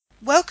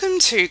Welcome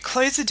to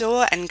Close the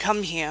Door and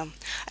Come Here,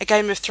 a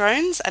Game of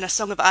Thrones and a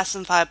Song of Ice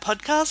and Fire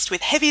podcast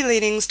with heavy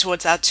leanings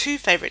towards our two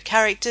favourite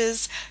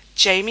characters,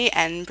 Jaime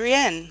and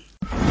Brienne.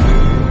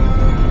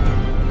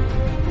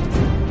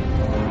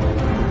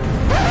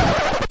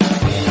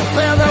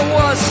 There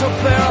was a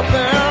bear,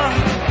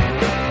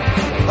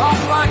 all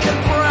black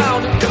and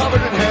brown and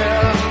covered in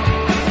hair.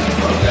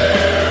 From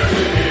there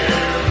to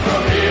here,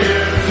 from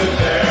here to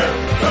there,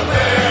 the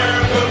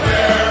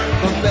bear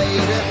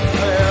made it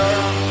fair.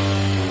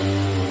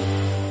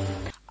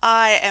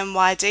 I am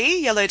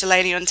YD, Yellow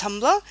Delaney on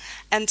Tumblr,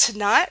 and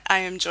tonight I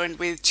am joined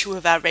with two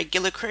of our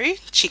regular crew,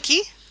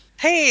 Chicky.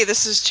 Hey,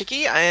 this is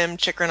Chicky. I am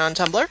Chikrin on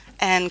Tumblr.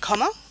 And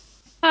Comma.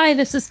 Hi,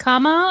 this is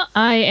Kama.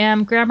 I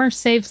am Grammar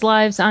Saves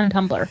Lives on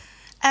Tumblr.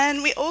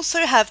 And we also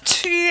have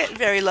two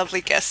very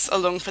lovely guests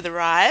along for the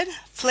ride,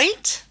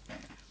 Fleet.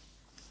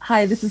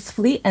 Hi, this is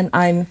Fleet, and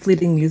I'm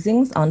Fleeting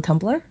Musings on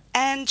Tumblr.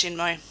 And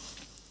Jinmo.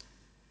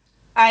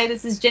 Hi,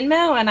 this is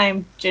Jinmo, and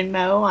I'm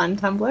Jinmo on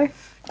Tumblr.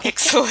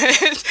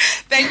 Excellent.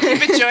 Thank you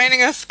for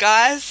joining us,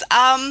 guys.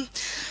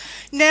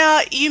 Now,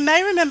 you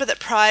may remember that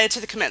prior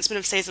to the commencement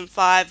of Season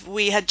 5,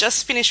 we had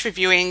just finished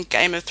reviewing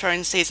Game of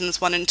Thrones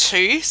Seasons 1 and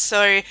 2,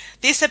 so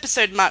this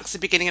episode marks the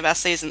beginning of our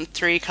Season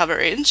 3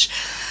 coverage.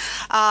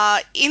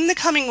 In the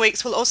coming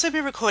weeks, we'll also be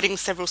recording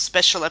several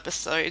special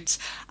episodes,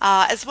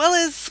 as well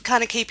as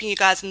kind of keeping you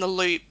guys in the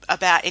loop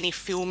about any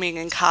filming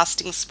and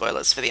casting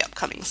spoilers for the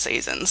upcoming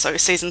season, so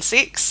Season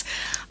 6.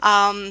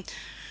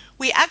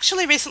 We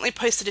actually recently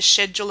posted a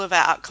schedule of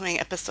our upcoming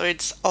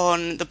episodes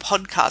on the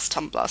podcast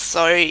Tumblr,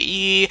 so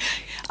you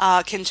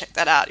can check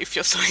that out if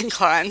you're so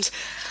inclined.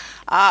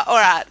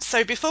 Alright,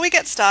 so before we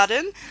get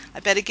started,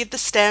 I better give the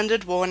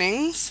standard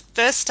warnings.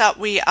 First up,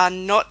 we are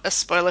not a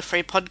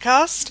spoiler-free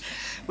podcast.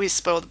 We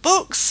spoil the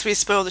books, we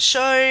spoil the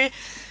show,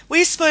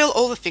 we spoil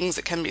all the things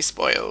that can be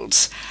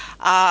spoiled.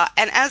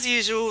 And as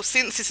usual,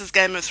 since this is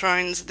Game of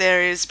Thrones,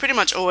 there is pretty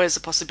much always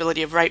a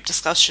possibility of rape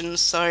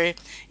discussions, so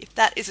if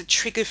that is a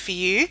trigger for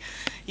you,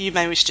 you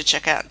may wish to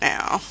check out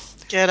now.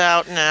 Get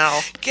out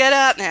now. Get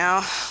out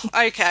now.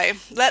 Okay,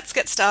 let's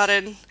get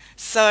started.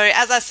 So,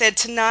 as I said,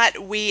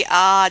 tonight we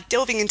are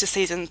delving into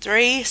Season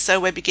 3, so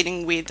we're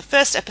beginning with the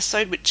first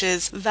episode, which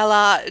is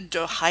Valar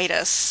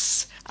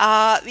Dohaeris.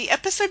 The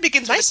episode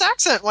begins with... Nice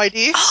accent,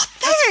 YD. Oh,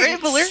 thanks! That's great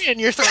Valyrian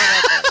you're throwing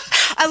out there.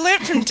 I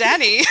learnt from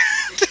Danny.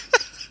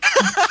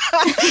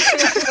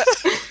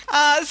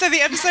 So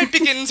the episode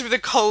begins with a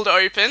cold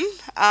open,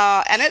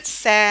 and it's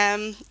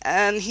Sam,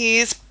 and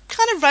he's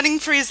kind of running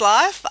for his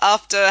life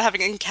after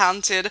having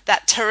encountered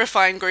that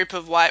terrifying group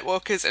of White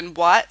Walkers and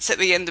Whites at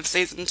the end of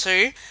Season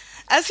 2.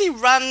 As he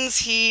runs,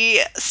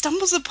 he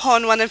stumbles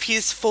upon one of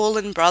his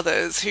fallen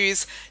brothers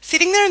who's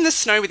sitting there in the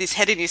snow with his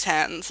head in his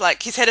hands.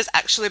 Like, his head has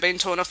actually been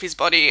torn off his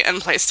body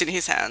and placed in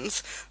his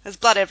hands. There's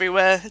blood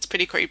everywhere. It's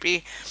pretty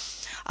creepy.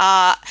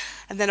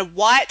 And then a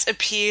White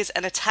appears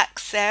and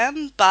attacks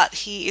Sam, but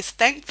he is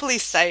thankfully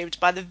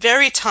saved by the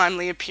very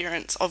timely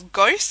appearance of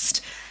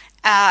Ghost,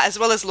 as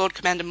well as Lord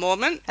Commander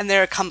Mormont, and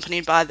they're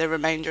accompanied by the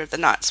remainder of the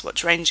Night's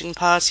Watch ranging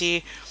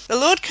party. The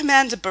Lord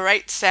Commander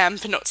berates Sam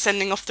for not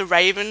sending off the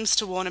Ravens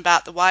to warn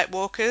about the White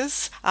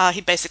Walkers.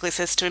 He basically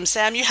says to him,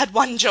 "Sam, you had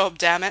one job,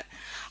 damn it."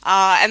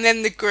 And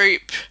then the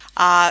group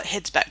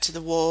heads back to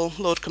the wall.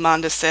 Lord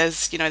Commander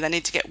says, they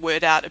need to get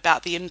word out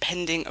about the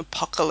impending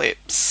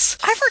apocalypse.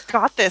 I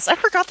forgot this. I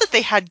forgot that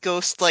they had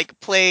Ghost,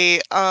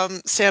 play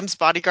Sam's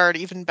bodyguard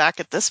even back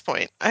at this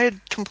point. I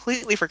had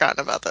completely forgotten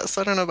about this.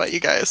 I don't know about you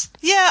guys.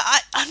 Yeah,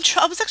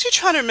 I was actually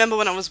trying to remember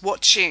when I was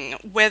watching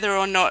whether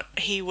or not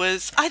he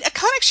was... I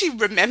can't actually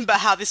remember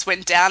how this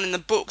went down in the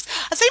books.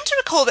 I seem to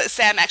recall that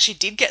Sam actually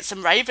did get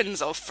some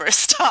ravens off for a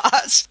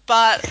start,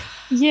 but...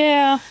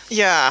 Yeah.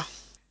 Yeah.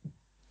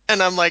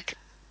 And I'm like,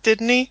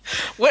 didn't he?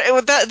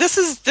 This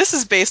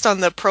is based on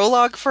the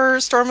prologue for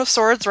Storm of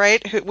Swords,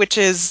 right? Which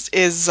is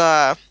Is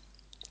it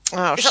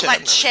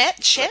like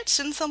Chet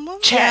and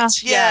someone?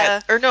 Chet,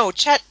 yeah. Or no,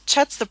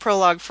 Chet's the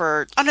prologue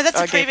for Oh no, that's a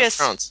Game of previous...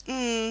 Thrones.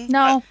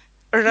 No.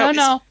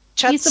 No.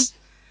 Chet's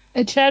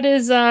Chet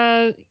is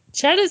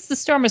the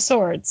Storm of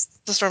Swords.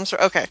 the Storm of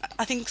Swords. Okay.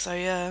 I think so,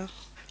 yeah.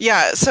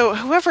 Yeah, so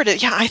whoever it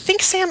is, I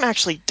think Sam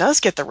actually does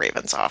get the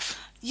ravens off.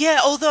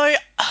 Yeah, although...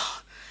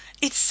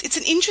 It's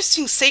an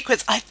interesting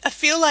sequence. I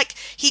feel like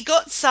he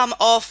got some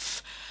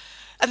off,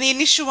 and the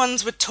initial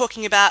ones were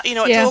talking about,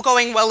 it's all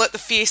going well at the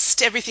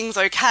Fist, everything's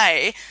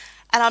okay.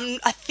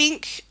 And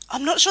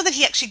I'm not sure that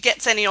he actually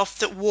gets any off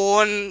that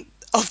warn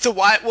of the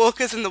White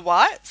Walkers and the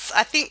Whites.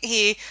 I think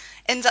he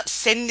ends up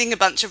sending a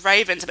bunch of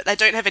ravens, but they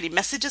don't have any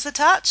messages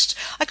attached.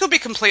 I could be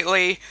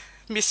completely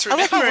misremembering I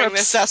like how we're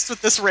this. obsessed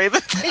with this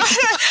raven thing.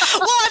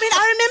 Well,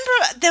 I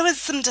remember there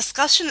was some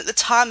discussion at the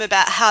time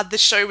about how the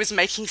show was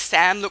making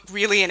Sam look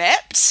really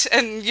inept,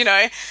 and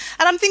and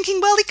I'm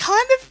thinking, well, he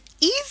kind of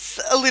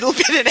is a little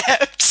bit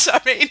inept.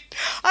 I mean,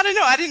 I don't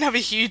know. I didn't have a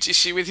huge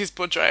issue with his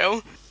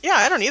portrayal. Yeah,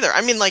 I don't either.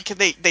 I mean,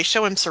 they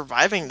show him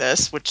surviving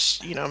this,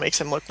 which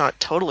makes him look not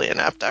totally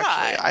inept.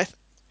 Actually, Right.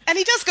 And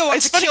he does go on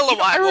It's to funny, kill a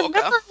White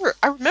Walker.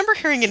 I remember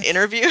hearing an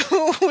interview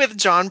with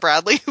John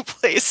Bradley, who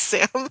plays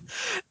Sam,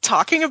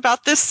 talking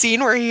about this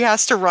scene where he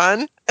has to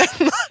run.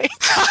 And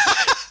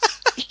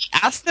he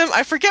asked them,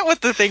 I forget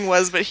what the thing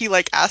was, but he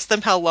asked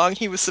them how long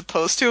he was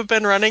supposed to have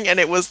been running, and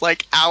it was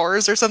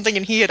hours or something,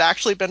 and he had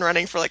actually been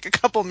running for a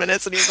couple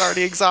minutes, and he was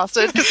already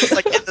exhausted because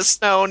it's in the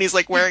snow and he's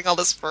wearing all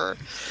this fur.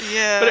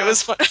 Yeah. But it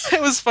was fun.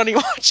 It was funny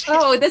watching.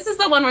 Oh, this is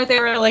the one where they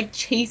were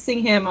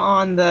chasing him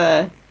on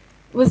the.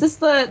 Was this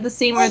the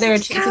scene where they were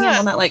chasing him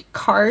on that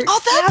cart?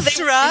 Oh, that's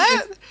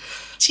right.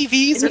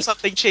 TVs or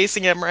something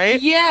chasing him,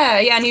 right?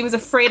 Yeah, and he was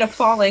afraid of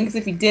falling because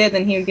if he did,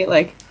 then he would get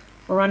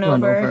run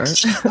over.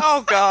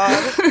 Oh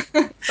God,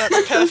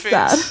 that's perfect.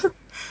 sad.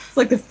 It's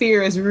like the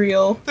fear is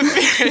real. The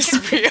fear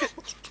is real.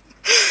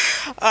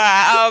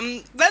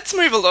 Alright, let's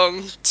move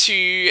along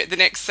to the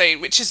next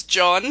scene, which is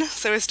John.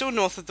 So we're still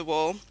north of the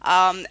wall.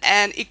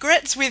 And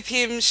Ygritte's with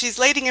him. She's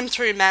leading him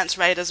through Mance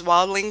Rayder's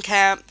wildling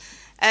camp.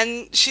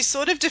 And she's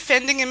sort of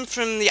defending him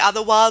from the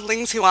other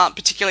wildlings who aren't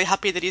particularly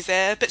happy that he's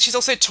there, but she's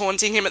also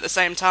taunting him at the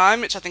same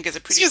time, which I think is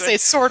a pretty good...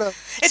 sort of.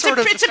 It's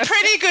a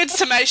pretty good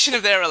summation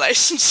of their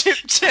relationship,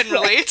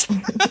 generally.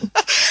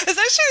 There's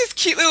actually this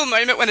cute little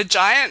moment when a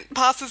giant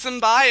passes them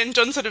by and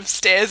John sort of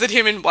stares at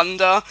him in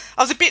wonder.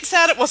 I was a bit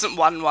sad it wasn't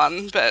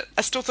 1-1, but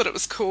I still thought it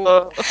was cool.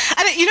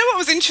 And you know what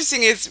was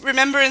interesting is,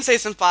 remember in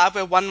Season 5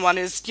 where 1-1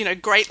 is,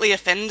 greatly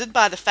offended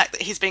by the fact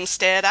that he's being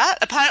stared at?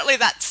 Apparently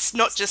that's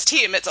not just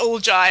him, it's all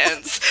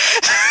giants.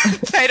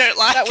 They don't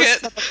like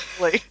it.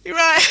 Lovely.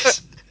 Right.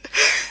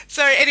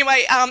 So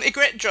anyway,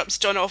 Ygritte drops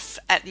John off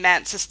at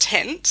Mance's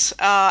tent,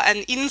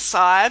 and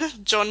inside,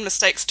 John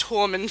mistakes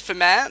Tormund for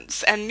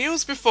Mance and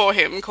kneels before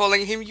him,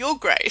 calling him Your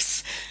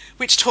Grace,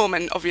 which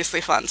Tormund obviously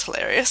finds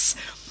hilarious.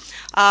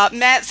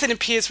 Mance then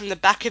appears from the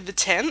back of the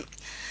tent,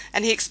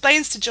 and he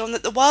explains to John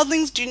that the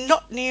wildlings do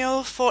not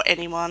kneel for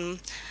anyone.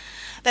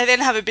 They then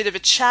have a bit of a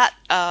chat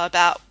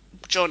about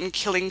John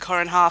killing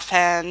Corran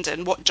Halfhand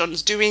and what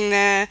John's doing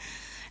there.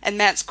 And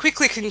Mance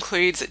quickly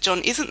concludes that John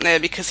isn't there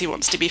because he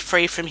wants to be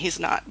free from his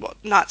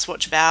Night's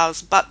Watch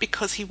vows, but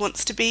because he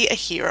wants to be a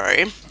hero.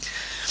 I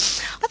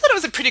thought it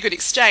was a pretty good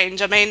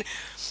exchange. I mean,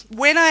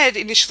 when I had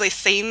initially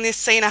seen this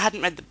scene, I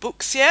hadn't read the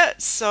books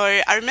yet, so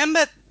I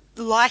remember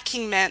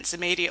liking Mance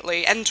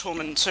immediately, and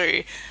Tormund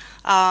too.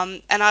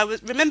 And I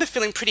remember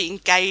feeling pretty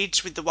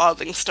engaged with the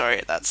Wildling story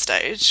at that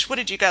stage. What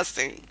did you guys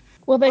think?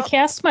 Well, they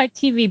cast my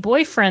TV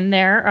boyfriend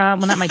there. Well,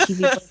 not my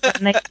TV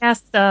boyfriend. They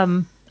cast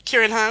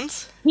Kieran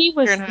Hines? He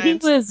was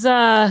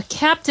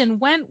Captain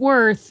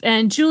Wentworth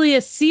and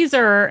Julius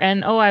Caesar,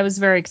 and I was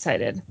very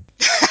excited.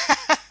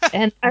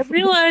 And I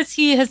realize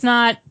he has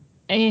not.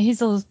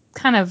 He's a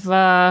kind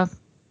of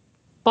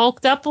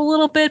bulked up a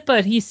little bit,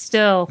 but he's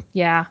still,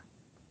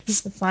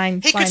 he's a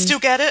fine. He could still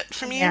get it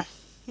from you. Yeah.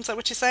 Is that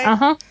what you're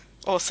saying?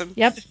 Awesome.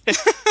 Yep.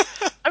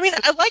 I mean,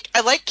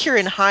 I like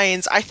Kieran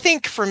Hines. I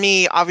think for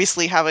me,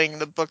 obviously having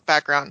the book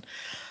background,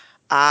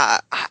 I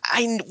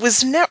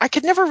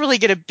could never really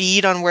get a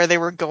beat on where they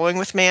were going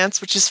with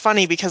Mance, which is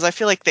funny because I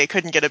feel like they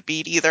couldn't get a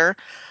beat either.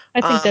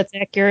 I think that's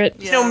accurate.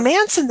 Yeah.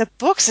 Mance in the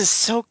books is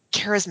so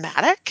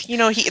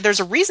charismatic. There's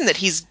a reason that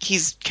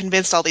he's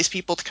convinced all these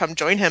people to come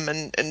join him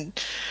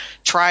and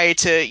try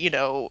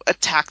to,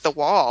 attack the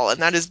wall,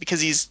 and that is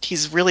because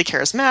he's really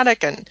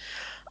charismatic, and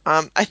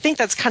I think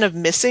that's kind of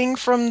missing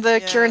from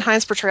the Kieran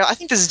Hines portrayal. I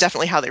think this is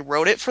definitely how they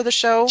wrote it for the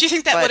show. Do you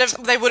think that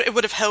it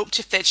would have helped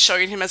if they'd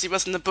shown him as he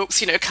was in the books,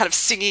 kind of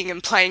singing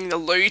and playing the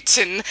lute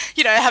and,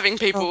 having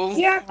people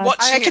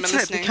watching him and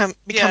listening?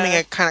 Becoming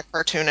a kind of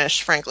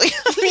cartoonish, frankly.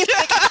 I mean,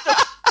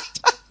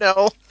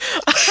 no.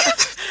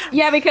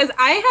 Yeah, because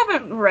I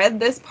haven't read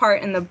this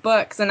part in the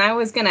books, and I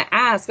was going to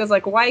ask, I was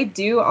like, why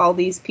do all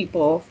these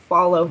people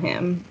follow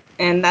him?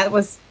 And that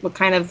was what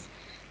kind of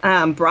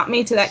brought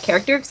me to that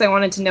character, because I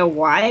wanted to know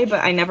why,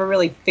 but I never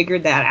really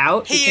figured that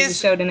out because the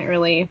show didn't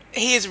really.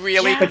 He is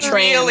really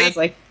portray him as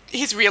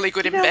he's really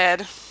good in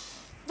bed.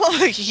 Well,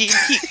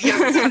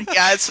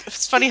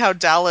 it's funny how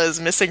Dalla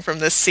is missing from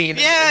this scene.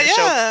 In the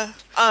show.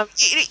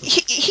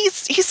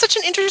 He's such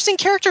an interesting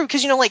character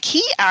because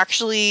he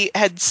actually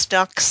had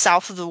stuck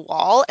south of the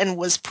wall and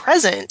was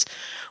present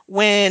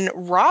when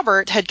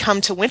Robert had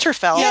come to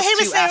Winterfell. Yeah, he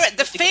was there at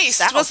the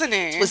feast, wasn't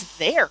he? He was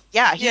there.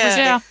 Yeah, he was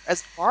there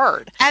as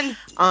bard. And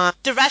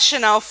the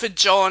rationale for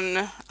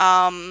John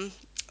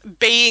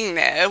being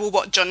there,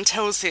 what John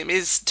tells him,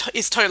 is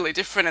totally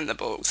different in the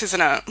books, isn't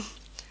it?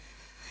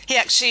 He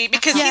actually,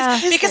 because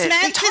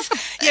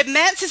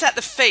Mance is at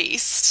the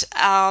feast,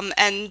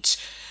 and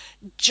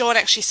John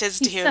actually says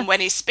to him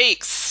when he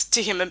speaks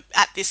to him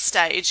at this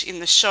stage in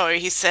the show,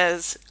 he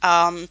says,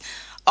 I'm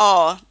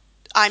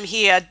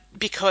here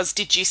because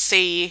did you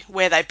see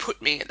where they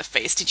put me at the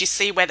feast? Did you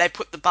see where they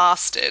put the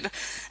bastard?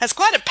 That's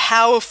quite a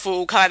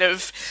powerful kind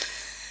of,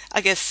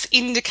 I guess,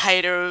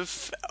 indicator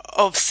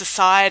of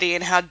society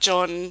and how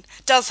John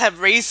does have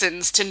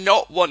reasons to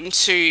not want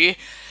to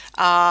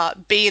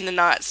be in the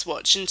Night's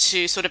Watch and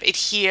to sort of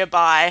adhere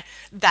by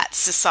that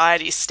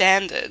society's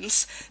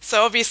standards.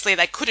 So obviously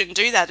they couldn't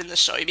do that in the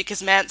show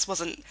because Mance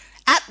wasn't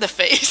at the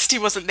feast. He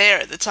wasn't there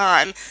at the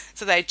time,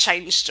 so they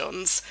changed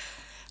John's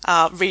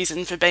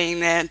reason for being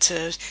there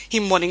to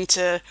him wanting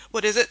to,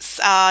 what is it?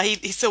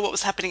 He saw what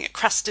was happening at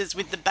Cruster's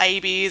with the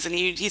babies, and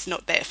he's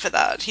not there for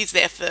that. He's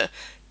there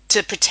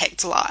to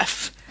protect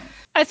life.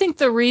 I think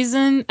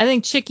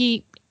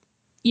Chicky,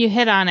 you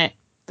hit on it.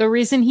 The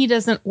reason he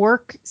doesn't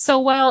work so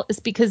well is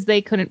because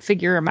they couldn't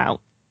figure him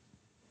out.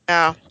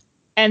 Yeah.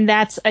 And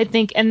that's, I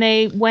think, and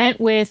they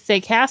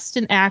cast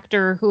an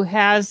actor who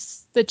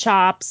has the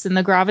chops and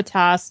the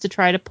gravitas to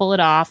try to pull it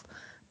off.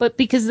 But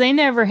because they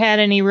never had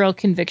any real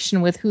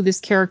conviction with who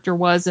this character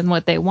was and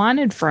what they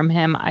wanted from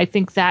him, I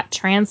think that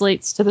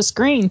translates to the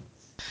screen.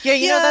 Yeah,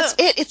 you know, that's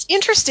it. It's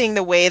interesting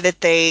the way that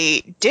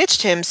they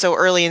ditched him so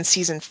early in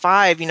season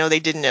 5. You know, they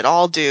didn't at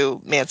all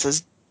do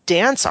Mance's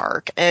dance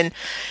arc. And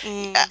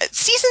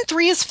season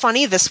 3 is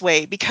funny this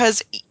way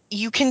because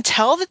you can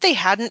tell that they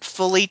hadn't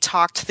fully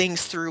talked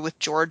things through with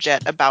George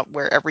yet about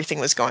where everything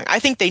was going. I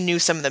think they knew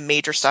some of the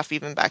major stuff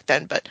even back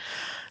then, but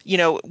you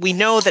know, we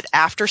know that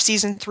after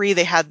season 3,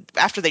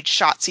 after they'd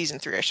shot season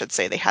 3, I should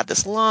say, they had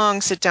this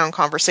long sit-down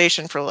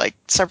conversation for like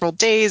several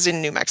days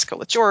in New Mexico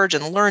with George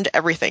and learned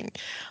everything.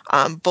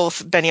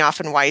 Both Benioff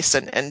and Weiss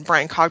and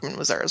Brian Cogman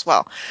was there as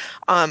well.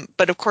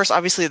 But of course,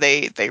 obviously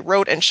they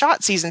wrote and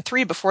shot season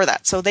 3 before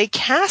that. So they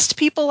cast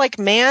people like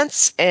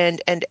Mance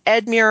and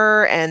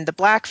Edmure and the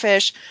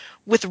Blackfish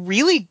with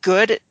really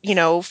good, you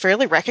know,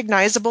 fairly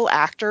recognizable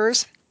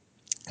actors,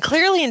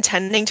 clearly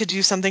intending to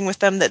do something with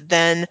them that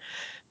then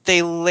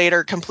they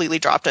later completely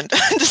dropped and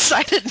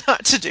decided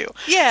not to do.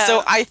 Yeah.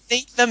 So I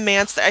think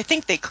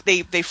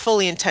they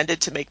fully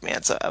intended to make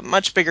Mance a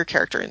much bigger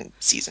character in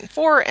season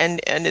 4 and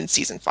in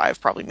season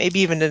 5, probably maybe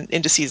even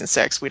into season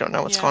 6. We don't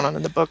know what's going on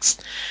in the books,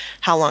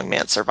 how long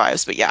Mance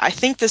survives. But yeah, I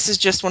think this is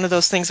just one of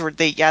those things where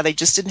they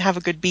just didn't have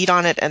a good beat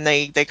on it, and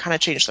they kind of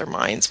changed their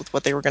minds with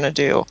what they were going to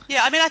do.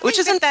 Yeah, I mean, I think which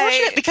is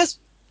unfortunate because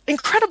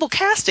incredible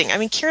casting. I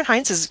mean, Kieran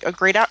Hines is a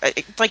great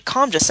like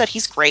Com just said,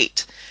 he's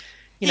great.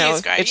 He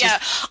is great, yeah.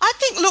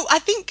 I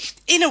think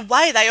in a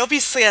way they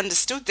obviously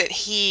understood that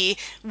he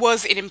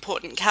was an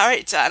important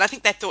character, and I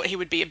think they thought he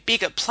would be a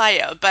bigger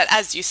player, but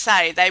as you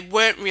say, they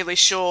weren't really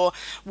sure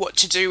what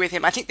to do with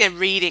him. I think their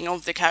reading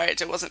of the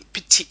character wasn't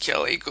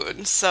particularly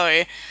good.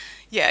 So,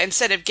 yeah,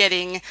 instead of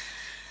getting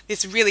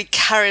this really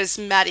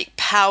charismatic,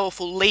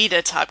 powerful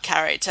leader type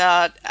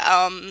character.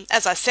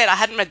 As I said, I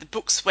hadn't read the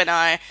books when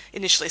I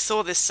initially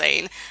saw this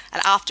scene,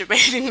 and after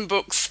reading the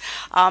books,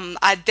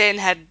 I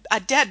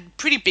had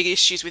pretty big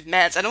issues with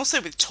Mance and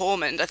also with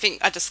Tormund. I think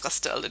I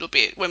discussed it a little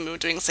bit when we were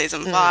doing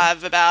season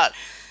 5 about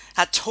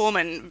how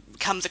Tormund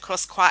comes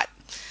across quite,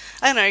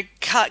 I don't know,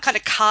 kind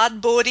of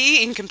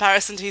cardboardy in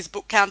comparison to his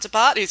book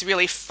counterpart, who's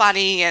really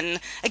funny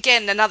and,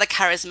 again, another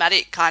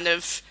charismatic kind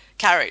of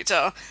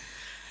character.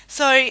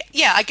 So,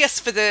 yeah, I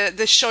guess for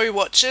the show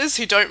watchers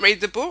who don't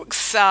read the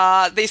books,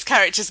 these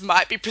characters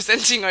might be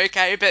presenting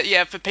okay, but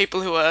yeah, for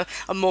people who are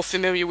more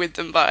familiar with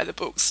them via the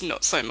books,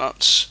 not so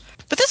much.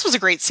 But this was a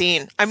great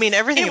scene. I mean,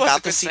 everything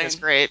about this scene is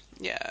great.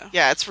 Yeah.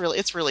 Yeah, it's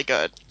really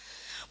good.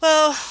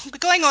 Well,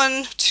 going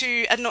on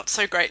to a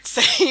not-so-great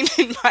scene,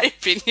 in my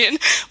opinion.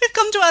 We've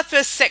come to our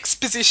first sex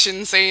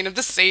position scene of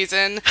the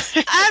season,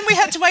 and we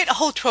had to wait a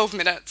whole 12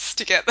 minutes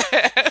to get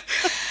there.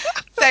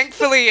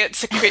 Thankfully,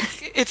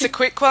 it's a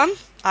quick one.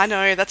 I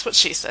know, that's what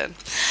she said.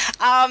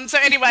 So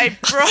anyway,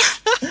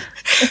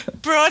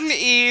 Bronn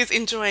is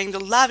enjoying the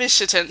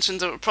lavish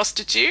attentions of a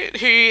prostitute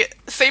who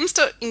seems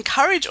to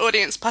encourage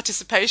audience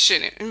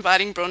participation,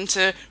 inviting Bronn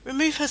to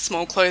remove her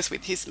small clothes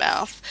with his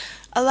mouth.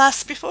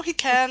 Alas, before he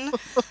can,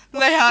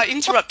 they are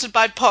interrupted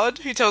by Pod,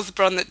 who tells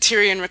Bronn that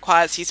Tyrion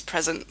requires his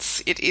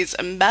presence. It is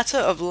a matter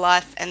of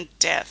life and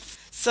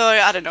death. So,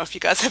 I don't know if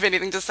you guys have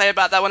anything to say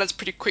about that one. It's a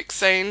pretty quick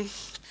scene.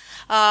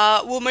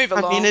 We'll move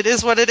along. I mean, it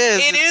is what it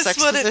is. It's sex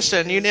what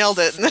position. You nailed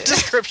it in the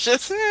description.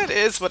 It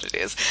is what it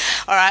is.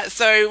 All right,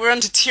 so we're on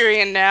to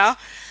Tyrion now.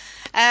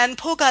 And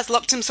poor guy's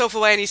locked himself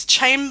away in his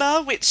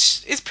chamber,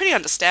 which is pretty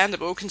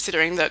understandable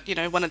considering that, you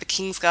know, one of the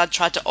Kingsguard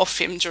tried to off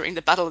him during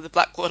the Battle of the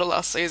Blackwater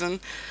last season.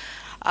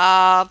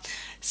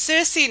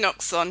 Cersei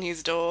knocks on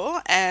his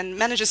door and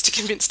manages to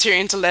convince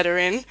Tyrion to let her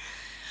in.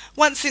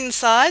 Once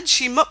inside,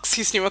 she mocks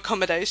his new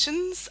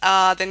accommodations,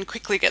 then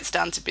quickly gets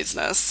down to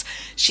business.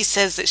 She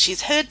says that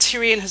she's heard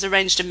Tyrion has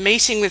arranged a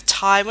meeting with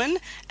Tywin,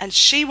 and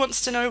she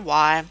wants to know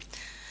why.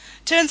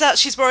 Turns out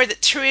she's worried that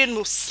Tyrion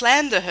will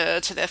slander her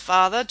to their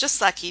father,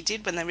 just like he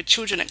did when they were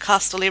children at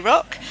Casterly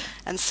Rock,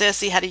 and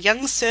Cersei had a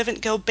young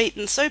servant girl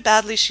beaten so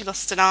badly she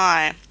lost an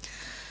eye.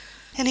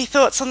 Any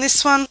thoughts on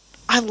this one?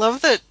 I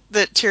love that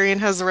Tyrion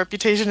has a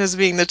reputation as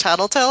being the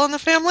tattletale in the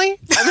family.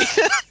 I mean,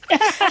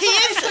 he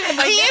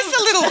is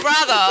the little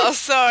brother,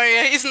 so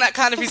isn't that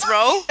kind of his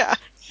role? Yeah,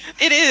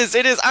 it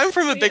is. I'm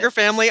from a bigger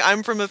family.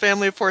 I'm from a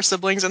family of 4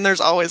 siblings, and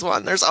there's always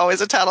one. There's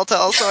always a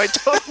tattletale, so I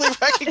totally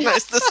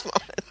recognize this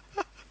moment.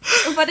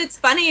 But it's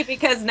funny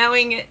because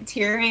knowing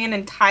Tyrion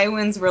and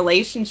Tywin's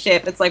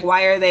relationship, it's like,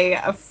 why are they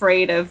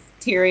afraid of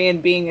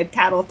Tyrion being a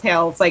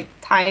tattletale? It's like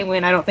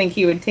Tywin, I don't think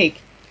he would take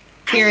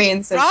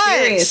Tyrion so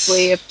Right.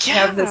 seriously if they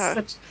have this Yeah.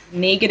 such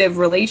negative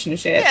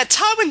relationship. Yeah,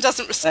 Tywin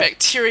doesn't respect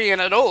Tyrion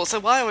at all, so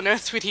why on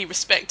earth would he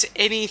respect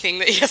anything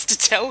that he has to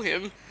tell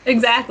him?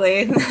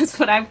 Exactly. That's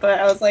what I put.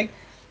 I was like,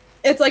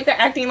 it's like they're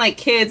acting like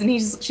kids, and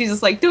she's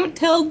just like, don't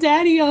tell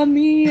daddy on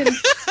me. And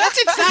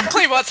That's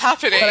exactly what's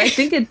happening. But I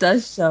think it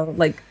does show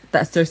like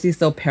that Cersei's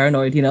so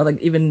paranoid, like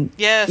even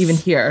Yes.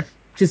 here,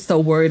 she's so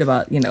worried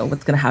about,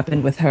 what's gonna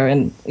happen with her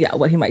and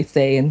what he might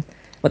say and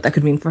what that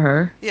could mean for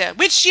her. Yeah,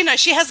 which,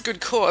 she has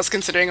good cause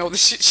considering all the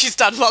shit she's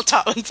done while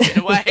Tywin's been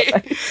away.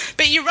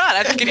 But you're right,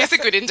 I think it is a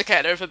good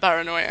indicator of her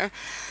paranoia.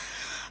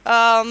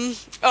 All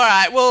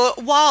right. Well,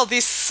 while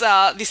this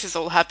is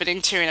all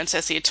happening, Tyrion and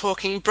Cersei are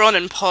talking. Bronn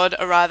and Pod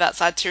arrive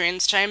outside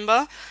Tyrion's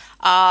chamber.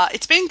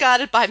 It's being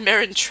guarded by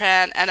Meryn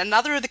Trant and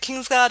another of the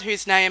Kingsguard,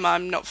 whose name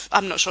I'm not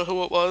sure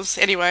who it was.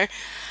 Anyway,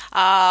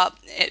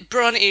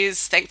 Bronn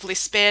is thankfully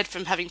spared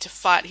from having to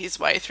fight his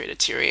way through to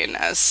Tyrion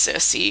as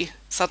Cersei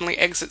suddenly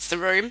exits the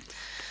room.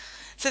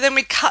 So then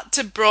we cut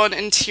to Bronn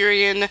and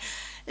Tyrion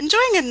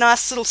enjoying a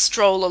nice little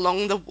stroll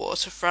along the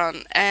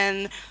waterfront,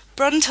 and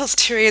Bronn tells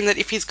Tyrion that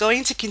if he's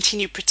going to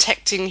continue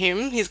protecting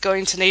him, he's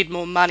going to need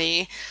more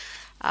money.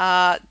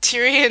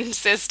 Tyrion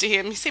says to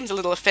him, he seems a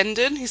little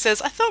offended. He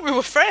says, "I thought we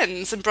were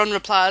friends." And Bronn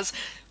replies,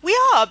 "We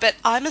are, but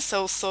I'm a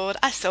sellsword.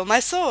 I sell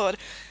my sword."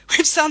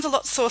 Which sounds a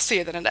lot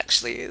saucier than it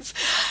actually is.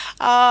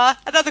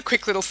 Another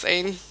quick little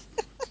scene.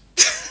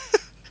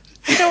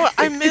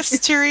 I miss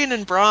Tyrion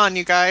and Bronn,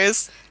 you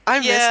guys. I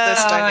miss Yeah.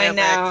 this oh,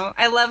 dynamic. I know.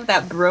 I love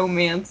that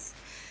bromance.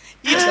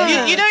 You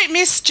don't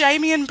miss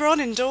Jaime and Bronn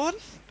in Dawn?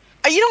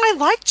 I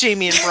like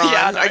Jaime and Bronn.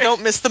 Yeah, I know. I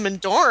don't miss them in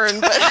Dorne,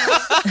 but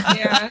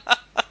Yeah.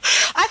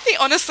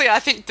 I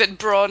think that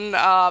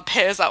Bronn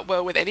pairs up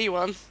well with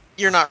anyone.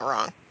 you're not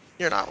wrong.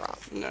 You're not wrong.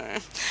 No.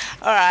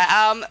 All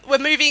right. We're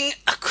moving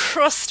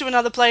across to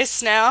another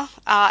place now,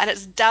 and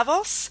it's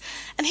Davos.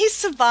 And he's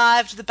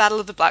survived the Battle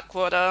of the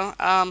Blackwater,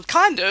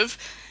 kind of.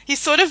 It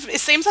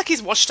seems like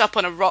he's washed up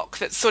on a rock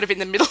that's sort of in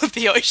the middle of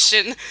the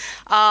ocean.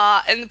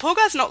 And the poor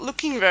guy's not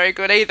looking very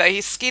good either.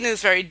 His skin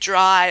is very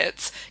dry.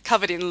 It's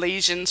covered in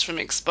lesions from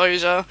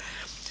exposure.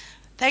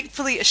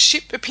 Thankfully, a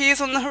ship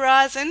appears on the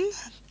horizon.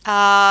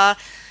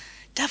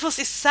 Davos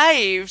is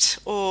saved,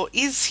 or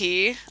is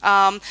he?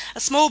 A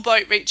small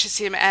boat reaches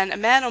him, and a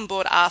man on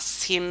board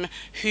asks him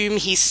whom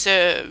he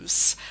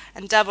serves.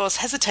 And Davos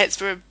hesitates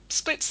for a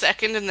split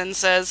second and then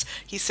says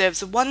he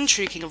serves the one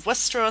true king of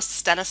Westeros,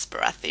 Stannis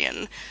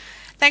Baratheon.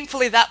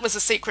 Thankfully, that was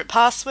a secret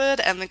password,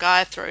 and the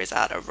guy throws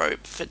out a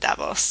rope for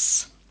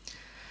Davos.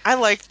 I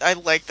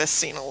like this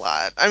scene a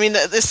lot. I mean,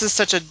 this is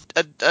such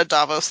a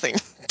Davos thing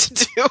to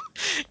do.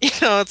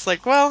 It's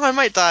like, well, I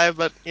might die,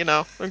 but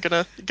I'm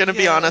gonna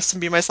be Yeah. honest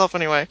and be myself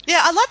anyway.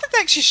 Yeah, I like that they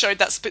actually showed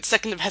that split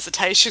second of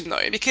hesitation,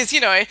 though, because,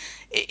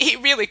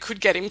 it really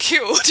could get him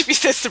killed if he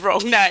says the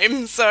wrong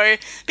name. So,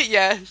 but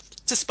yeah,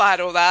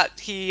 despite all that,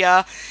 he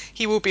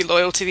will be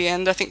loyal to the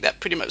end. I think that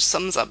pretty much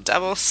sums up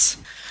Davos.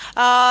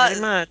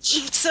 Pretty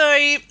much.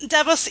 So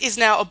Davos is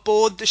now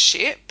aboard the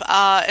ship,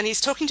 and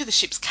he's talking to the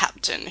ship's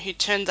captain, who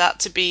turns out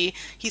to be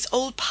his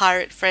old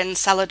pirate friend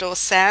Salador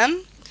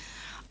Sam.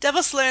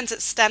 Davos learns that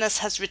Stannis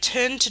has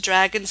returned to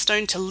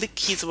Dragonstone to lick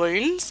his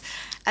wounds,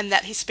 and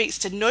that he speaks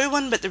to no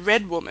one but the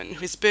Red Woman,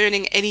 who is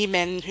burning any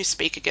men who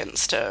speak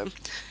against her.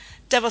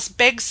 Davos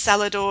begs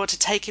Salador to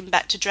take him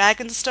back to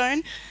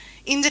Dragonstone,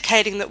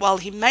 indicating that while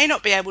he may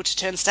not be able to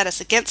turn Stannis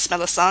against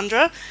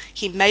Melisandre,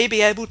 he may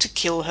be able to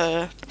kill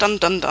her. Dun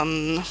dun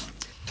dun.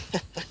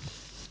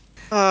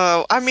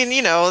 Oh, I mean,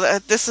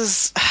 this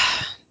is.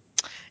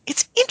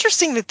 It's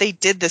interesting that they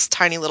did this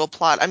tiny little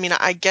plot. I mean,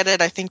 I get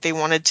it. I think they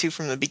wanted to,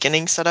 from the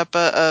beginning, set up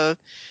a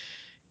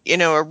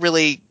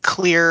really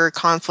clear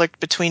conflict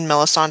between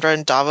Melisandre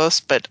and Davos.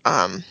 But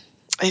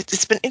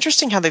it's been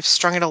interesting how they've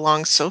strung it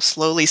along so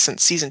slowly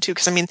since season 2.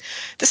 Because I mean,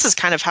 this is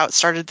kind of how it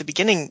started at the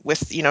beginning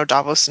with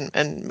Davos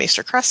and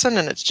Maester Crescent,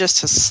 and it just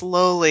has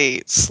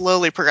slowly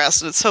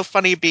progressed. And it's so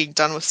funny being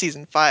done with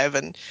season 5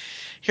 and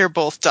here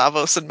both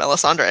Davos and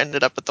Melisandre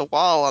ended up at the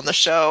wall on the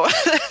show.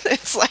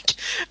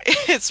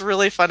 It's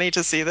really funny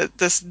to see that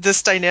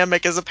this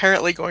dynamic is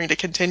apparently going to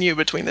continue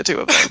between the two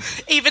of them.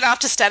 Even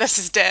after Stannis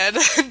is dead,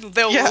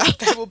 they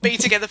will be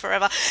together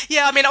forever.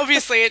 Yeah, I mean,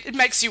 obviously it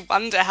makes you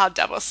wonder how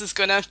Davos is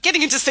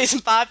getting into season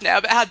 5 now,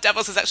 but how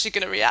Davos is actually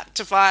going to react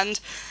when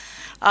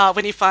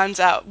he finds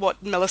out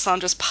what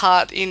Melisandre's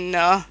part in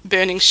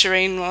burning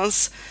Shireen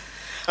was.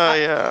 Oh,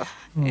 yeah.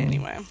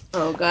 Anyway.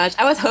 Oh gosh,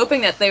 I was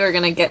hoping that they were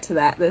gonna get to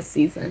that this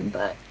season,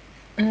 but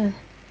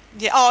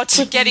Yeah.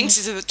 Getting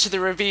to the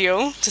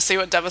reveal to see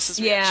what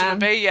Davos's reaction would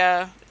be.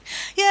 Yeah.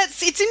 Yeah,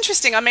 it's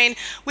interesting. I mean,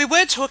 we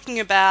were talking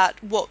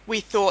about what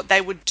we thought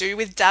they would do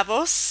with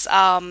Davos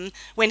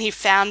when he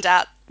found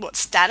out what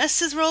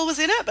Stannis' role was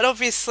in it, but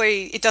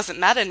obviously it doesn't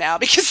matter now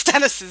because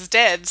Stannis is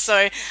dead.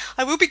 So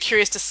I will be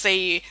curious to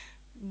see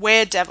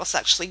where Davos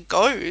actually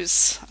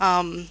goes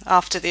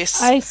after this.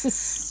 I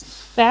suspect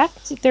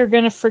they're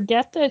going to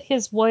forget that he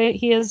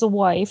has a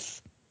wife,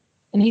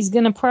 and he's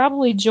going to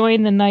probably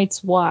join the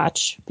Night's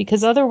Watch,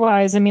 because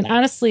otherwise, I mean,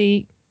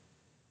 honestly,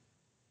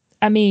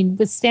 I mean,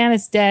 with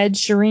Stannis dead,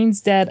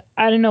 Shireen's dead.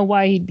 I don't know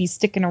why he'd be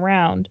sticking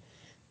around,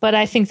 but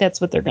I think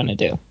that's what they're going to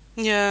do.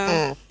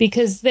 Yeah.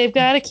 Because they've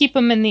got to keep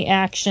him in the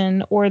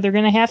action, or they're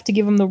going to have to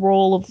give him the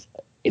role of,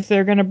 if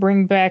they're going to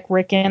bring back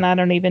Rickon, I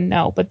don't even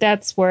know. But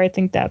that's where I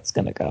think that's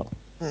going to go.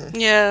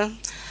 Yeah.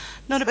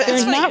 Not a bad They're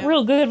idea. not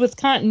real good with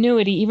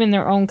continuity, even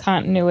their own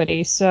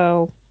continuity,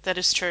 so... That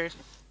is true.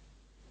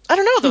 I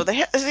don't know, though.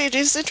 It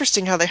is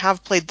interesting how they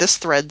have played this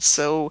thread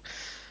so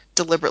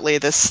deliberately,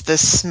 this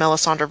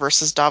Melisandre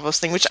versus Davos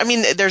thing, which, I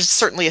mean, there's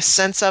certainly a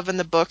sense of in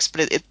the books,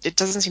 but it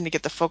doesn't seem to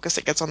get the focus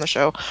it gets on the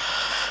show.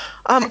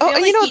 I feel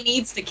like he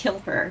needs to kill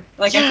her.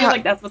 Like, I feel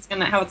like that's how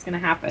it's gonna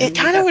happen. It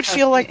kind of would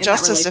feel like in that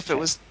justice if it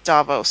was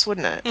Davos,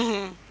 wouldn't it?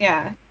 Mm-hmm.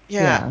 Yeah.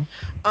 Yeah.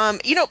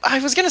 I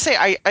was gonna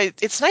say,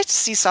 it's nice to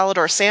see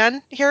Salador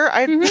Saan here.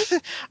 I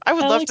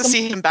would love like to him.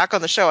 see him back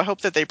on the show. I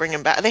hope that they bring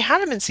him back. They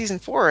had him in season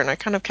 4, and I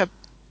kind of kept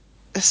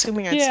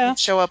assuming he'd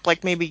show up,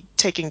 like maybe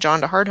taking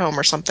Jon to Hardhome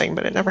or something,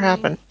 but it never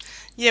happened.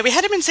 Yeah, we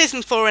had him in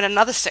season 4 in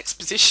another sex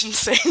position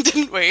scene,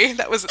 didn't we?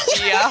 That was the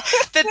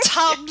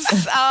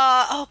Tubbs.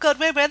 Oh God,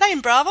 where were they?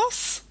 In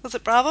Bravos? Was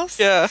it Bravos?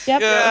 Yeah.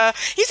 Yep. Yeah.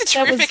 He's a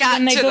That was terrific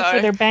when they actor, go though.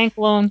 for their bank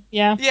loan.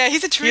 Yeah. Yeah,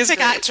 he's a terrific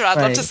great. actor. I'd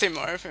love to Right. see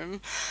more of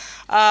him.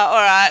 All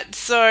right,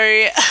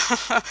 so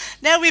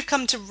now we've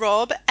come to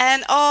Rob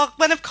and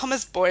one of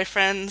Comma's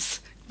boyfriends,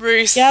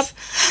 Roose. Yep.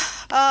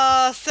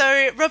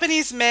 So Rob and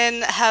his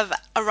men have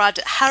arrived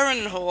at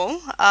Harrenhal,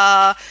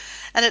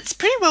 and it's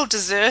pretty well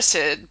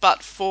deserted,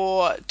 but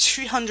for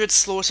 200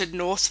 slaughtered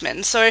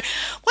Northmen. So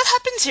what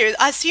happens here?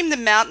 I assume the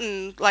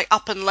mountain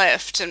up and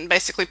left and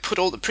basically put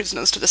all the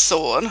prisoners to the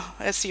sword.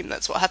 I assume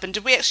that's what happened.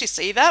 Did we actually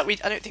see that?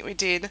 I don't think we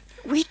did.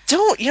 We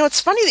don't.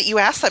 It's funny that you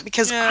asked that,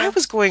 because Yeah. I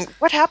was going,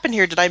 what happened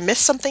here? Did I miss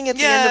something at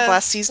the end of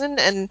last season?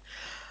 And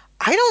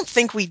I don't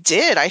think we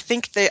did. I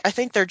think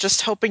they're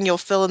just hoping you'll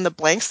fill in the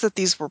blanks that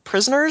these were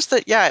prisoners.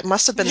 That it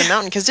must have been the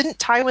mountain, because didn't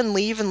Tywin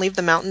leave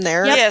the mountain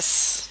there? Yep.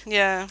 Yes.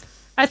 Yeah.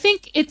 I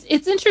think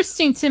it's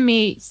interesting to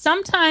me.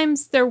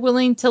 Sometimes they're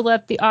willing to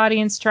let the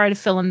audience try to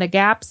fill in the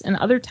gaps, and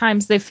other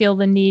times they feel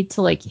the need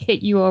to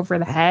hit you over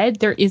the head.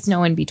 There is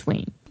no in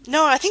between.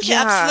 No, I think you're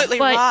absolutely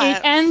but right.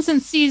 it ends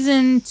in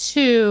season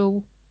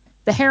 2.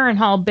 The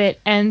Harrenhal bit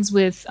ends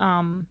with,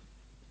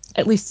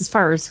 at least as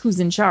far as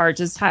who's in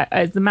charge, as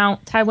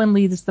Tywin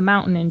leaves the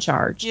mountain in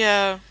charge.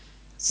 Yeah.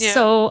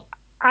 So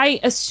I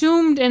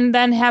assumed, and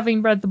then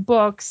having read the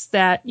books,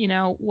 that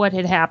what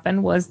had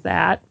happened was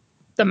that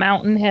the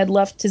mountain had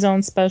left his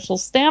own special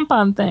stamp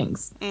on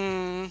things.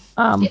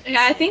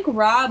 I think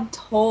Rob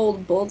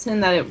told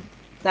Bolton that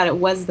it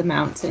was the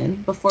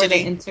mountain before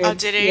they entered. Oh,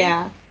 did he?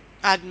 Yeah.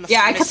 I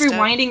kept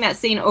rewinding that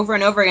scene over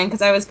and over again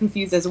because I was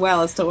confused as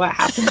well as to what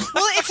happened.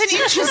 Well, it's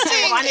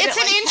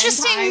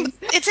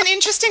an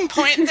interesting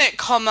point that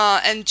Comma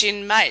and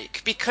Jin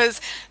make, because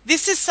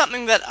this is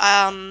something that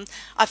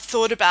I've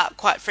thought about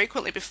quite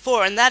frequently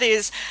before, and that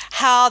is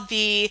how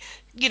the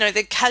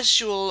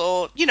casual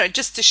or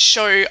just the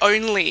show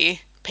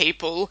only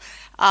people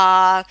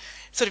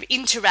sort of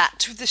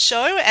interact with the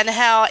show, and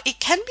how it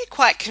can be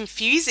quite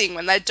confusing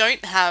when they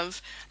don't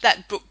have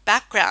that book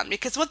background,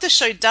 because what the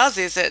show does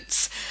is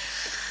it's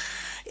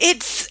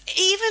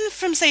even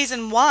from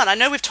season 1, I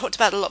know we've talked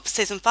about it a lot for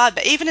season 5,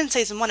 but even in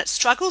season 1 it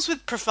struggles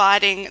with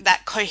providing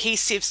that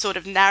cohesive sort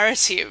of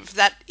narrative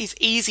that is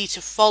easy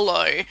to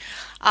follow.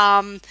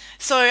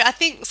 So I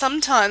think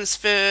sometimes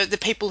for the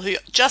people who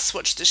just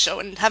watch the show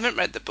and haven't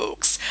read the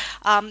books,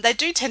 they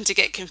do tend to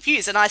get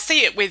confused. And I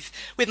see it with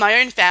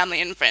my own family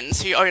and friends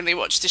who only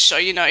watch the show.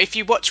 If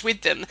you watch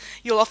with them,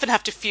 you'll often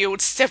have to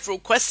field several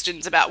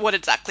questions about what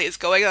exactly is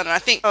going on. And I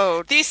think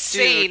this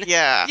scene,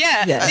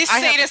 this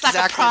scene is like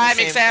a prime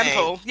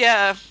example. Thing.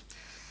 Yeah.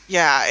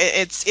 Yeah,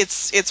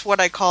 it's what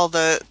I call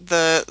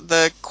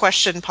the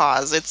question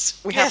pause.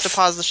 We have to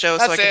pause the show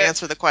so I can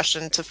answer the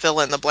question to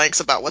fill in the blanks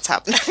about what's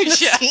happening in the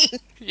scene.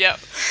 Yeah.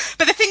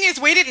 But the thing is,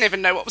 we didn't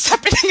even know what was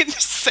happening in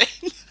this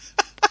scene.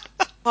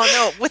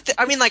 Well, no,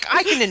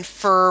 I can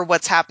infer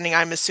what's happening,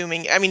 I'm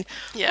assuming. I mean,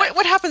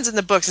 what happens in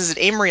the books? Is it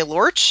Amory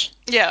Lorch?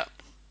 Yeah.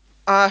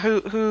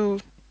 Who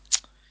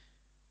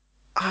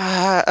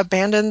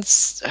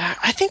abandons...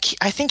 I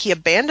think he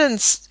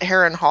abandons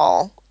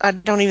Harrenhal. I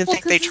don't even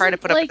think they try to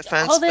put up a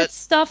defense. All that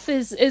stuff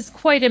is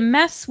quite a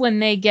mess when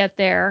they get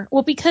there.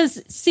 Well,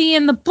 because, see,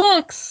 in the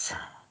books...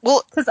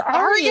 Well, because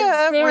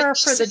Arya's there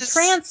for the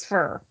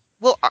transfer.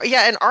 Well,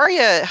 yeah, and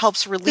Arya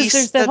helps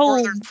release the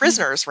northern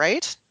prisoners,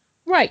 right?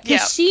 Right,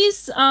 because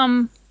she's...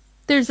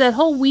 there's that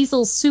whole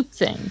weasel soup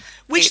thing.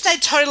 Which they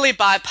totally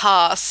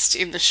bypassed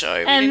in the show.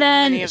 And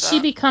then she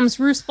becomes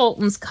Roose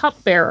Bolton's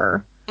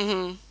cupbearer.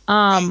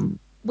 Mm-hmm.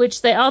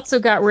 Which they also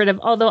got rid of.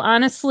 Although,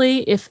 honestly,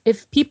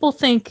 if people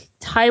think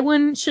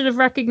Tywin should have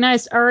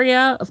recognized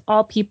Arya, of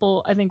all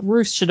people, I think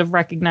Roose should have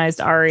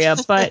recognized Arya.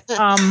 But,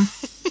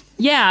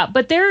 yeah,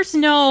 but there's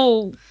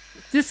no...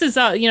 This is,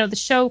 the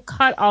show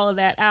cut all of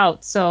that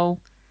out, so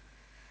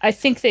I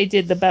think they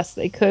did the best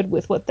they could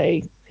with what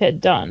they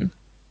had done.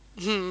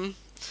 All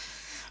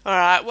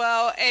right.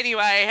 Well,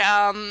 anyway,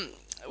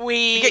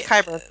 we get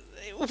Kyber.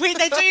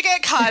 they do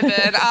get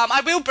Qyburn.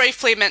 I will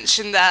briefly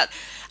mention that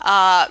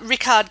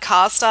Rickard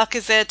Karstark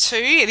is there too,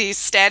 and he's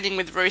standing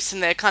with Roose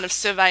and they're kind of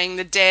surveying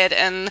the dead,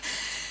 and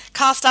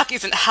Karstark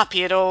isn't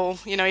happy at all.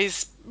 You know,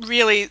 he's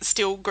really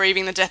still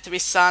grieving the death of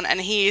his son, and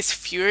he is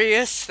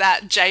furious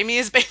that Jaime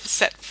has been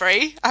set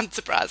free,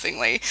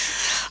 unsurprisingly.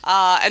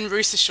 And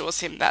Roose assures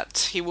him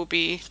that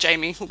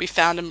Jaime will be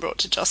found and brought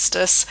to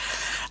justice.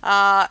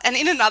 And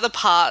in another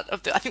part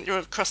of I think they're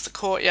across the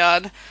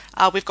courtyard,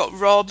 we've got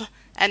Robb,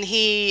 and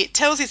he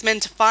tells his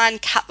men to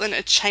find Catelyn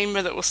a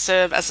chamber that will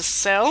serve as a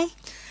cell.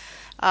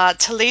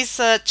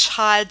 Talisa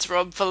chides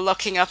Robb for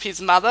locking up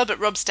his mother, but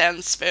Robb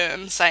stands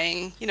firm,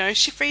 saying,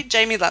 she freed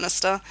Jaime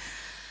Lannister.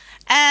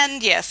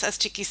 And yes, as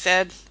Chicky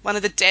said, one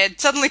of the dead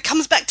suddenly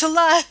comes back to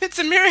life. It's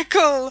a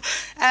miracle.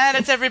 And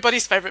it's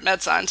everybody's favourite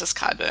mad scientist,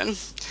 Qyburn.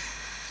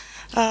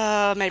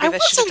 Maybe I they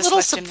was should a have just little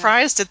left him there.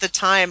 surprised at the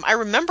time. I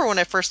remember when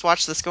I first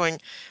watched this going,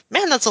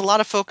 man, that's a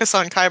lot of focus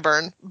on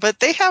Qyburn. But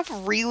they have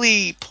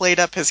really played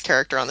up his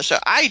character on the show.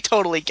 I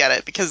totally get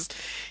it, because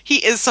he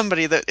is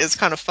somebody that is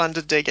kind of fun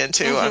to dig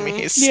into. I mean,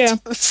 he's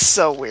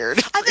so weird.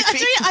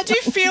 I do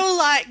feel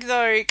like,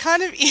 though,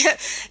 kind of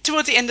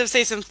towards the end of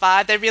season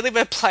 5, they really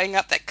were playing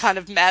up that kind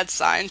of mad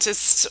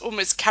scientist,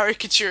 almost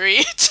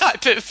caricature-y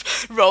type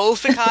of role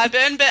for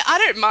Qyburn. But I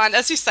don't mind.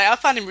 As you say, I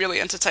find him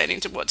really entertaining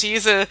to watch.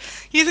 He's an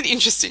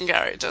interesting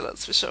character,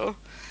 that's for sure.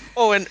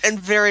 Oh, and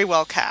very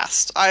well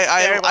cast.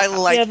 I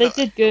like they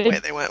did good. the way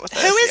they went with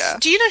this. Who is?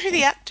 Do you know who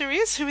the actor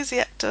is? Who is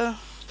the actor?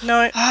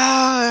 No.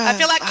 I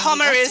feel like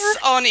Comma is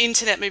on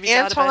Internet Movie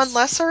Database. Anton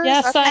Lesser?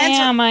 Yes, I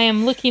am. I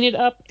am looking it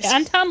up.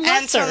 Anton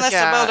Lesser. Anton Lesser.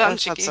 Yeah, well done, I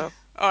Chicky. thought so.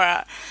 All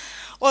right.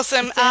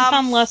 Awesome. It's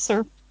Anton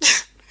Lesser.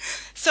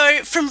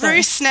 So from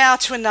Roose now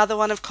to another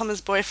one of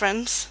Comma's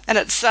boyfriends, and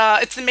it's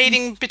the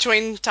meeting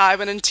between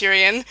Tywin and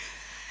Tyrion,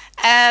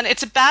 and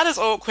it's about as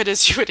awkward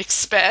as you would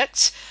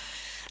expect.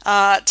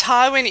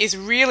 Tywin is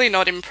really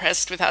not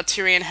impressed with how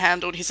Tyrion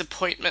handled his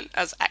appointment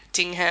as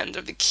acting hand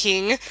of the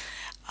king,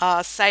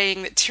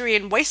 saying that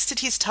Tyrion wasted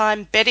his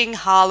time bedding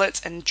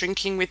harlots and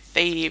drinking with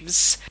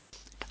thieves.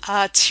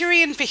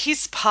 Tyrion, for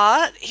his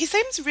part, he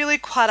seems really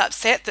quite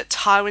upset that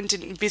Tywin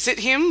didn't visit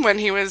him when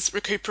he was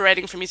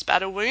recuperating from his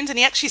battle wounds, and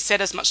he actually said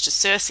as much to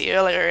Cersei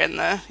earlier in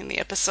the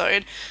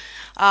episode.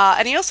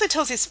 And he also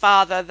tells his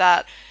father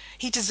that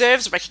he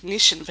deserves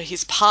recognition for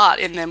his part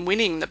in them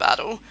winning the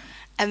battle.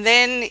 And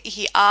then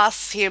he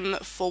asks him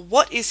for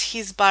what is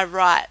his by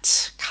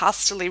right,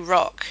 Casterly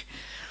Rock.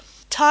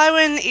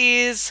 Tywin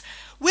is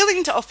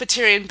willing to offer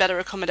Tyrion better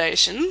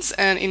accommodations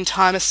and in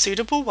time a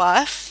suitable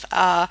wife,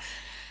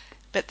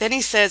 but then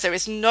he says there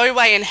is no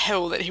way in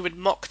hell that he would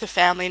mock the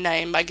family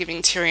name by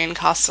giving Tyrion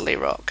Casterly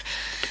Rock.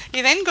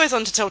 He then goes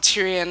on to tell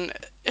Tyrion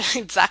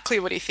exactly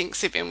what he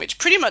thinks of him, which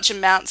pretty much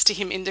amounts to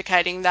him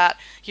indicating that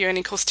he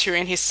only calls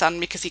Tyrion his son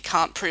because he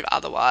can't prove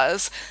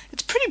otherwise.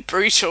 It's pretty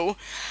brutal.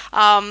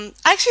 I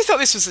actually thought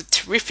this was a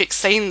terrific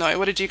scene, though.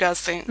 What did you guys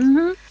think?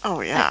 Mm-hmm.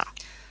 Oh, yeah.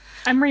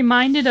 I'm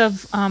reminded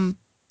of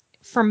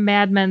from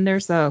Mad Men.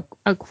 There's a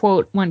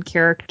quote one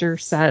character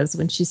says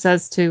when she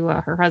says to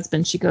her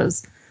husband, she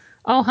goes,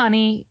 "Oh,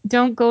 honey,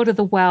 don't go to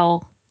the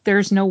well.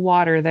 There's no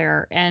water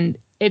there." And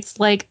it's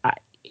like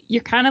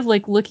you're kind of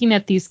like looking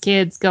at these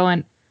kids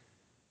going,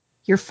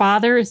 your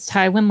father is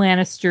Tywin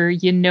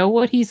Lannister. You know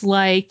what he's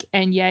like,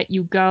 and yet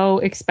you go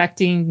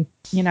expecting,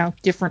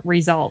 different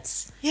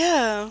results.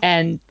 Yeah.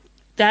 And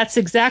that's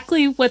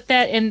exactly what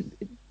that... And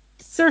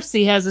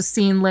Cersei has a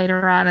scene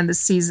later on in the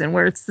season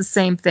where it's the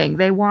same thing.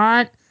 They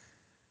want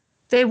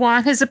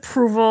his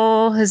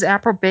approval, his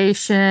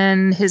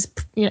approbation, his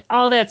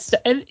all that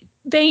stuff. And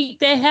they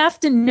have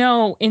to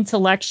know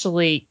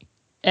intellectually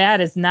that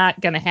is not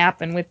going to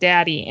happen with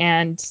Daddy,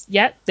 and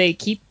yet they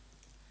keep.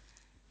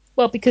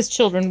 Well, because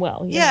children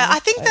will. Yeah, I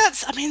think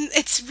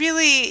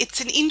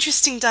it's an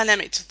interesting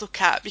dynamic to look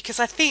at, because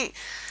I think,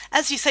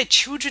 as you say,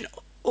 children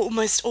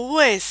almost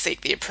always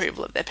seek the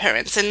approval of their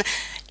parents, and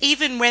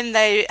even when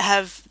they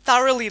have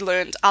thoroughly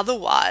learned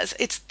otherwise,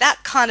 it's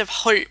that kind of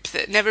hope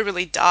that never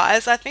really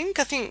dies, I think,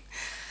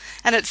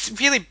 and it's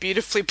really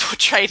beautifully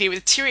portrayed here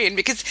with Tyrion,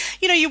 because,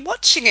 you're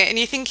watching it and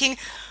you're thinking,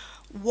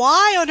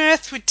 why on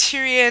earth would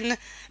Tyrion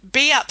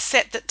be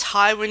upset that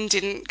Tywin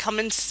didn't come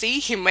and see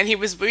him when he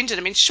was wounded?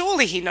 I mean,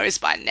 surely he knows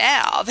by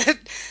now that,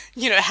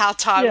 how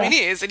Tywin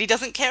is, and he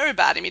doesn't care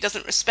about him, he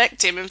doesn't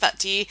respect him. In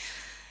fact, he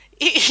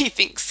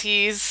thinks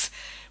he's,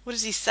 what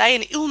does he say,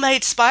 an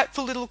ill-made,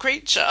 spiteful little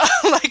creature.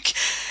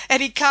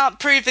 And he can't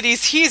prove that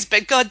he's his,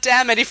 but god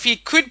damn it, if he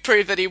could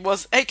prove that he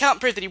can't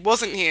prove that he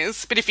wasn't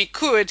his, but if he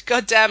could,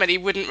 god damn it, he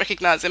wouldn't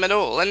recognise him at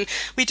all. And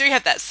we do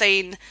have that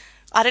scene,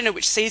 I don't know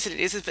which season it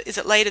is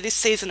it later this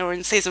season or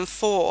in season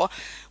 4,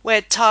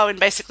 where Tywin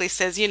basically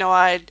says,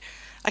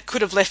 I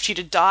could have left you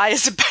to die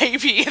as a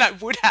baby, and I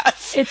would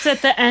have. It's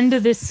at the end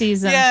of this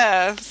season.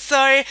 Yeah, so,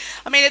 I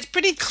mean, it's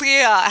pretty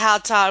clear how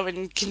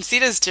Tywin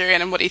considers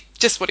Tyrion and what he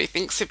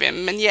thinks of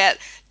him, and yet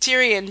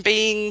Tyrion,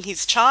 being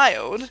his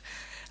child,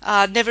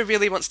 never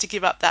really wants to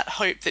give up that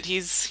hope that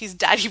his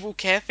daddy will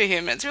care for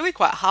him. It's really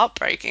quite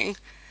heartbreaking.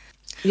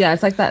 Yeah,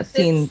 it's like that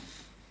scene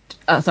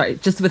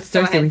just with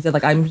Go Cersei, ahead. he said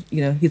like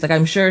he's like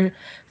I'm sure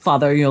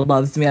father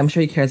loves me. I'm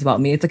sure he cares about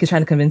me. It's like he's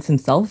trying to convince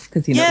himself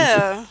because he knows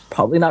Yeah. it's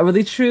probably not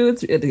really true.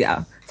 It's hard to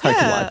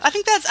Yeah, watch. I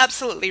think that's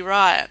absolutely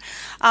right.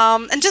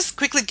 And just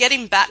quickly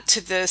getting back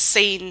to the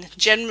scene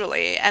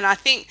generally, and I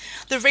think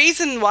the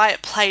reason why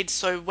it played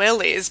so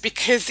well is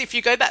because if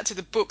you go back to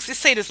the books, this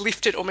scene is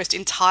lifted almost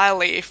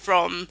entirely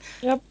from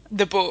Yep.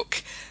 the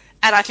book.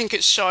 And I think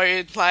it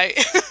showed, like,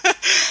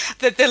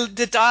 that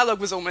the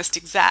dialogue was almost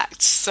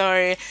exact.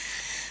 So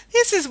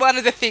this is one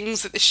of the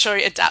things that the show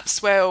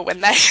adapts well when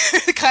they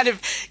kind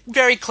of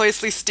very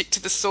closely stick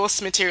to the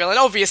source material. And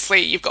obviously,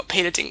 you've got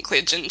Peter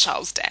Dinklage and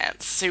Charles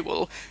Dance who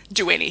will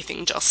do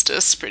anything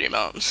justice, pretty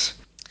much.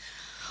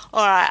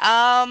 All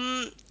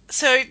right.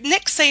 So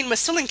next scene, we're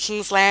still in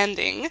King's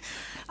Landing,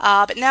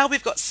 but now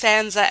we've got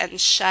Sansa and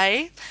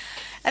Shay,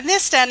 and they're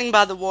standing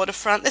by the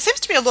waterfront. There seems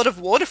to be a lot of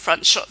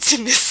waterfront shots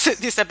in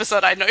this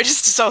episode. I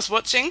noticed as I was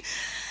watching.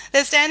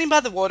 They're standing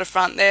by the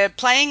waterfront. They're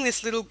playing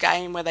this little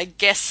game where they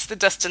guess the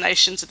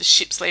destinations of the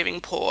ships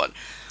leaving port.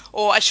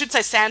 Or I should say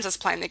Sansa's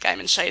playing the game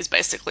and Shay is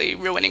basically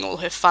ruining all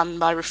her fun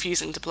by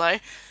refusing to play.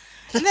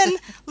 And then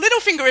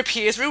Littlefinger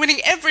appears,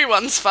 ruining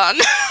everyone's fun.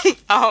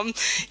 And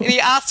he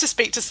asks to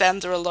speak to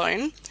Sansa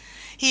alone.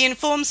 He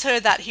informs her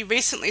that he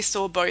recently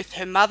saw both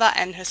her mother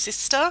and her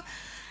sister.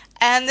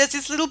 And there's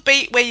this little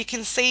beat where you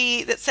can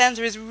see that Sansa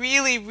is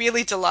really,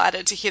 really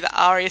delighted to hear that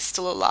Arya is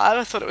still alive.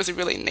 I thought it was a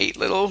really neat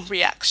little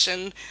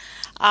reaction.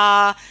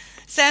 Uh,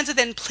 Sansa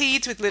then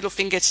pleads with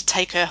Littlefinger to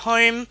take her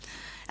home,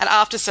 and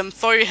after some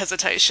faux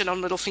hesitation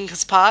on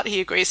Littlefinger's part,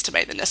 he agrees to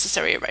make the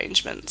necessary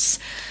arrangements.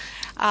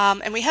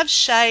 And we have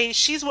Shay.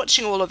 She's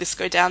watching all of this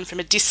go down from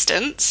a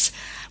distance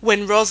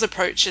when Ros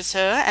approaches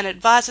her and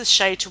advises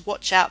Shay to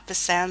watch out for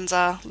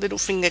Sansa.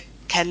 Littlefinger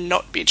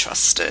cannot be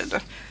trusted,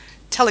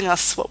 telling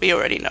us what we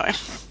already know.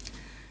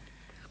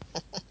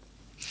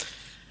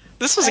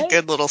 This was a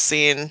good little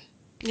scene.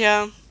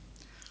 Yeah.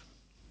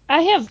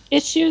 I have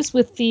issues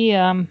with the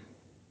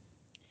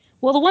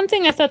well, the one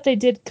thing I thought they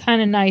did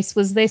kind of nice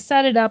was they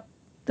set it up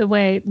the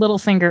way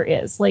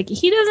Littlefinger is. Like,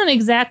 he doesn't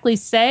exactly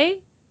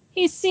say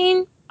he's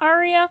seen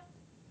Arya,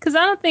 because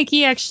I don't think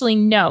he actually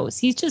knows.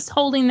 He's just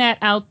holding that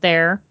out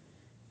there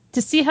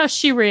to see how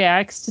she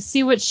reacts, to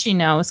see what she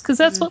knows, because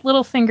that's what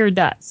Littlefinger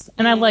does,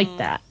 and I like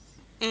that.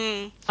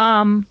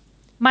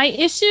 My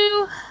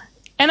issue,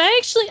 and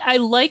I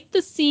liked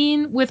the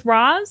scene with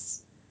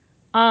Roz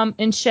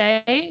and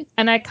Shay,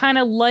 and I kind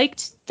of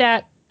liked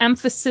that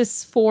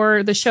emphasis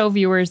for the show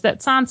viewers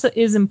that Sansa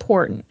is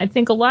important. I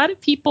think a lot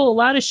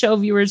of show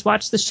viewers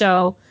watch the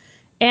show,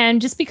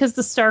 and just because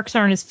the Starks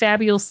aren't as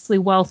fabulously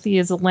wealthy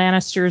as the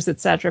Lannisters,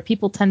 etc.,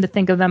 people tend to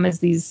think of them as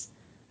these,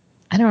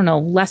 I don't know,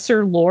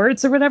 lesser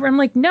lords or whatever. I'm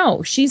like,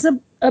 no, she's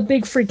a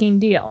big freaking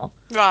deal.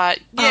 Right.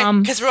 Yeah,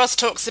 because Ross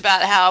talks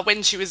about how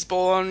when she was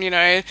born,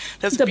 there's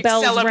a The big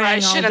bells rang all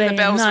celebration and the day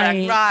bells and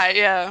rang. night. Right,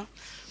 yeah.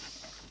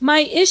 My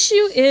issue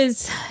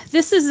is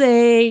this is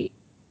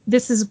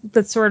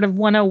the sort of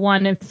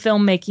 101 in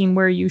filmmaking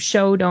where you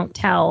show, don't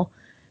tell.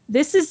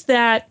 This is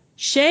that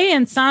Shay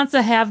and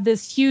Sansa have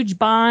this huge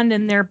bond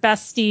and they're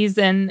besties.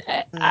 And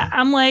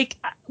I'm like,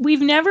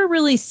 we've never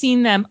really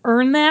seen them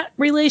earn that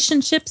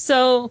relationship.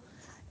 So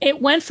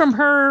it went from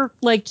her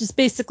like just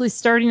basically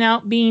starting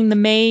out being the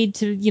maid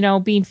to,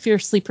 being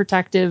fiercely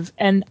protective.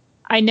 And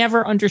I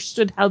never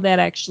understood how that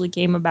actually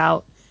came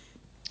about.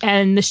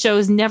 And the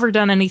show's never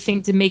done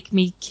anything to make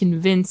me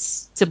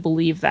convinced to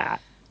believe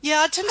that.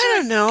 Yeah, I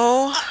don't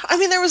know. I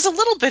mean, there was a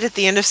little bit at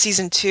the end of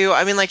season 2.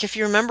 I mean, like if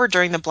you remember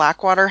during the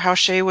Blackwater, how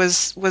Shay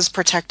was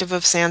protective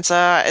of Sansa.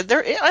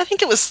 I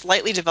think it was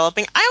slightly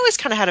developing. I always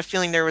kind of had a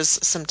feeling there was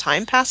some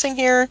time passing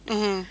here.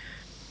 Mm-hmm.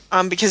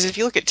 Because if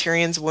you look at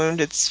Tyrion's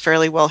wound, it's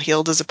fairly well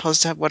healed as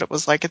opposed to what it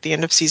was like at the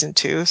end of season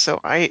 2.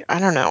 So I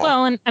don't know.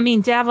 Well, and I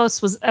mean,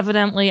 Davos was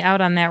evidently out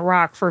on that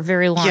rock for a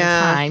very long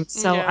time.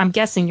 So Yeah. I'm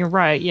guessing you're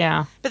right.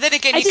 Yeah. But then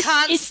again, you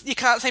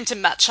can't seem to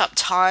match up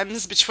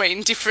times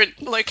between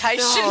different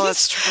locations. No,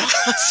 that's true.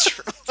 That's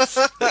true.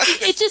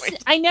 It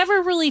just, I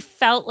never really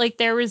felt like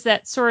there was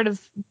that sort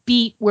of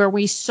beat where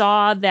we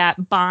saw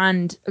that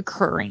bond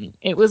occurring.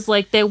 It was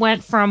like they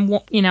went from,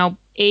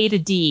 A to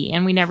D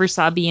and we never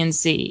saw B and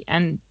C.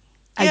 And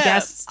I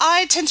guess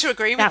I tend to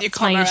agree with you,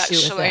 was my Connor, issue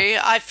with actually.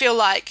 I feel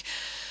like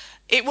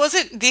it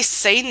wasn't this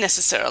scene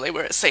necessarily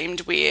where it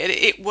seemed weird.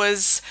 It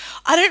was,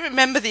 I don't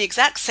remember the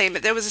exact scene,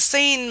 but there was a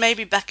scene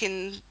maybe back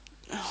in,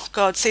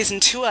 season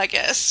 2, I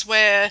guess,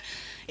 where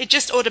it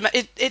just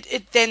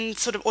it then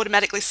sort of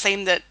automatically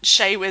seemed that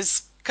Shay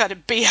was kind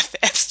of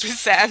BFFs with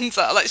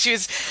Sansa. Like, she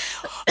was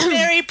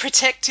very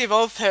protective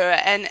of her,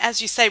 and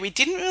as you say, we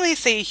didn't really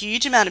see a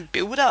huge amount of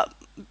build-up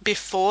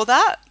before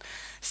that.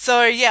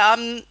 So yeah,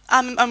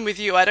 I'm with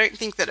you. I don't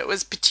think that it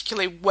was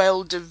particularly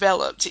well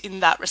developed in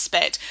that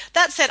respect.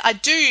 That said, I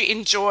do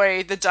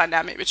enjoy the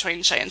dynamic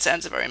between Shay and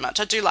Sansa very much.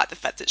 I do like the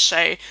fact that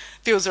Shay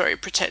feels very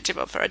protective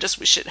of her. I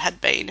just wish it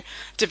had been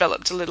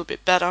developed a little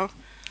bit better.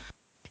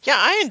 Yeah,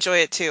 I enjoy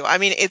it too. I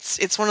mean,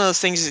 it's one of those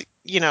things,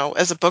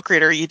 as a book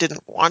reader, you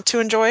didn't want to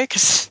enjoy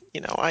because,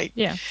 Yeah.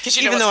 Because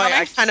you know even what's though coming.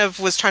 I kind of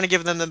was trying to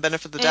give them the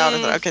benefit of the doubt,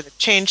 I thought, okay, they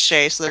changed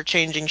Shay, so they're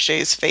changing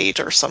Shay's fate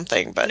or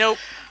something. But Nope.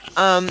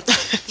 um,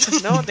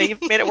 no, they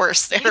made it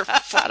worse. They're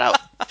flat out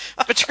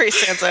betray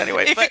Sansa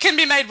anyway. If But it can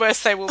be made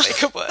worse, they will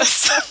make it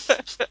worse.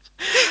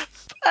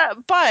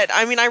 but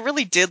I mean, I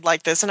really did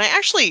like this, and I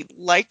actually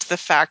liked the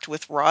fact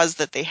with Roz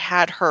that they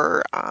had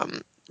her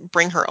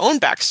bring her own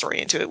backstory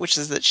into it, which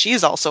is that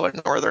she's also a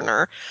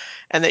Northerner,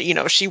 and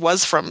that she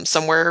was from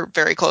somewhere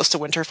very close to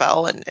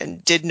Winterfell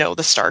and did know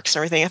the Starks and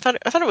everything. I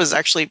thought it was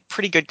actually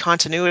pretty good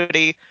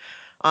continuity.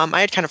 I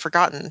had kind of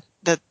forgotten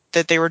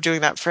that they were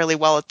doing that fairly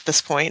well at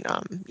this point.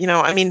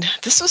 I mean,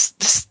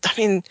 this. I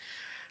mean,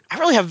 I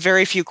really have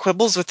very few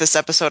quibbles with this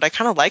episode. I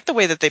kind of like the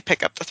way that they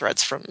pick up the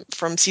threads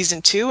from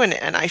season 2,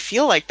 and I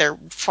feel like they're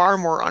far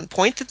more on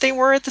point than they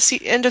were at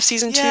the end of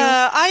season 2.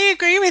 Yeah, I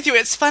agree with you.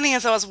 It's funny,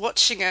 as I was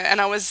watching it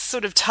and I was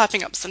sort of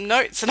typing up some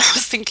notes and I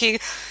was thinking,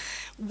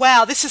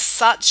 wow, this is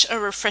such a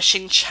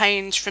refreshing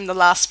change from the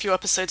last few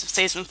episodes of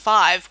season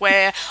 5,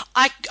 where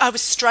I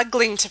was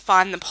struggling to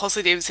find the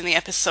positives in the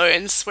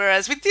episodes,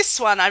 whereas with this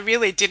one, I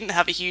really didn't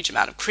have a huge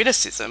amount of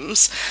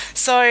criticisms.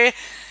 So,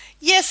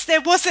 yes, there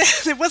was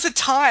a there was a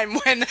time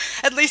when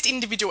at least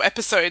individual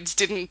episodes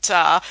didn't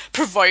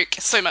provoke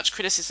so much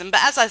criticism.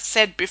 But as I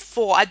said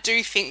before, I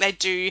do think they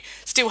do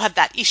still have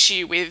that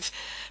issue with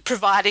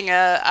providing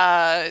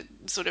a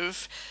sort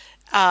of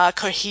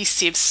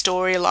cohesive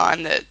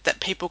storyline that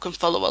people can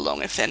follow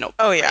along if they're not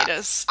Oh book yeah,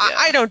 readers.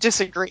 I don't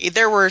disagree.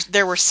 There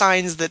were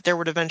signs that there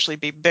would eventually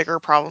be bigger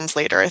problems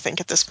later, I think,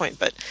 at this point.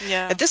 But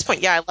Yeah. at this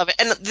point, yeah, I love it.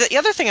 And the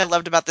other thing I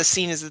loved about this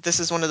scene is that this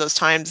is one of those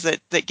times that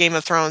Game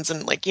of Thrones,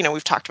 and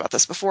we've talked about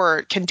this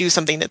before, can do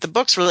something that the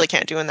books really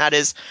can't do, and that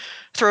is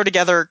throw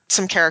together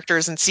some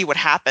characters and see what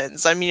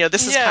happens. I mean,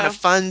 this is kind Yeah. of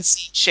fun.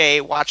 See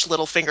Shay watch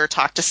Littlefinger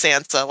talk to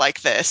Sansa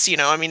like this.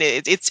 I mean,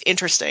 it's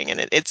interesting,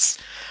 and it's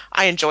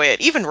I enjoy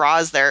it. Even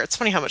Roz there. It's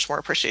funny how much more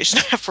appreciation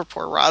I have for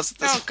poor Roz at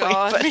this Oh point.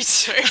 God, But me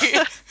too.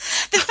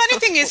 The funny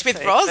thing is with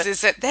Okay, Roz but-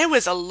 is that there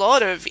was a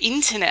lot of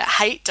internet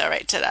hate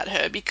directed at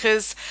her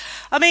because,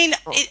 I mean,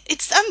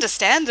 it's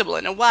understandable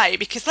in a way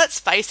because let's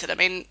face it, I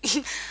mean,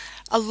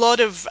 a lot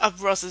of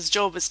Roz's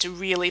job was to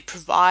really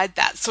provide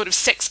that sort of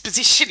sex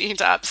positioning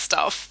type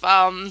stuff.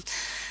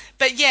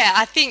 But yeah,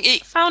 I think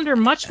it, Found her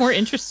much more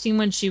interesting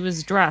when she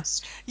was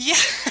dressed. yeah,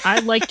 I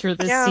liked her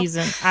this Yeah.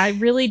 season. I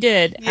really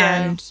did.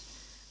 Yeah. And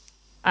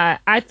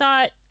I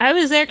thought I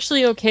was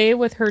actually okay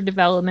with her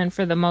development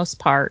for the most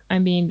part. I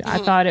mean, I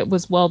thought it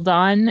was well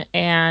done.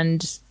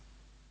 And,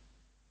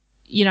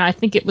 I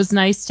think it was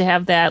nice to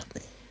have that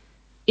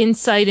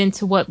insight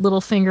into what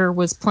Littlefinger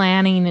was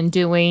planning and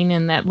doing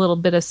and that little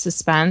bit of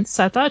suspense.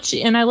 I thought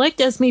and I liked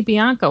Esme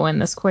Bianco in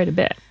this quite a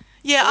bit.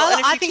 yeah, Well, and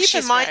if I you think keep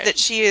she's in mind great. that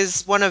she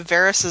is one of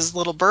Varys's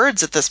little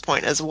birds at this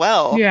point as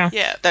well, Yeah.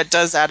 Yeah. that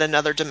does add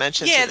another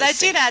dimension Yeah, to they this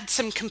did scene. add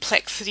some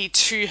complexity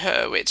to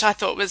her, which I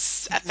thought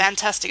was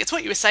fantastic. It's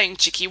what you were saying,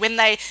 Chicky, when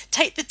they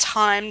take the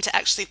time to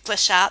actually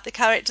flesh out the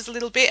characters a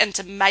little bit and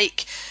to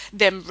make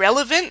them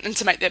relevant and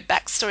to make their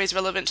backstories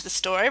relevant to the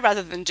story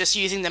rather than just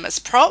using them as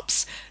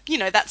props,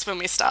 that's when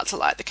we start to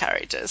like the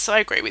characters. So I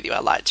agree with you. I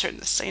liked her in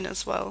this scene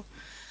as well.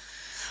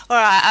 All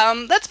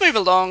right, let's move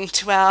along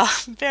to our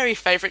very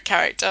favourite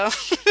character.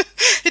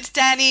 It's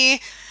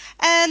Dany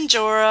and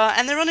Jorah,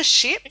 and they're on a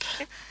ship.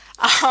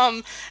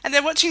 And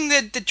they're watching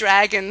the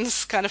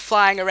dragons kind of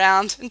flying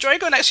around. And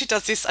Drogon actually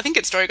does this, I think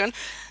it's Drogon,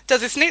 does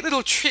this neat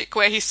little trick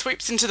where he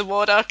swoops into the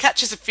water,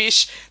 catches a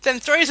fish, then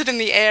throws it in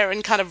the air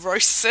and kind of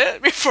roasts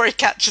it before he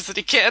catches it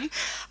again.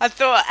 I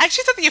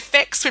actually thought the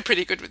effects were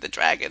pretty good with the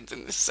dragons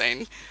in this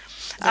scene.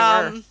 They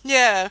were.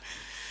 Yeah.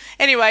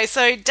 Anyway,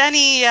 so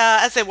Dany,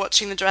 as they're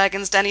watching the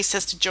dragons, Dany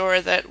says to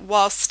Jorah that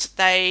whilst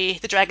the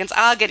dragons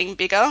are getting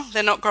bigger,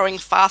 they're not growing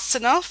fast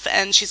enough,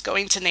 and she's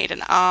going to need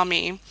an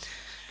army.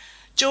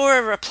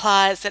 Jorah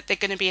replies that they're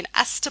going to be in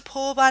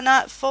Astapor by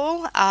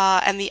nightfall,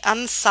 and the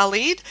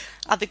Unsullied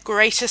are the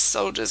greatest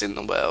soldiers in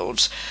the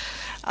world.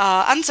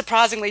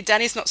 Unsurprisingly,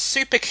 Dany's not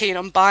super keen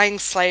on buying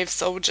slave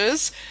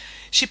soldiers.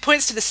 She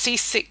points to the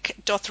seasick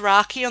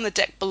Dothraki on the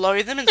deck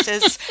below them and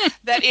says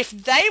that if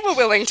they were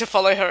willing to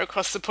follow her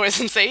across the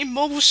Poison Sea,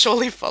 more will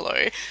surely follow.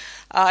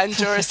 And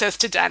Jorah says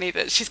to Dany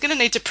that she's going to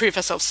need to prove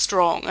herself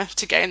strong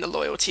to gain the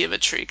loyalty of a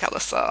true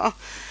Khalasar.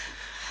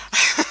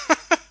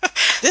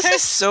 This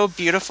is so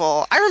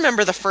beautiful. I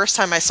remember the first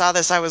time I saw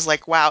this, I was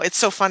like, wow, it's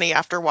so funny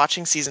after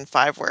watching season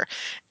 5 where,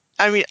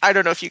 I mean, I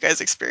don't know if you guys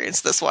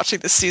experienced this watching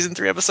this season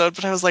 3 episode,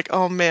 but I was like,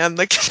 oh man,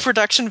 the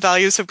production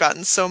values have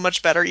gotten so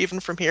much better even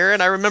from here.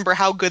 And I remember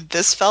how good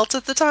this felt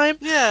at the time.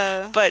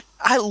 Yeah. But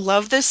I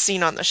love this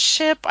scene on the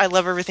ship. I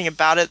love everything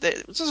about it.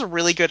 This was a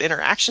really good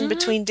interaction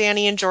between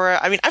Dany and Jorah.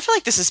 I mean, I feel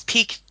like this is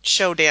peak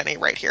show Dany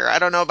right here. I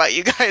don't know about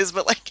you guys,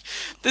 but like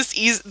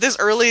this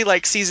early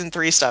like season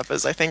 3 stuff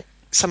is, I think,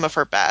 some of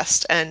her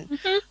best. And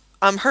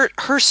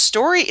her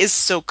story is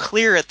so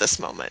clear at this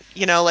moment.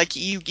 Like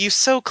you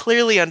so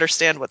clearly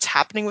understand what's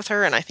happening with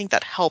her, and I think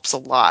that helps a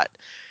lot.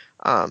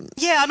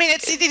 Yeah, I mean,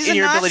 it is in a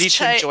your nice ability to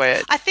trait. enjoy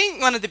it. I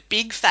think one of the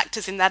big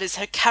factors in that is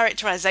her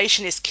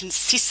characterization is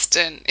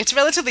consistent. It's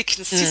relatively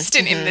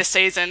consistent in this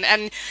season.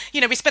 And,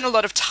 we spent a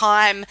lot of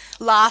time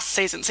last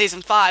season,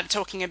 season 5,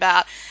 talking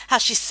about how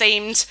she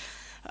seemed,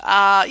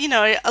 a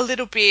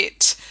little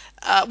bit,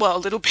 a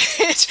little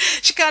bit.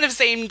 She kind of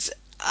seemed,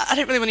 I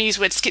don't really want to use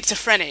the word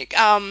schizophrenic.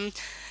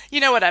 You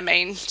know what I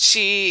mean?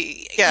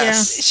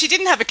 Yes. She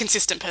didn't have a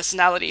consistent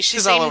personality. She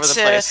was all seemed over the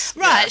to, place.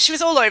 right? Yeah. She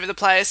was all over the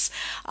place,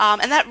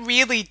 and that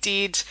really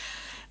did.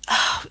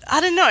 I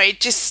don't know.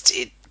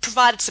 It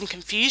provided some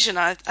confusion.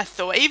 I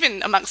thought,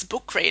 even amongst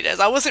book readers,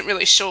 I wasn't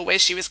really sure where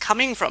she was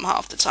coming from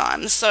half the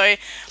time. So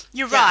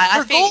you're right. Her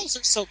I think goals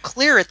are so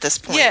clear at this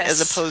point, Yes. as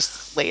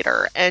opposed to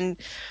later, and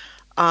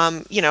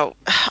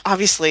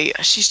obviously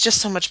she's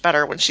just so much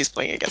better when she's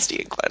playing against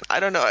Ian Glenn. I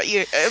don't know.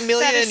 Amelia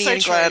That is and so Ian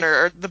true. Glenn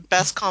are the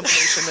best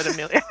combination that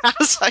Amelia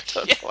has. I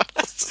don't know what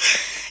else to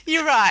say.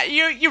 You're right.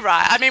 You're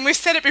right. I mean, we've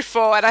said it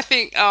before, and I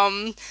think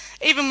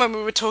even when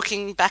we were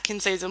talking back in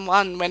season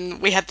 1,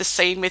 when we had the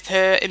scene with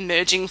her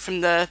emerging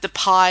from the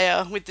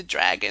pyre with the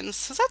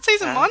dragons, was that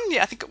season Yeah. 1?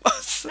 Yeah, I think it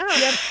was.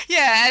 Yep.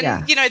 Yeah,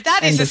 and Yeah.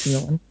 that End is of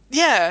season 1.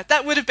 yeah,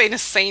 that would have been a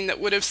scene that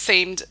would have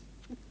seemed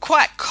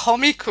quite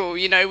comical,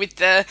 with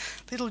the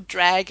little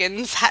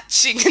dragons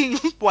hatching and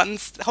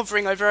one's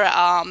hovering over her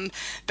arm.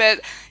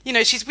 But,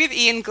 she's with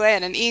Ian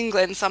Glenn, and Ian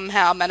Glenn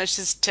somehow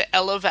manages to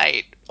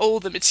elevate all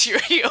the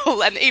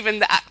material and even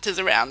the actors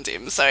around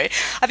him. So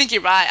I think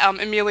you're right.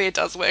 Amelia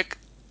does work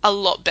a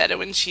lot better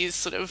when she's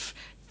sort of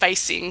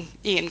facing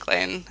Ian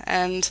Glenn.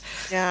 And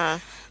Yeah.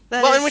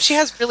 that Well, is- and when she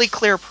has really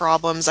clear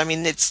problems, I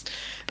mean, it's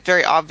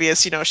very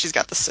obvious, she's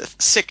got the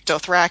sick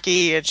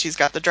Dothraki, and she's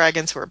got the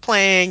dragons who are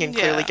playing and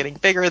clearly Yeah. getting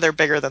bigger. They're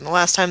bigger than the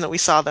last time that we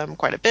saw them,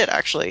 quite a bit,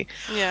 actually.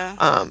 Yeah.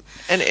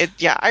 And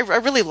I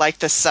really like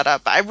this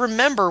setup. I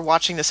remember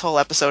watching this whole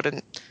episode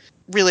and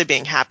really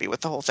being happy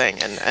with the whole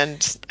thing, and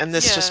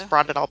this Yeah. just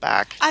brought it all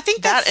back. I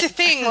think that's the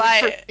thing,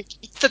 like,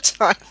 the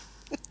time.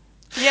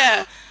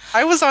 yeah.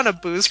 I was on a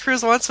booze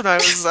cruise once when I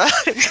was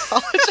in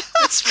college.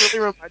 It's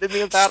really reminded me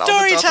of that.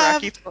 Story all the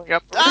time. Dothraki throwing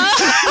up.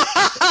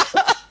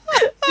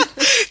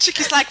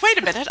 Chicky's like, wait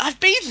a minute, I've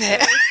been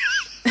there.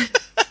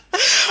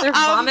 Their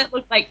vomit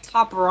looked like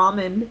top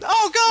ramen.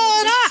 Oh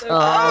god!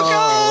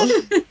 Oh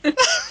god!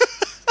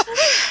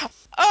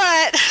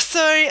 Alright,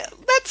 so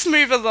let's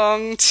move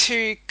along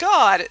to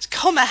God,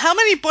 comma, how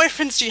many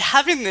boyfriends do you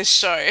have in this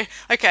show?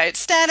 Okay,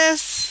 it's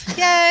Stannis.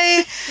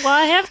 Yay! Well,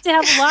 I have to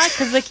have a lot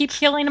because they keep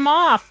killing them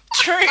off.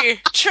 True.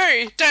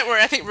 Don't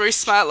worry, I think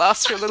Roose might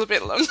last for a little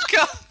bit longer.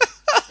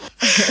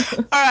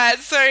 Alright,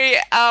 so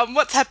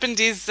what's happened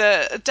is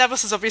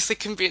Davos has obviously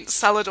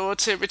convinced Salador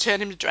to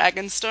return him to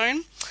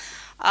Dragonstone.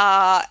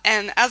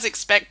 And as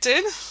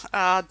expected,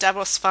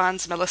 Davos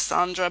finds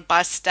Melisandre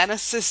by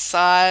Stannis'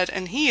 side,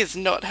 and he is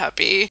not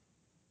happy.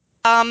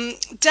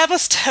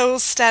 Davos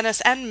tells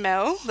Stannis and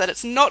Mel that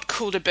it's not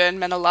cool to burn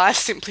men alive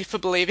simply for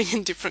believing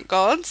in different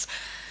gods.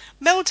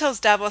 Mel tells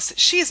Davos that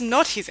she is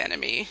not his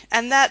enemy,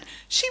 and that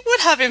she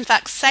would have in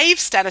fact saved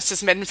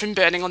Stannis' men from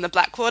burning on the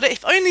Blackwater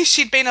if only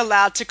she'd been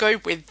allowed to go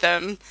with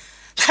them.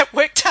 That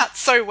worked out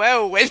so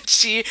well when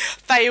she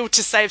failed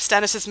to save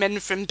Stannis' men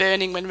from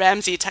burning when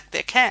Ramsay attacked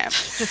their camp.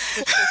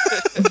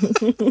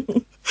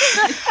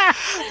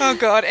 Oh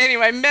god.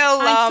 Anyway,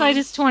 Mel Hindsight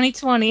is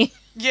 2020.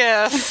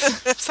 Yes,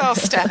 so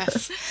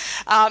Stannis.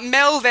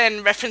 Mel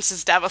then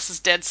references Davos'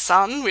 dead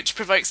son, which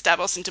provokes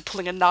Davos into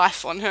pulling a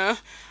knife on her.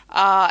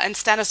 And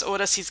Stannis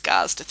orders his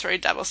guards to throw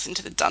Davos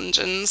into the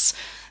dungeons.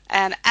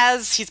 And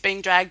as he's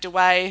being dragged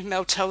away,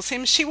 Mel tells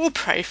him she will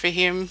pray for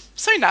him.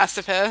 So nice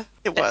of her.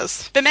 It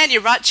was. But man,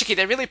 you're right, Chicky.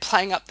 They're really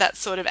playing up that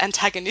sort of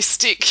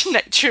antagonistic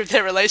nature of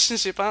their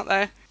relationship, aren't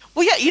they?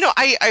 Well, yeah,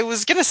 I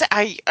was going to say,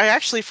 I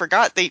actually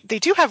forgot. They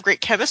do have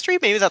great chemistry.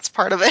 Maybe that's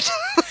part of it.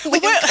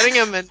 Liam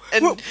Cunningham and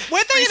weren't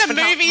they in a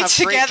movie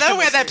together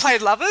where they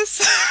played lovers?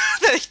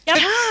 They've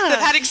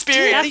had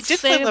experience. They did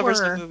play They lovers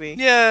in were. the movie.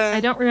 Yeah. I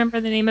don't remember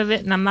the name of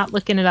it, and I'm not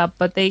looking it up.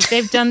 But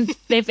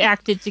they've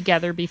acted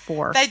together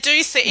before. They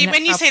do see, And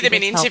when you that see them in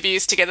probably does help.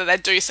 interviews together, they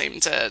do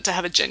seem to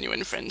have a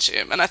genuine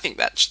friendship, and I think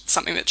that's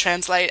something that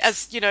translates.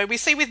 As we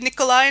see with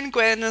Nikolai and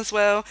Gwen as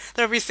well.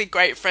 They're obviously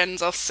great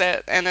friends off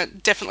set, and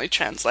it definitely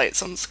translates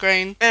on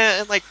screen.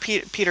 And like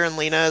Peter and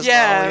Lena as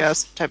well,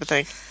 yes, type of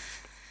thing.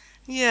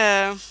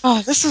 Yeah.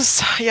 Oh, this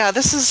is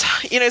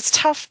it's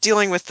tough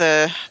dealing with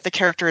the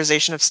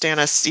characterization of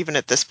Stannis even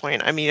at this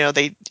point. I mean,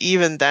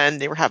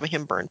 they were having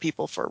him burn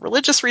people for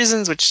religious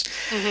reasons, which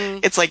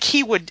it's like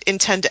he would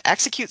intend to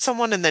execute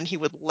someone and then he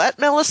would let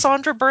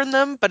Melisandre burn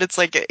them, but it's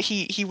like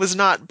he was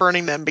not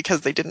burning them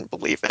because they didn't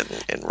believe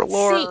in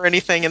R'hllor or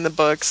anything in the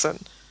books. And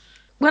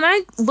when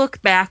I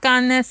look back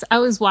on this, I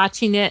was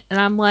watching it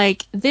and I'm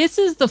like, this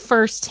is the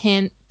first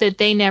hint that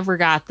they never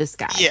got this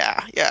guy.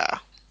 Yeah.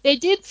 They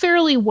did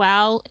fairly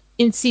well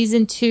in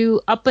season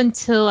 2 up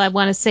until I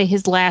want to say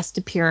his last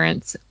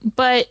appearance.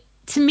 But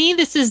to me,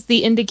 this is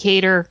the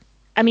indicator.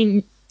 I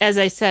mean, as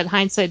I said,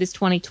 hindsight is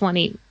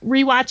 2020.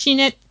 Rewatching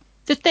it,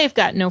 that they've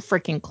got no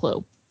freaking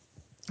clue.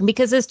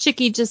 Because as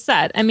Chicky just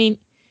said, I mean,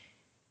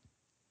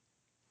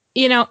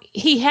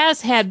 he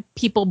has had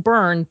people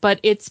burned, but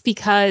it's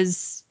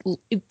because,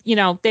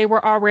 they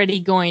were already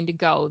going to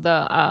go.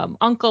 The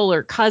uncle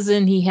or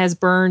cousin he has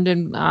burned,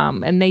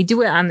 and they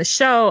do it on the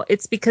show.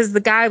 It's because the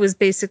guy was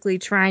basically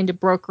trying to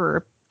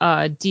broker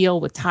a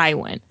deal with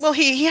Tywin. Well,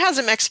 he has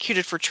him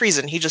executed for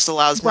treason. He just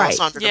allows Right.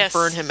 Melisandre Yes. to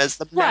burn him as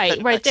the method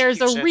of Right. There's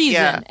a execution. reason.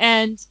 Yeah.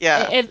 And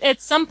Yeah. at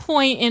some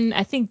point in,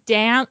 I think,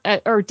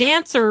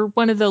 Dancer,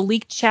 one of the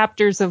leaked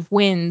chapters of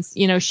Winds,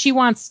 she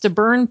wants to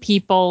burn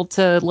people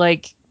to,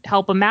 like,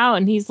 help him out.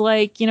 And he's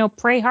like,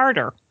 pray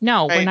harder.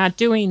 No, we're Right. not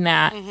doing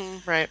that.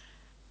 Right.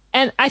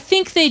 And I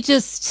think they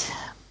just,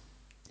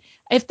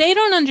 if they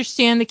don't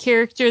understand the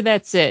character,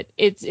 that's it.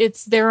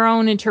 It's their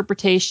own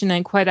interpretation,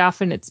 and quite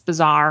often it's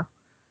bizarre.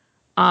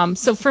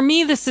 So for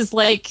me, this is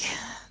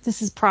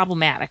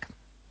problematic.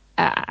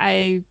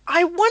 I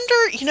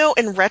wonder,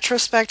 in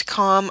retrospect,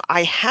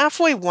 I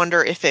halfway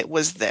wonder if it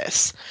was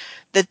this,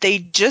 that they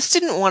just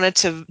didn't want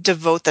to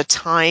devote the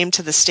time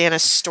to the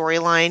Stannis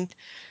storyline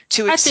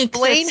to I think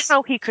explain that's-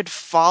 how he could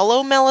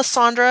follow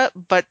Melisandre,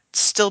 but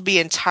still be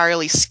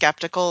entirely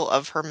skeptical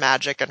of her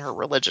magic and her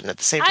religion at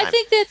the same time. I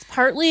think that's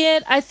partly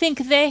it. I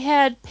think they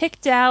had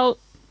picked out,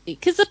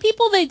 because the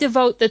people they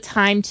devote the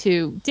time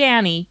to,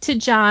 Dany, to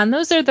Jon,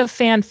 those are the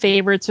fan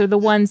favorites, or the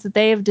ones that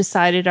they have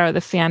decided are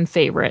the fan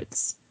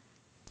favorites.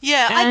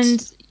 Yeah,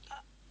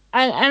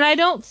 And I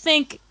don't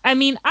think, I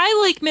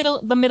like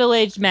the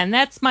middle-aged men.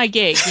 That's my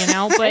gig,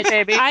 but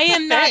Baby. I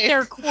am not Hey.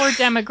 their core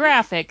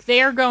demographic.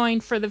 They are going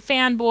for the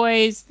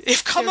fanboys.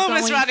 if Common They're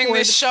was going running for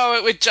this the- show,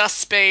 it would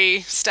just be It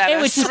would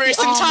Stannis just through be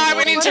some all time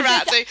and middle-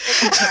 interacting.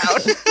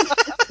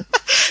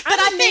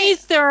 I'm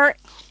amazed there are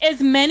as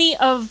many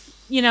of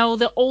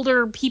the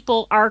older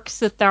people arcs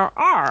that there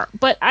are,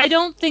 but I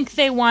don't think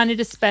they wanted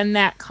to spend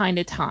that kind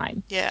of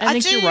time. Yeah, I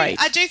think you're right.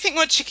 I do think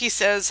what Chicky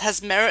says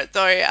has merit,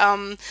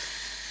 though.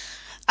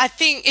 I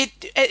think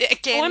it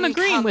again. I'm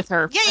agreeing with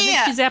her. Yeah, I think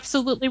she's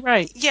absolutely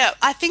right. Yeah,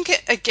 I think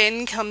it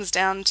again comes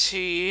down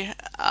to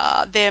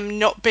them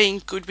not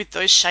being good with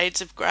those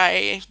shades of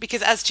grey.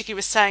 Because as Chicky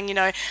was saying,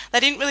 they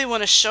didn't really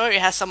want to show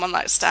how someone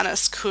like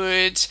Stannis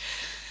could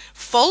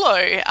follow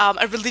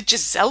a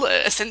religious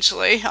zealot,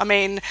 essentially. I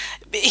mean,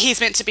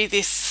 he's meant to be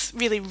this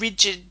really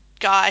rigid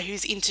guy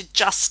who's into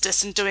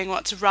justice and doing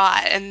what's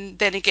right, and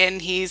then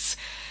again he's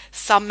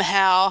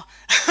somehow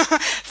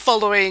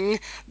following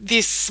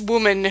this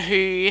woman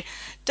who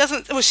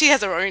doesn't, well, she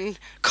has her own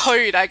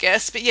code, I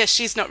guess, but yeah,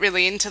 she's not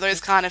really into those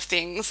kind of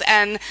things.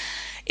 And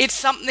it's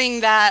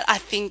something that I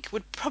think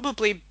would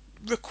probably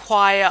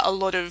require a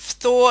lot of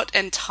thought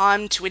and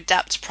time to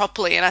adapt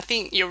properly. And I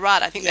think you're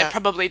right. I think they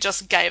probably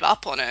just gave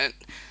up on it.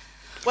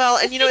 Well,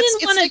 and they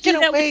didn't want to like do in a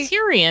that way, with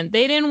Tyrion.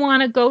 They didn't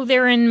want to go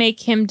there and make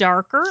him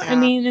darker. Yeah.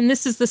 And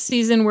this is the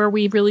season where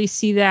we really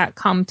see that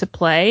come to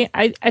play.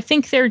 I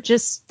think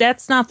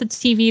that's not the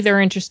TV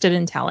they're interested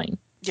in telling.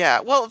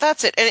 Yeah, well,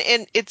 that's it,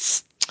 and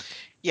it's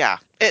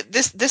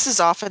this is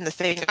often the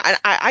thing.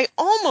 I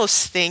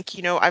almost think,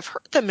 I've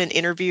heard them in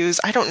interviews.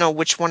 I don't know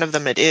which one of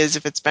them it is,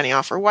 if it's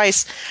Benioff or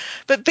Weiss,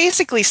 but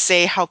basically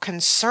say how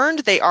concerned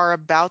they are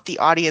about the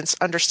audience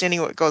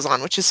understanding what goes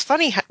on, which is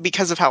funny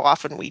because of how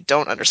often we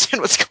don't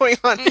understand what's going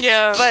on.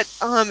 Yeah.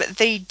 But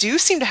they do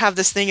seem to have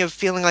this thing of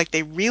feeling like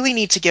they really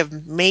need to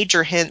give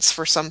major hints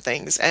for some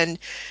things, and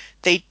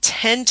they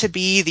tend to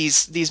be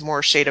these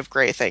more shade of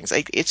gray things.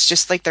 Like, it's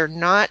just like they're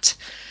not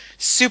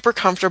super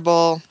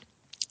comfortable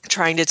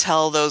trying to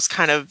tell those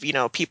kind of,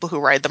 people who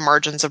ride the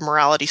margins of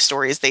morality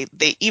stories. They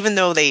even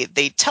though they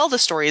tell the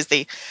stories,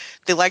 they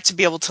like to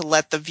be able to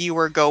let the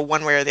viewer go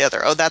one way or the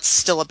other. Oh, that's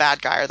still a bad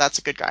guy, or that's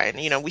a good guy.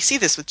 And we see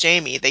this with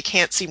Jaime. They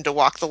can't seem to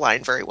walk the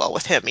line very well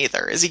with him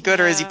either. Is he good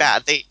or is he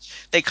bad?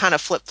 They kind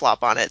of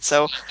flip-flop on it.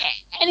 So,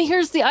 and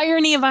here's the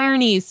irony of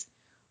ironies.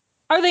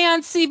 Are they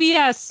on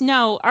CBS?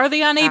 No. Are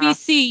they on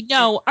ABC?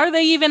 No. Are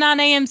they even on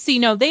AMC?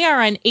 No. They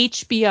are on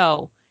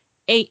HBO,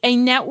 a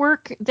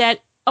network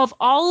that, of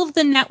all of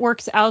the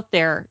networks out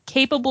there,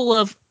 capable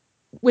of,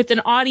 with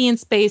an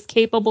audience base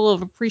capable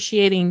of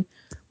appreciating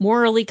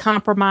morally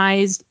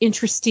compromised,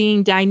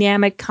 interesting,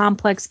 dynamic,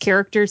 complex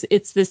characters,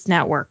 it's this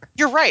network.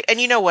 You're right. And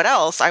you know what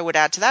else I would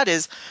add to that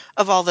is,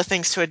 of all the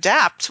things to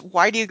adapt,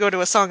 why do you go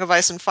to A Song of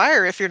Ice and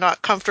Fire if you're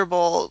not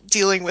comfortable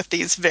dealing with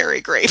these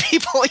very gray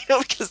people?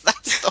 Because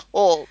that's the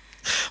whole...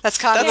 That's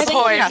kind of the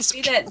point.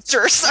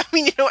 I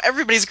mean,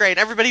 everybody's gray, and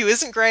everybody who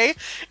isn't gray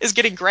is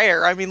getting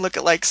grayer. I mean, look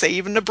at, like, say,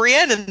 even a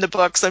Brienne in the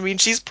books. I mean,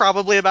 she's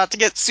probably about to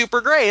get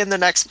super gray in the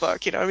next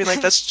book. I mean,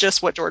 like, that's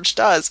just what George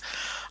does.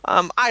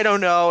 I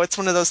don't know. It's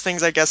one of those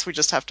things I guess we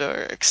just have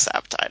to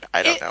accept.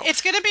 I don't know.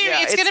 It's gonna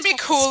be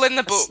cool in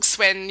the books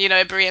when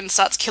Brienne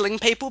starts killing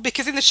people,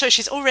 because in the show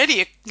she's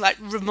already a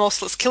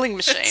remorseless killing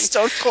machine.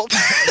 Stone Cold.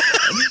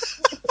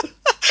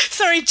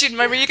 Sorry,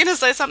 Jinmo, were you going to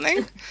say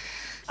something?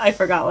 I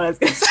forgot what I was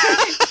going to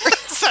say.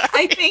 Sorry.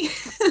 I think.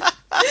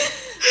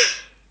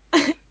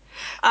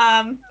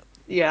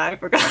 Yeah, I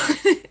forgot.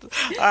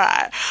 All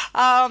right.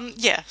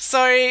 Yeah.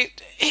 So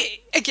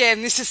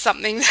again, this is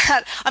something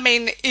that, I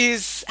mean,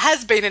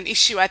 has been an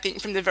issue, I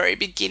think, from the very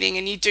beginning,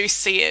 and you do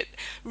see it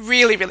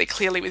really, really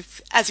clearly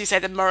with, as you say,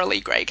 the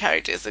morally grey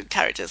characters, the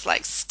characters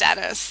like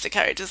Stannis, the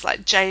characters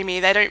like Jaime.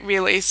 They don't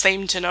really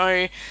seem to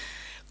know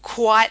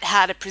quite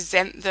how to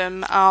present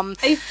them.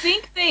 I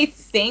think they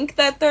think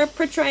that they're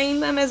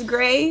portraying them as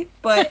grey,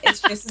 but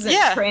it just isn't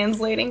Yeah.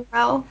 translating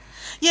well.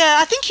 Yeah,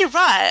 I think you're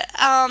right.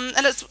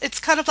 And it's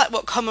kind of like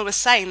what Comma was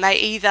saying. They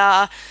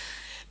either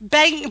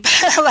bang,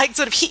 like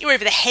sort of hit you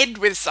over the head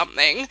with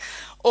something,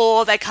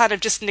 or they kind of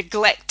just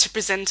neglect to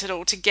present it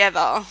all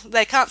together.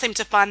 They can't seem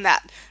to find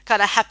that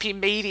kind of happy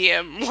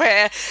medium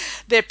where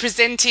they're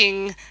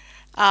presenting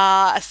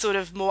a sort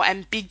of more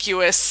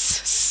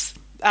ambiguous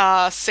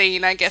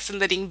scene, I guess, and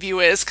letting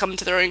viewers come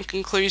to their own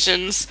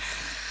conclusions.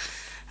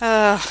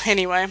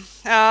 Anyway,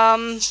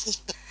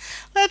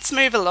 let's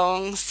move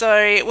along.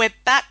 So we're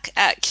back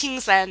at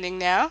King's Landing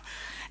now,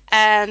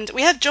 and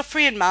we have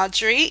Joffrey and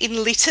Marjorie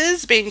in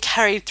litters being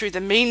carried through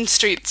the mean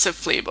streets of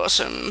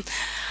Fleabottom.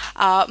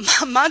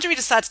 Marjorie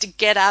decides to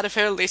get out of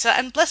her litter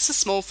and bless the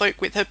small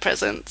folk with her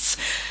presence.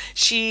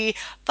 She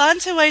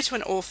finds her way to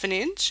an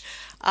orphanage,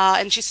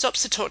 and she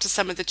stops to talk to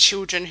some of the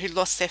children who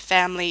lost their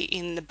family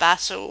in the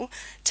battle,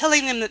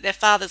 telling them that their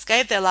fathers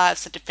gave their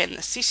lives to defend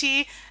the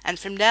city, and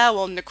from now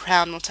on the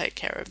Crown will take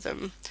care of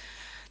them.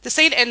 The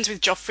scene ends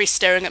with Joffrey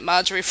staring at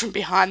Marjorie from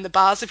behind the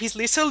bars of his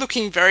litter,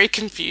 looking very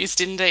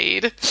confused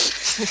indeed.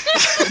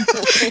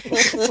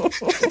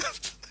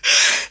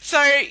 So,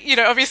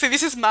 obviously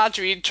this is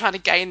Marjorie trying to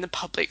gain the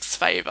public's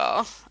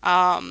favour.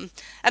 And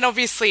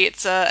obviously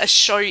it's a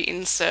show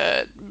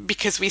insert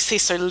because we see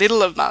so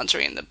little of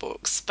Marjorie in the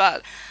books.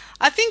 But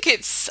I think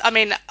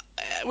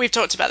we've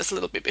talked about this a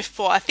little bit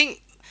before. I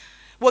think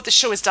what the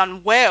show has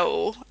done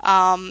well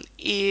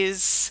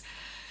is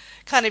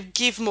kind of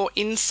give more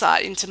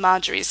insight into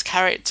Marjorie's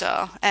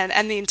character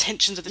and the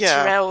intentions of the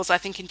Tyrells, I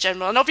think, in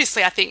general. And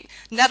obviously I think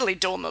Natalie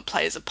Dormer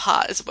plays a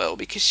part as well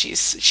because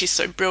she's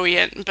so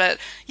brilliant. But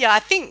yeah, I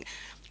think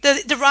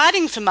the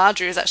writing for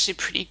Marjorie is actually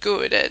pretty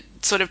good at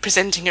sort of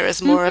presenting her as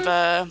more of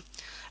a...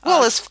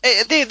 Well,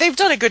 they've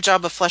done a good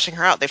job of fleshing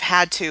her out. They've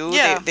had to.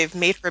 Yeah. They've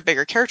made her a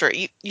bigger character.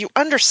 You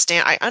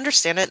understand. I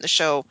understand it in the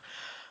show.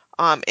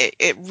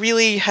 It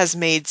really has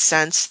made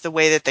sense the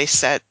way that they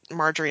set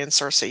Marjorie and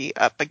Cersei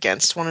up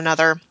against one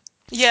another.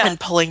 Yeah. And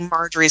pulling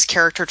Marjorie's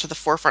character to the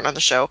forefront on the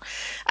show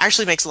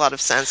actually makes a lot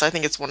of sense. I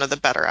think it's one of the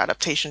better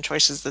adaptation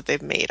choices that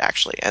they've made,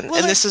 actually. And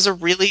this is a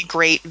really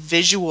great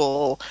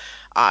visual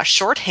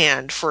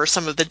shorthand for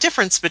some of the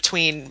difference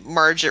between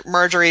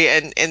Marjorie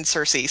and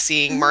Cersei,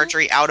 seeing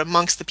Marjorie out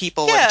amongst the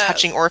people and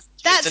touching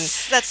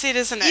orphanages. That's it,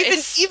 isn't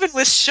it? Even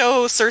with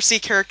show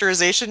Cersei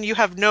characterization, you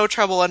have no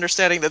trouble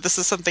understanding that this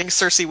is something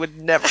Cersei would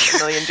never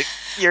in a million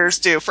years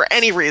do for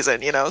any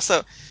reason,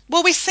 so...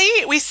 Well, we see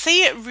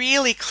it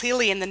really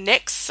clearly in the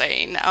next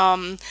scene.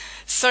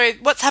 So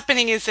what's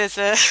happening is there's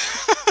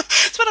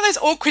it's one of those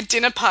awkward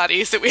dinner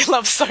parties that we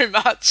love so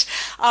much.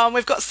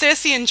 We've got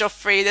Cersei and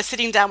Joffrey. They're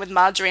sitting down with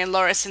Marjorie and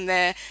Loras, and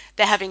they're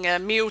having a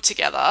meal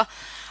together.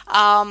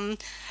 And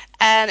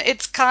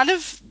it's kind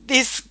of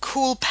this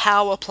cool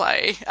power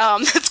play.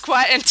 It's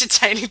quite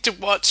entertaining to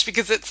watch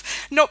because it's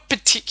not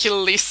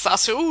particularly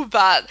subtle,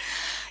 but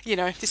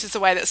this is the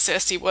way that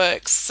Cersei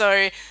works.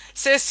 So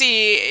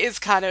Cersei is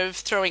kind of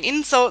throwing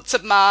insults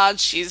at Marge.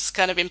 She's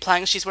kind of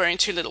implying she's wearing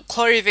too little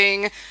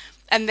clothing.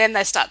 And then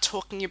they start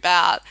talking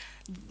about,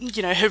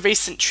 her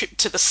recent trip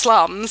to the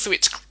slums,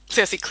 which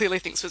Cersei clearly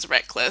thinks was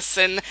reckless.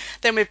 And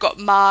then we've got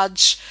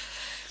Marge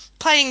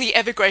playing the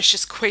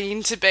ever-gracious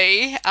queen to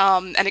be,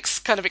 and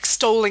kind of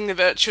extolling the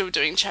virtue of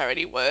doing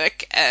charity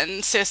work,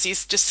 and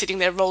Cersei's just sitting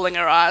there rolling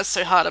her eyes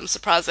so hard I'm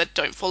surprised they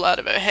don't fall out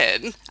of her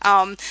head.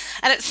 And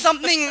it's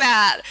something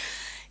that...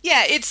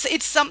 Yeah, it's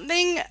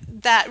something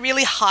that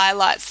really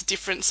highlights the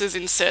differences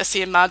in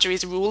Cersei and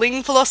Marjorie's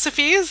ruling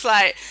philosophies.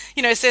 Like,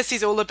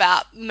 Cersei's all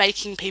about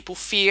making people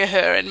fear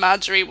her, and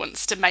Marjorie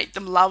wants to make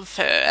them love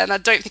her, and I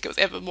don't think it was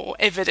ever more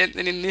evident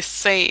than in this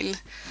scene.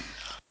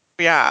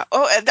 Yeah.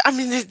 Oh, I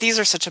mean, these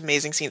are such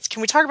amazing scenes. Can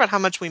we talk about how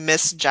much we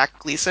miss Jack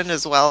Gleeson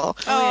as well?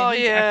 Oh,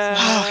 yeah.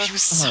 Oh, he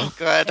was so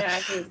good. Yeah,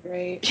 he was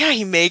great. Yeah,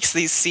 he makes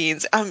these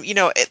scenes.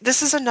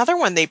 This is another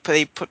one they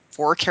put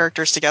four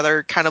characters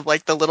together, kind of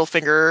like the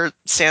Littlefinger,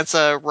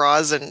 Sansa,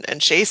 Roz, and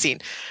Shae scene,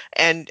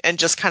 and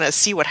just kind of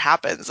see what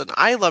happens. And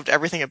I loved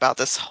everything about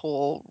this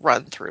whole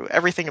run through.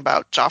 Everything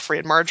about Joffrey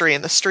and Marjorie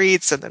in the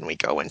streets, and then we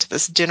go into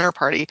this dinner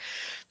party.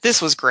 This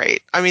was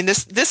great. I mean,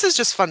 this is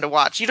just fun to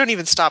watch. You don't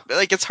even stop.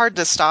 Like, it's hard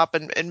to stop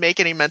and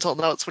make any mental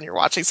notes when you're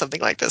watching something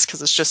like this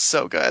because it's just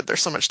so good.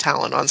 There's so much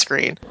talent on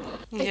screen.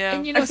 Yeah.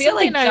 And, I feel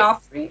like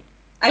Joffrey.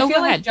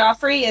 Go ahead.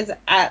 Joffrey is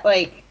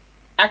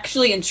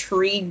actually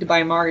intrigued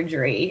by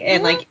Marjorie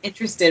and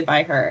interested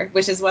by her,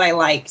 which is what I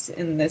liked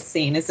in this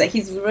scene. Is that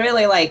he's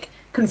really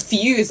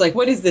confused,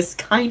 what is this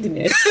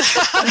kindness?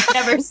 I've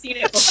never seen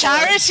it before.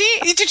 Charity?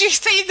 Did you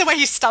see the way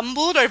he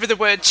stumbled over the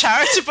word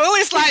charitable?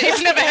 It's like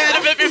you've never heard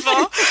of it before.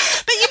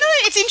 But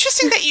it's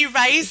interesting that you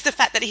raised the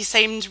fact that he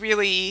seemed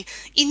really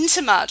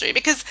into Marjorie,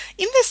 because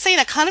in this scene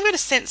I kind of got a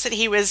sense that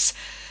he was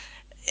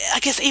I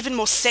guess, even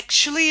more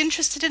sexually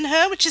interested in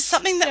her, which is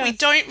something that we Yes.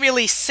 don't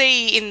really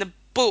see in the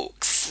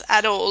books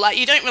at all. Like,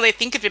 you don't really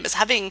think of him as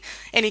having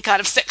any kind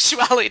of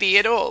sexuality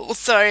at all.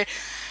 So,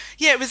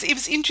 yeah, it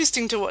was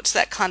interesting to watch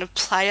that kind of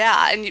play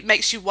out, and it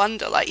makes you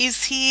wonder, like,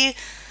 is he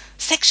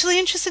sexually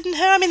interested in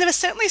her? I mean, there were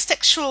certainly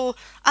sexual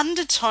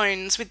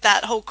undertones with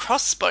that whole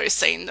crossbow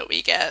scene that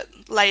we get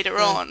later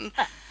on.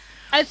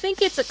 I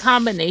think it's a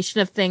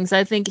combination of things.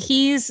 I think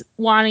he's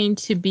wanting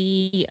to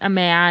be a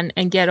man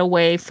and get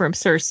away from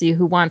Cersei,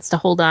 who wants to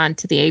hold on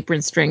to the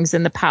apron strings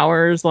and the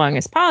power as long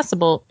as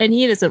possible, and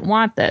he doesn't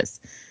want this.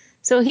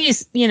 So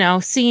he's,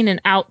 seen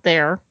and out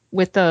there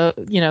with the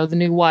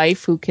new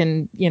wife who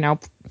can,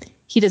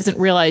 he doesn't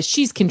realize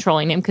she's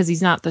controlling him because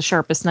he's not the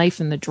sharpest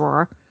knife in the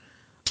drawer.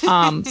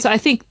 So I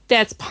think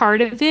that's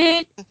part of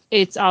it.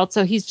 It's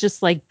also he's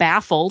just like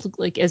baffled,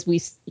 like as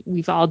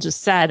we've all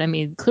just said. I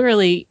mean,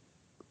 clearly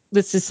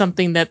this is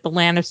something that the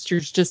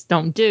Lannisters just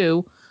don't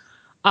do,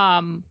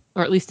 or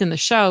at least in the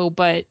show.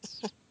 But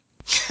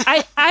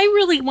I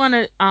really want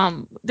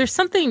to. There's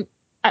something.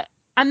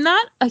 I'm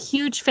not a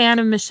huge fan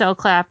of Michelle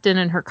Clapton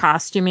and her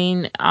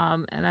costuming,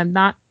 and I'm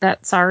not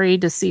that sorry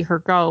to see her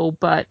go.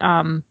 But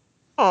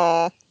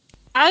Oh,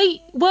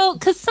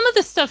 because some of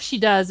the stuff she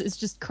does is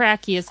just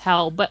cracky as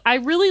hell. But I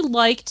really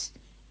liked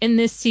in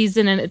this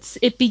season, and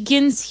it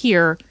begins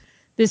here,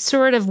 this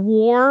sort of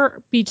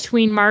war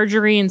between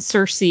Marjorie and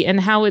Cersei and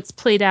how it's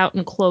played out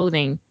in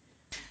clothing.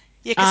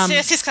 Yeah, because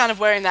Cersei's kind of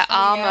wearing that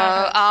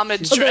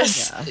armored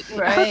dress.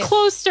 Right. Her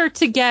clothes start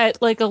to get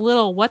like a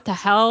little what the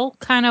hell,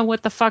 kind of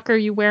what the fuck are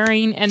you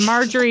wearing? And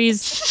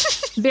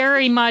Marjorie's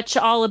very much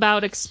all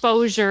about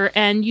exposure,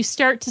 and you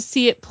start to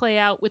see it play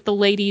out with the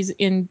ladies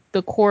in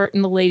the court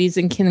and the ladies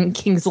in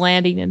King's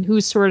Landing, and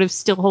who's sort of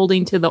still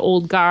holding to the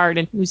old guard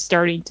and who's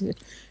starting to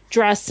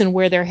dress and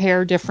wear their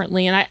hair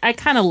differently. And I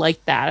kind of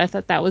liked that. I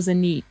thought that was a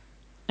neat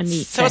So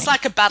it's thing.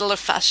 like a battle of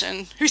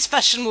fashion. Whose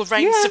fashion will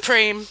reign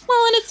supreme?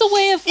 Well, and it's a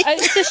way of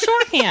it's a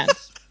shorthand.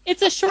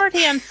 It's a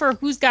shorthand for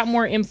who's got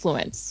more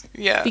influence.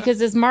 Yeah.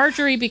 Because as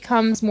Marjorie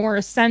becomes more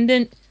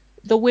ascendant,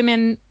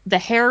 the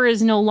hair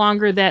is no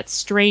longer that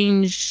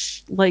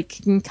strange, like,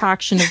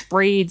 concoction of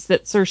braids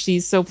that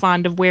Cersei's so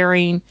fond of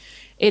wearing.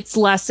 It's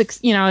less,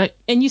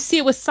 and you see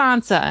it with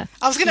Sansa.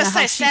 I was going to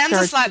say, how she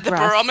Sansa's starts like to the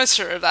dress.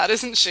 barometer of that,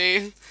 isn't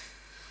she?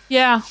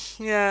 Yeah.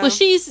 Yeah. Well,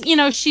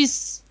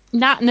 she's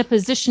not in a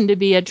position to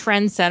be a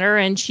trendsetter,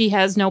 and she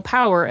has no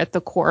power at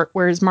the court,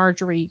 whereas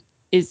Marjorie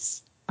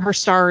her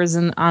star is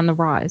on the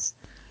rise.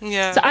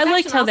 Yeah. So I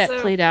liked Fashion how that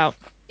also- played out.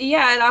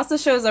 Yeah, it also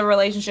shows a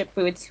relationship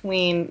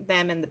between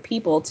them and the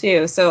people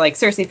too. So like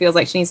Cersei feels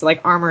like she needs to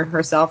like armor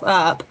herself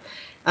up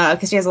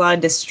because she has a lot of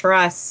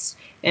distrust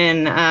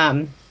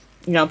and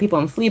people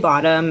in Flea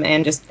Bottom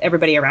and just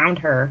everybody around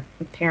her,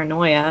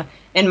 paranoia.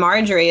 And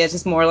Marjorie is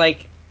just more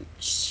like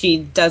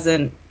she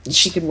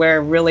could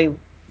wear really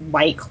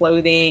light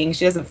clothing.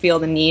 She doesn't feel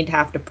the need to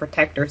have to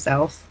protect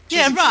herself.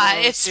 Yeah,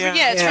 right. It's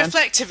Yeah.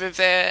 reflective of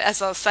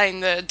as I was saying,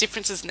 the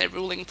differences in their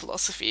ruling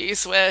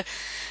philosophies. Where,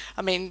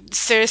 I mean,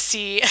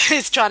 Cersei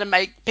is trying to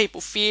make people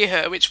fear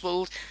her, which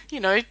will,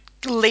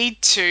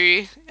 lead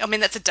to. I mean,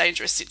 that's a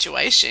dangerous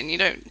situation. You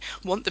don't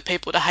want the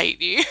people to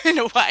hate you in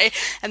a way.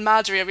 And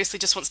Marjorie obviously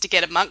just wants to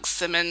get amongst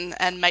them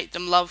and make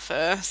them love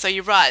her. So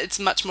you're right. It's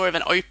much more of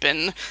an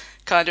open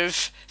kind of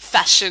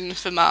fashion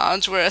for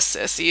Marge, whereas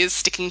Cersei is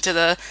sticking to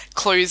the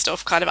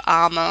closed-off kind of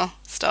armor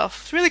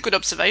stuff. Really good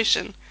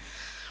observation.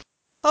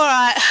 All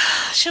right,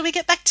 shall we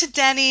get back to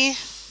Dany?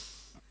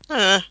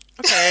 Okay.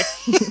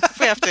 If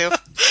we have to.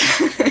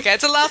 Okay,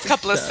 it's the last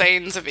couple of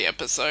scenes of the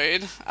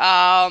episode.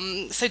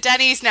 So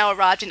Dany's now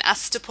arrived in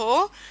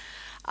Astapor,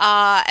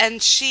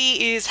 and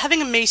she is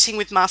having a meeting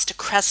with Master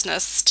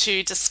Krasnus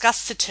to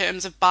discuss the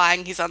terms of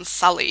buying his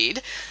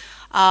Unsullied,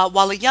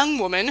 while a young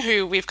woman,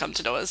 who we've come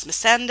to know as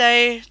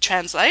Missandei,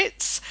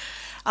 translates.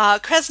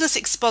 Krasnus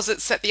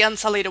exposits that the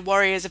Unsullied are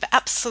warriors of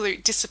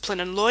absolute discipline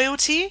and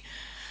loyalty.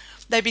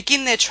 They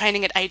begin their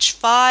training at age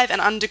 5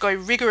 and undergo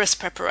rigorous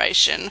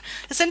preparation,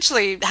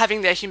 essentially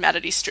having their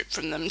humanity stripped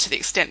from them to the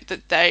extent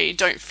that they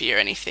don't fear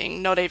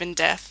anything, not even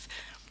death.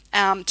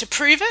 To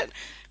prove it,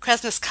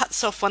 Krasnus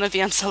cuts off one of the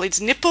Unsullied's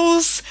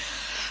nipples.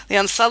 The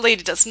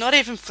Unsullied does not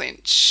even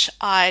flinch.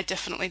 I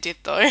definitely did,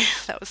 though.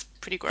 That was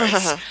pretty gross.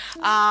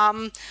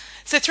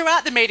 So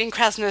throughout the meeting,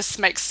 Krasnus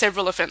makes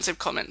several offensive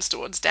comments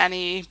towards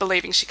Dany,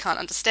 believing she can't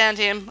understand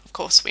him. Of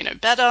course, we know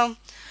better.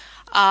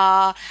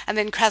 And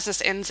then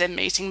Krasnus ends their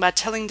meeting by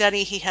telling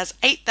Dany he has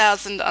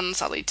 8,000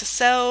 Unsullied to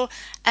sell,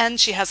 and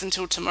she has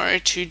until tomorrow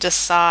to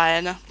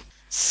decide.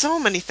 So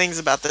many things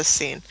about this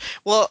scene.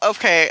 Well,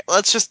 okay,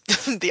 let's just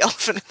the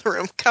elephant in the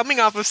room. Coming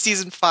off of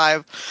season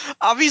 5,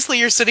 obviously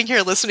you're sitting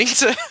here listening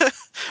to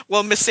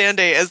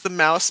Missandei as the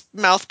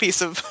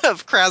mouthpiece of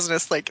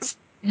Krasnus, like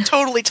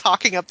totally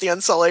talking up the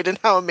Unsullied and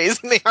how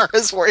amazing they are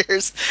as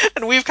warriors.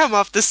 And we've come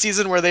off this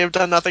season where they have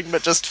done nothing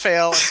but just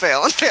fail and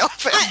fail and fail and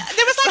fail.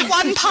 There was like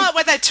one part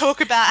where they talk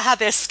about how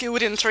they're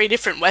skilled in 3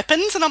 different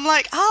weapons, and I'm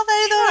like, are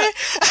they though?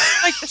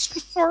 Like the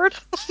sword.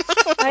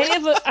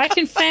 I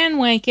can fan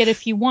wank it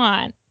if you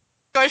want.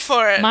 Go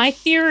for it. My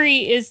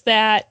theory is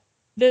that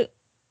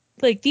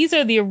these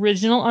are the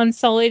original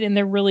Unsullied, and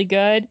they're really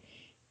good.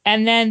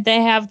 And then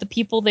they have the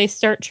people they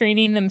start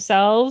training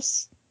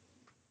themselves.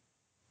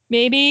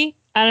 Maybe,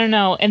 I don't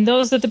know. And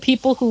those are the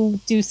people who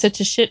do such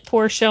a shit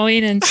poor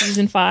showing in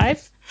season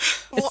 5.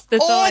 That's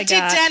all Or I did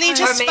got. Danny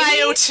just Or maybe-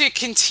 fail to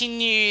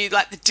continue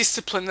like the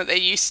discipline that they're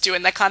used to,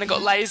 and they kind of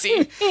got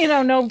lazy?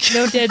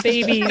 No dead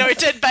babies. No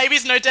dead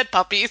babies, no dead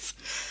puppies.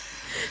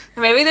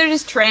 Maybe they're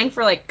just trained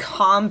for like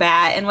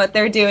combat, and what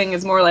they're doing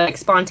is more like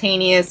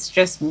spontaneous,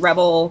 just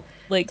rebel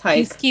like type.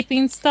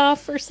 peacekeeping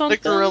stuff or The something.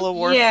 guerrilla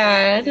warfare.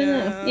 Yeah, I don't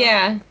know.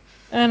 Yeah.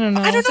 I don't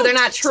know. I don't So know. they're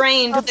not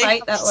trained to They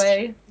fight have that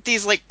way.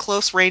 These like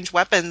close range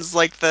weapons,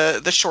 like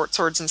the short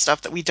swords and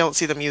stuff, that we don't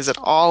see them use at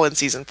all in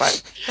season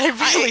 5. They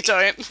really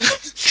don't.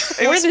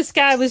 Or this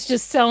guy was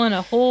just selling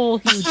a whole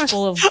huge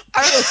full of.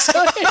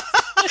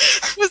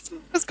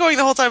 was going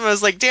the whole time. I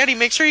was like, Danny,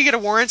 make sure you get a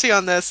warranty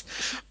on this.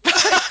 Well,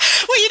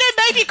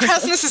 maybe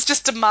Krasnus is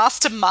just a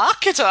master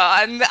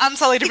marketer, and the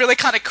Unsullied are really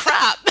kind of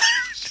crap.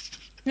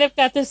 They've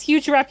got this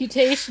huge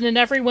reputation, and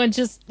everyone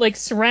just like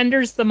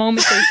surrenders the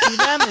moment they see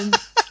them. And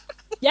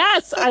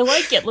yes, I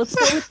like it. Let's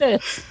go with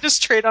this.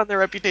 Just trade on their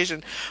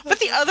reputation. But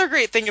the other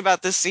great thing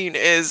about this scene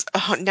is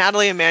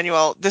Natalie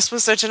Emmanuel. This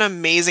was such an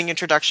amazing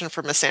introduction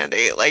for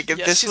Missandei. Like,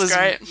 Yes, this she's was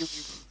great. really,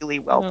 really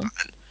well done.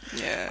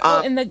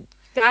 Yeah. And the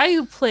guy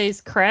who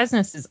plays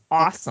Krasnus is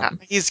awesome.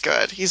 He's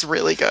good. He's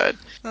really good.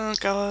 Oh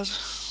God.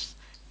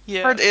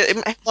 Yeah.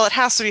 It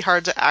has to be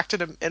hard to act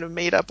in a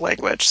made-up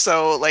language.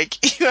 So,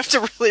 like, you have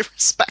to really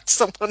respect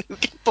someone who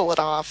can pull it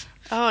off.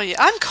 Oh yeah,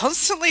 I'm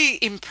constantly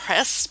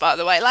impressed. By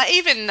the way, like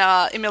even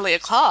Emilia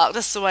Clarke,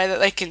 just the way that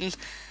they can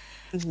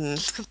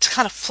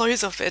kind of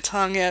flows off their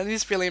tongue. Yeah, it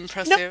is really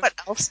impressive. You know what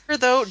else here,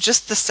 though?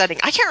 Just the setting.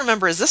 I can't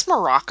remember. Is this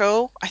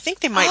Morocco? I think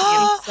they might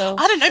be. So.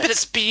 I don't know, but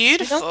it's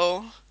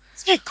beautiful.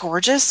 Isn't it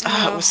gorgeous?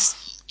 Yeah. It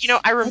was. I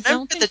I remember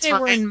don't the think they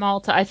time. were in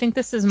Malta. I think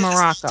this is Is this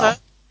Morocco. Malta?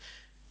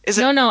 Is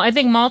it? No. I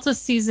think Malta's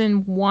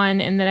season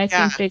 1, and then I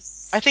think they.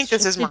 I think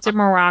this is shifted to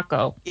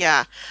Morocco.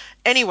 Yeah.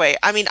 Anyway,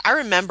 I mean, I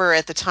remember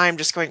at the time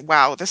just going,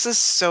 "Wow, this is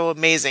so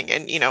amazing,"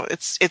 and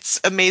it's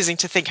amazing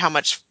to think how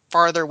much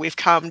farther we've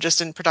come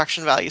just in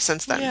production value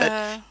since then.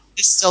 Yeah. But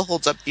it still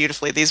holds up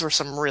beautifully. These were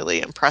some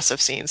really impressive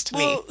scenes to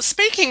me. Well,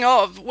 speaking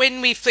of, when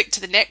we flick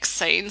to the next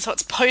scene, so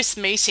it's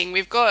post-meeting,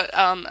 we've got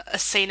a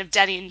scene of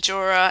Danny and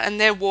Jorah,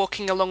 and they're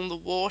walking along the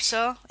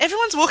water.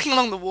 Everyone's walking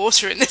along the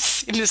water in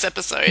this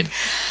episode.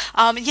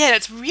 Yeah,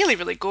 it's really,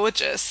 really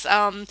gorgeous.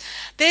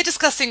 They're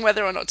discussing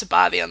whether or not to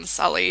buy the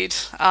Unsullied,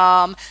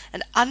 and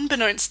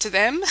unbeknownst to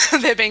them,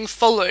 they're being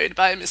followed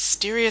by a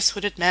mysterious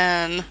hooded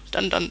man.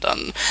 Dun dun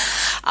dun.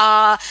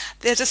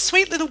 There's a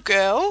sweet little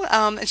girl,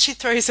 and she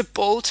throws a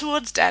ball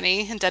towards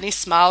Danny, and Danny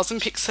smiles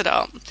and picks it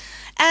up.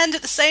 And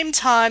at the same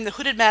time, the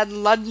hooded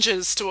man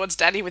lunges towards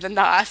Danny with a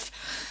knife.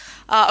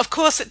 Of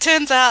course, it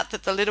turns out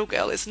that the little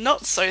girl is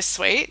not so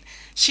sweet.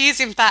 She is,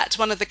 in fact,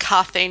 one of the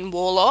Carthane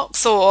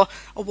warlocks, or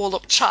a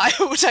warlock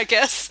child, I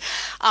guess.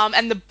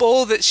 And the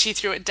ball that she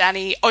threw at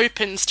Danny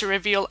opens to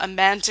reveal a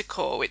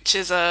manticore, which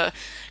is a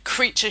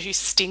creature whose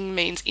sting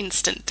means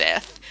instant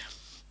death.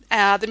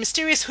 The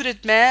mysterious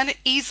hooded man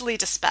easily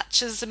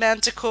dispatches the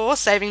manticore,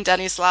 saving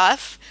Danny's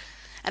life.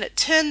 And it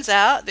turns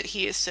out that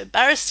he is Sir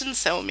Barristan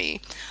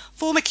Selmy,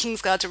 former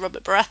Kingsguard to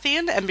Robert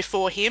Baratheon, and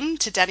before him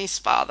to Danny's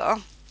father.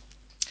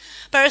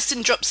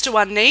 Barristan drops to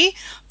one knee,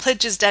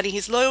 pledges Danny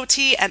his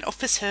loyalty, and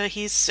offers her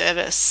his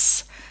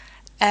service.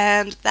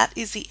 And that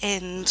is the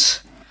end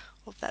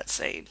of that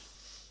scene.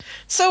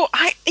 So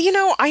I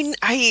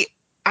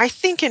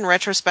think in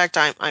retrospect,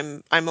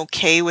 I'm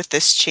okay with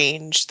this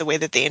change, the way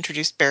that they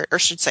introduced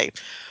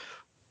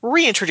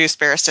reintroduced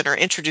Barristan, or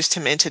introduced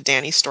him into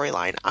Danny's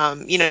storyline.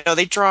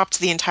 They dropped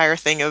the entire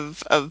thing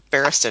of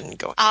Barristan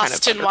going Arstan kind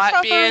of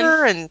undercover,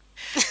 Whitebeard. and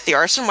the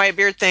Arstan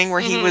Whitebeard thing, where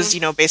he was,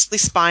 basically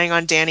spying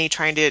on Danny,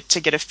 trying to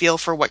get a feel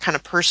for what kind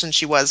of person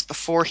she was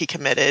before he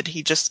committed.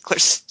 He just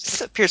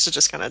appears to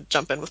just kind of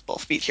jump in with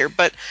both feet here,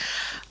 but.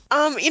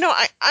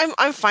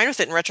 I'm fine with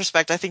it in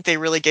retrospect. I think they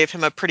really gave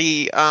him a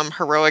pretty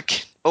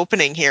heroic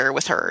opening here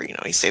with her.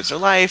 He saves her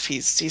life.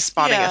 He's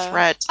spotting a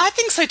threat. I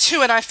think so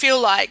too, and I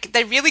feel like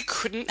they really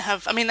couldn't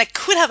have. I mean, they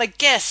could have, I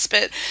guess,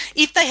 but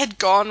if they had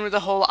gone with the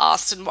whole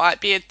Arstan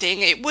Whitebeard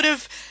thing, it would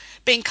have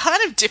been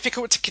kind of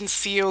difficult to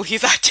conceal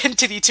his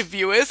identity to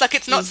viewers. Like,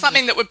 it's not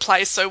something that would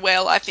play so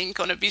well, I think,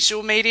 on a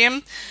visual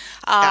medium.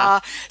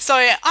 So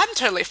I'm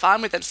totally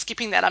fine with them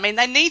skipping that. I mean,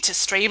 they need to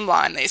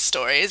streamline these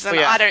stories, and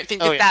I don't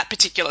think that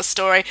particular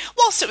story,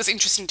 whilst it was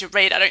interesting to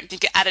read, I don't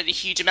think it added a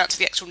huge amount to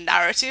the actual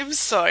narrative.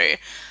 So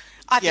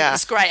I think it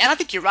was great, and I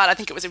think you're right. I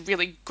think it was a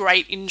really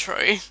great intro.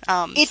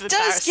 It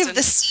does give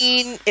the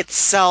scene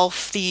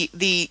itself, the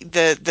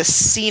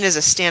scene as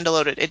a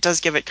standalone. It does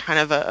give it kind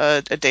of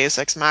a Deus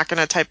Ex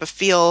Machina type of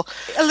feel,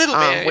 a little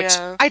bit, which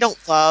I don't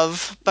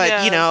love,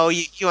 but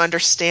you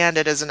understand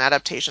it as an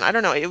adaptation. I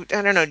don't know.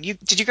 I don't know.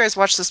 Did you guys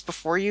watch this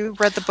before you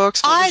read the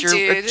books? What was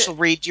your initial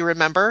read? Do you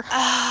remember?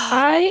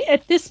 I,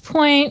 at this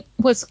point,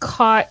 was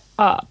caught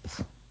up.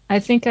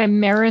 I think I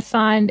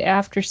marathoned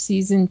after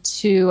season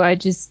 2.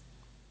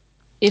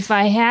 if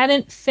I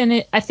hadn't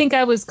finished, I think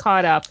I was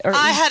caught up, or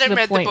I to hadn't the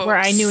read the point where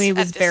I knew books he at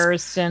was this.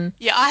 Barristan,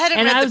 Yeah, I hadn't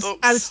and read I the was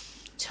books.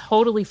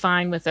 totally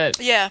fine with it.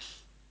 Yeah.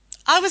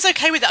 I was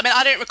okay with it. I mean,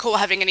 I don't recall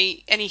having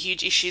any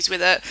huge issues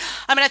with it.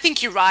 I mean, I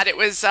think you're right. It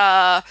was,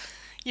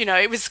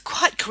 it was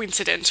quite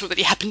coincidental that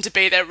he happened to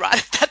be there right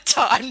at that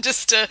time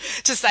just to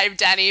save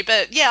Danny.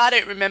 But yeah, I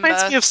don't Reminds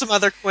remember. me of some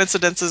other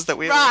coincidences that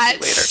we will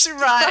Right, see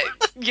later. right,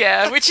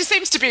 yeah, which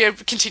seems to be a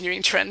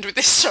continuing trend with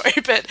this show.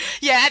 But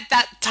yeah, at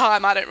that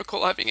time, I don't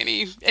recall having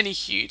any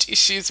huge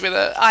issues with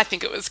it. I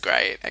think it was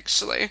great,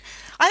 actually.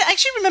 I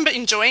actually remember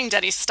enjoying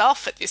Danny's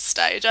stuff at this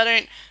stage. I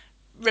don't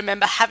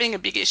remember having a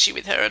big issue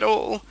with her at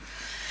all.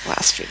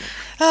 Blasphemy.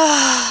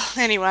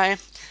 Anyway,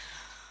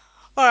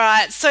 all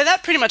right. So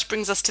that pretty much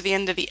brings us to the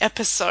end of the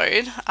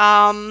episode.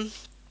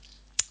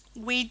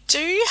 We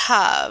do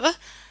have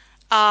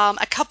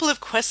a couple of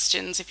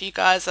questions. If you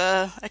guys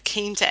are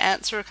keen to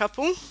answer a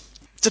couple,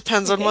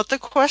 Depends on what the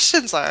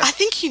questions are. I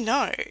think you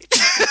know.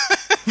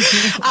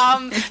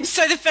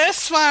 So the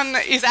first one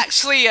is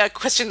actually a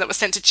question that was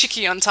sent to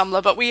Chicky on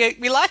Tumblr, but we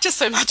liked it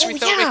so much we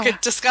thought we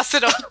could discuss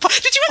it on.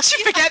 Did you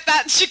actually forget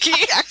that, Chicky?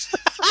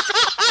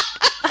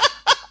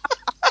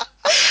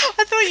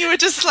 I thought you were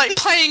just like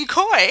playing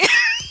coy.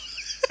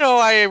 No,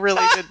 I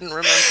really didn't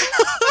remember.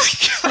 Oh,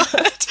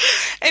 God.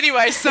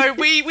 Anyway, so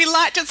we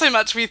liked it so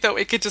much we thought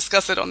we could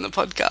discuss it on the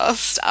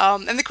podcast.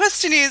 And the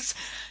question is,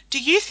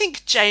 do you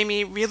think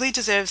Jamie really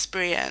deserves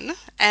Brienne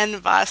and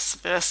vice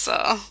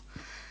versa?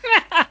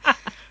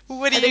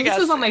 What do I you think this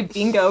guys was on my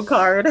bingo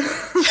card. Doesn't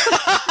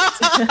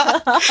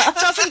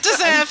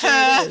deserve sure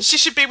it her. is. She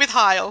should be with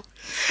Hyle.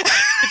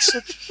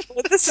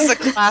 This is a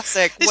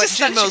classic. It's What just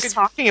such a Jinmo's good-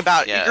 talking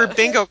about, Yeah. your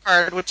bingo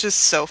card, which is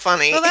so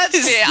funny. Well, that's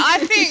is it. I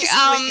think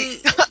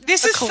basically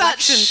this a is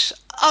collection. such.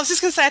 I was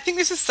just going to say, I think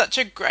this is such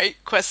a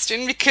great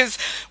question because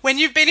when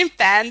you've been in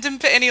fandom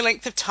for any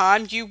length of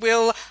time, you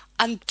will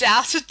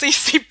undoubtedly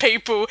see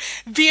people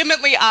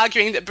vehemently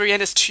arguing that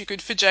Brienne is too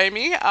good for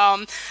Jamie.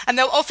 And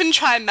they'll often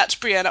try and match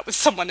Brienne up with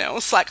someone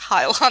else, like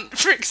Hyle Hunt,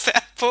 for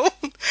example.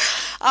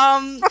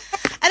 And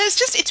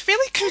it's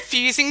really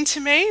confusing to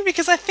me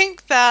because I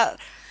think that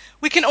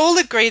we can all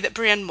agree that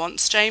Brienne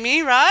wants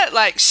Jamie, right?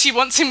 Like, she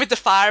wants him with the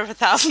fire of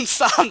 1,000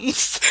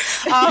 suns.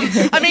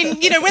 I mean,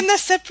 when they're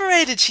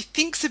separated, she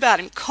thinks about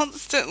him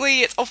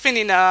constantly. It's often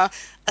in a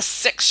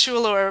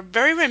sexual or a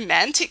very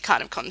romantic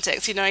kind of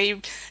context.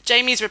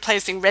 Jamie's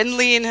replacing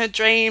Renly in her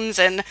dreams,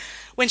 and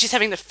when she's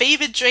having the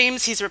fevered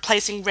dreams, he's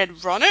replacing Red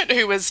Ronnet,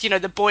 who was,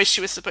 the boy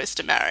she was supposed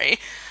to marry.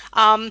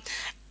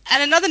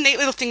 And another neat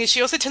little thing is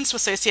she also tends to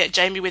associate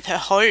Jamie with her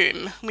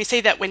home. We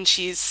see that when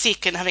she's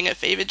sick and having her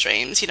fever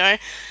dreams,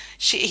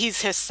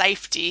 he's her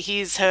safety,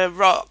 he's her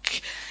rock,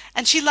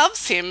 and she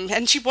loves him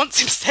and she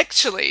wants him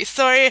sexually.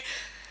 So,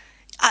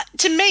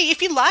 to me,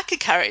 if you like a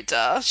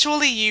character,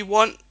 surely you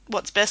want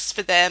what's best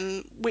for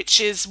them, which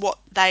is what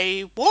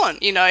they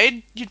want.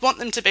 You'd want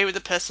them to be with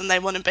the person they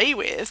want to be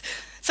with.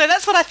 So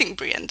that's what I think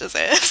Brienne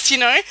deserves,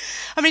 I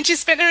mean, she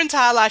spent her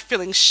entire life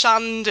feeling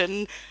shunned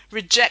and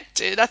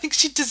rejected. I think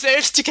she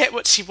deserves to get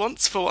what she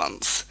wants for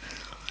once.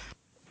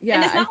 Yeah,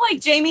 And it's not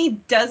like Jamie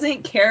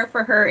doesn't care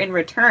for her in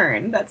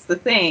return. That's the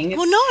thing.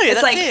 Well, no,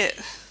 it's that's like,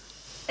 it.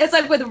 It's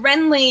like with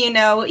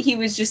Renly, he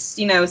was just,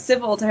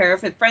 civil to her,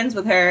 friends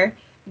with her,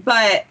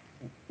 but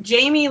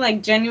Jamie,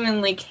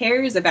 genuinely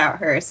cares about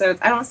her. So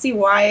I don't see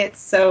why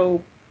it's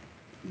so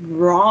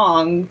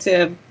wrong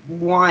to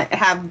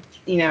have,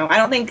 I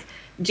don't think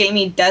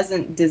Jamie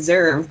doesn't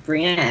deserve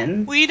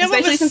Brienne. Well,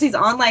 especially since he's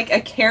on,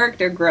 a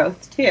character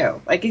growth,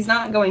 too. He's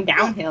not going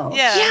downhill.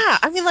 Yeah.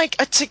 I mean,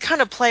 to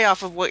kind of play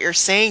off of what you're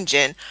saying,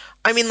 Jin,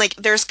 I mean,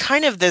 there's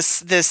kind of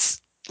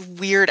this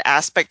weird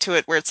aspect to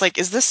it where it's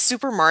is this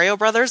Super Mario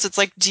Brothers? It's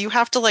do you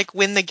have to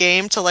win the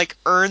game to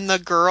earn the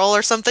girl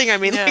or something? I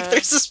mean, Yeah.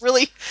 there's this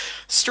really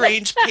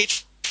strange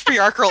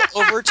patriarchal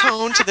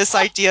overtone to this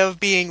idea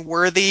of being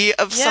worthy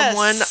of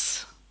someone.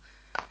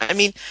 I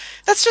mean,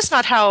 this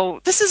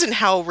isn't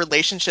how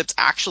relationships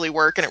actually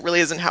work, and it really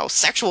isn't how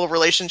sexual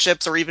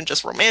relationships or even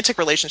just romantic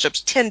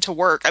relationships tend to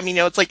work. I mean,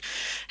 it's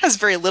has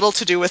very little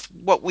to do with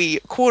what we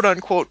quote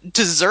unquote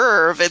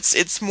deserve.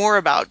 It's more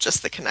about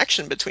just the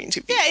connection between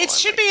two people. Yeah, it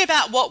should be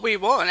about what we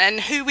want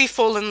and who we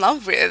fall in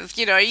love with.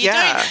 You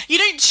Yeah.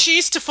 don't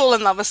choose to fall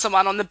in love with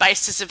someone on the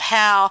basis of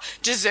how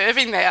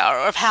deserving they are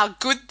or of how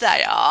good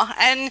they are.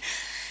 And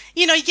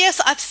yes,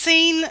 I've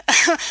seen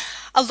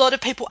a lot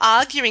of people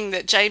arguing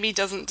that Jamie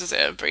doesn't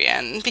deserve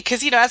Brienne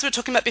because, as we were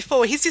talking about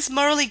before, he's this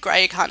morally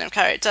grey kind of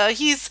character.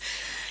 He's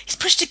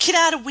pushed a kid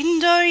out a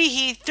window.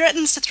 He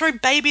threatens to throw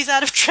babies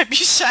out of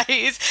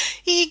trebuchets.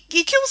 He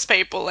kills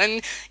people.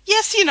 And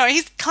yes,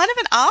 he's kind of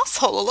an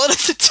asshole a lot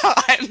of the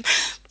time.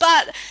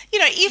 But,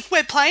 if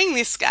we're playing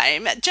this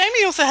game,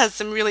 Jamie also has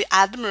some really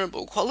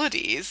admirable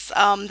qualities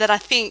that I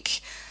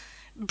think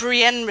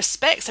Brienne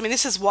respects. I mean,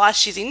 this is why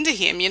she's into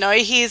him.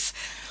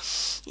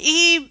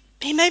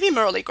 He may be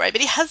morally grey, but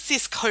he has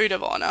this code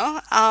of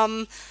honour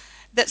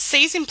that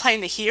sees him playing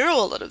the hero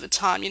a lot of the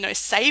time,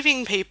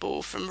 saving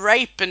people from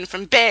rape and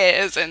from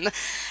bears and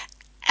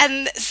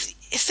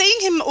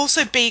seeing him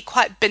also be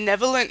quite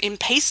benevolent in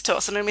peace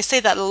talks. I mean, we see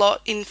that a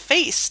lot in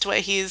Feast, where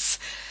he's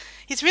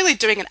really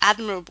doing an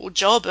admirable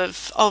job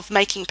of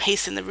making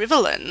peace in the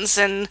Riverlands.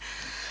 And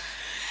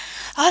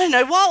I don't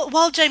know,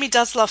 while Jamie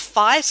does love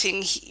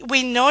fighting,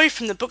 we know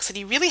from the books that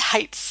he really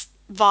hates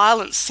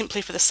violence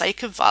simply for the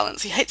sake of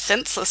violence. He hates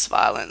senseless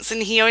violence,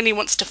 and he only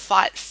wants to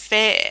fight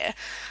fair.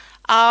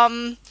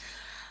 Um,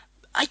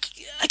 I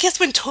guess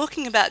when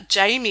talking about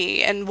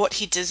Jamie and what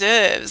he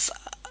deserves,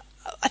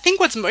 I think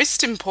what's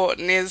most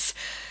important is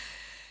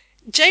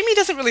Jamie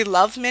doesn't really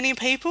love many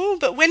people,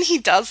 but when he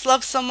does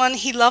love someone,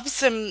 he loves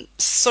them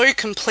so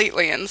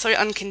completely and so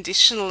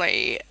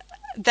unconditionally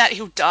that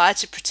he'll die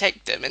to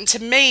protect them. And to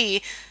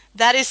me,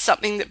 that is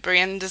something that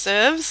Brienne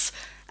deserves.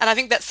 And I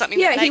think that's something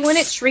that Yeah, makes... he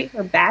wouldn't treat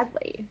her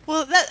badly.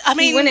 Well, I He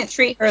mean... wouldn't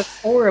treat her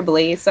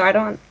horribly, so I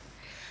don't...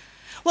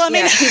 Well, I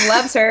mean... Yeah, he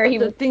loves her. But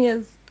the thing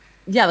is,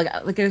 yeah,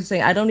 like I was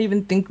saying, I don't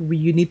even think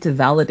you need to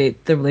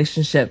validate the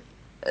relationship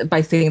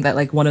by saying that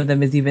like one of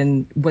them is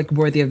even like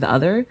worthy of the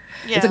other. It's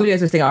like Yeah. what you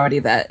guys were saying already,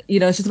 that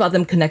it's just about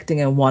them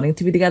connecting and wanting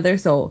to be together.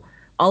 So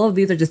all of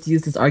these are just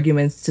used as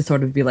arguments to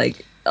sort of be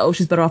like, oh,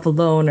 she's better off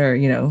alone, or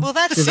Well,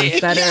 that's deserves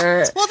it.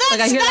 better. Well, Like,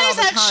 I hear that all is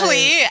the actually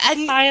time. it.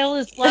 And Kyle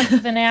is less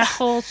of an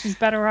asshole. She's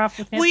better off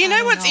with him. well, you I know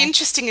don't what's know.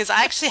 interesting is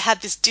I actually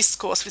had this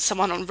discourse with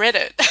someone on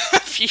Reddit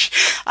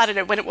I don't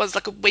know when it was,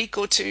 like a week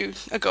or two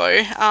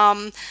ago,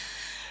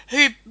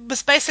 who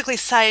was basically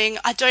saying,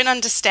 I don't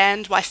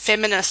understand why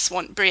feminists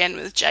want Brienne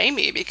with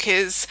Jamie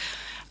because,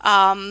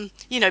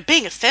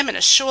 being a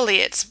feminist, surely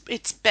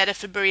it's better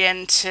for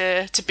Brienne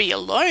to be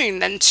alone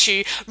than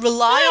to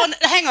rely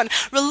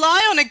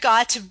on a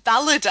guy to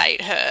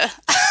validate her.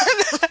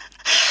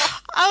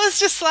 I was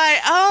just like,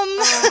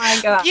 Oh my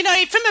God.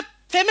 from a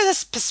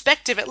feminist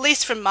perspective, at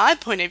least from my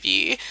point of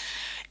view,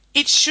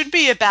 it should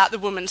be about the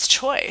woman's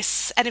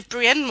choice. And if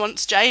Brienne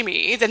wants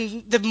Jamie,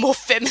 then the more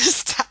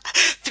feminist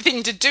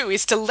thing to do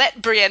is to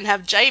let Brienne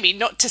have Jamie,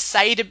 not to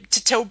say to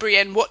tell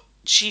Brienne what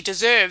she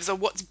deserves or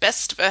what's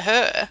best for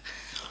her.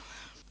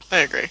 I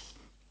agree.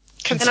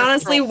 And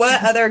honestly,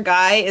 what other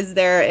guy is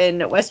there in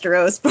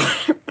Westeros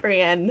for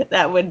Brienne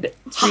that would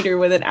treat her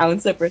with an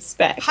ounce of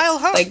respect? Heil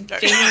ho. Like,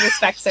 Jamie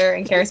respects her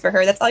and cares for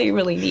her. That's all you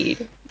really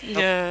need.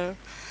 Yeah.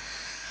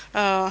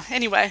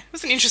 Anyway, it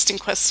was an interesting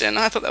question.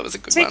 I thought that was a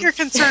good one. Take your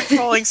concern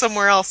trolling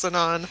somewhere else,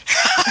 Anon.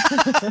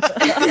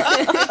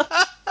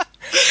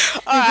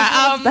 All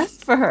right, What's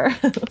best for her?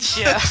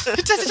 Yeah,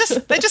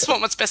 they just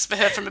want what's best for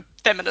her from a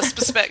feminist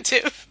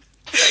perspective.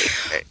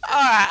 All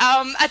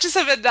right, I just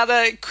have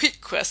another quick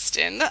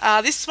question.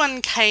 This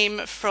one came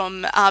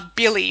from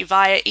Billy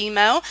via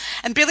email,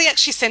 and Billy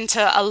actually sent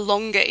a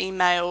longer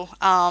email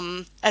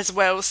as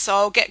well, so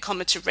I'll get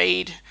Comma to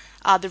read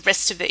the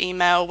rest of the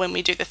email when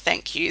we do the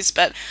thank yous.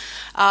 But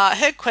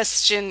her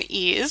question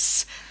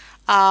is,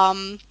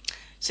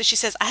 so she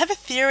says, I have a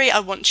theory I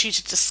want you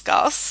to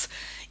discuss.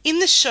 In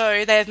the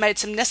show, they have made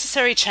some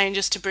necessary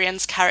changes to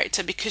Brienne's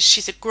character because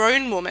she's a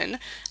grown woman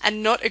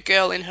and not a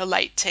girl in her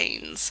late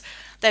teens.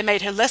 They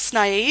made her less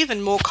naive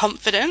and more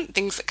confident,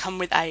 things that come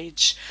with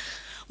age.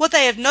 What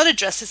they have not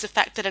addressed is the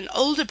fact that an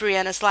older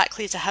Brienne is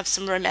likely to have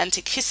some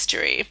romantic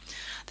history.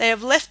 They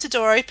have left the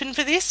door open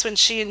for this when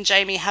she and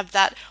Jamie have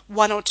that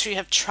one or two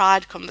have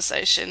tried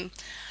conversation.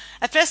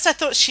 At first I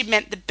thought she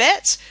meant the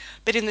bet,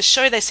 but in the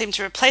show they seem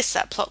to replace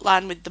that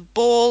plotline with the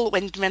ball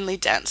when Renly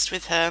danced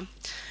with her,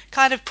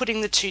 kind of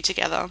putting the two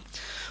together.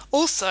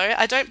 Also,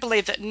 I don't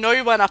believe that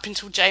no one up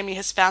until Jamie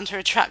has found her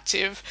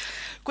attractive.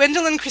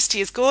 Gwendoline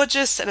Christie is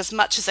gorgeous, and as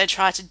much as they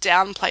try to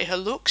downplay her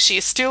look, she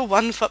is still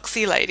one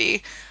foxy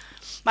lady.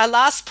 My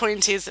last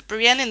point is that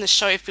Brienne in the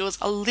show feels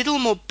a little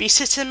more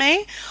bitter to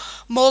me,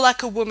 more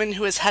like a woman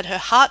who has had her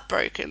heart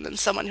broken than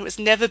someone who has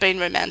never been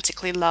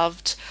romantically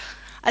loved.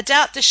 I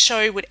doubt this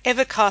show would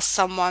ever cast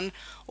someone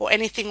or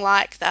anything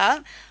like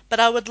that, but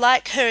I would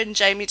like her and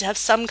Jamie to have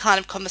some kind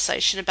of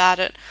conversation about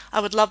it. I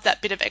would love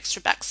that bit of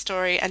extra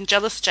backstory, and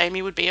jealous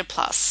Jamie would be a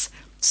plus.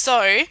 So,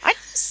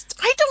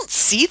 I don't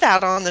see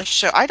that on the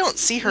show. I don't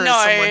see her No.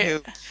 as someone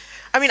who.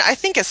 I mean, I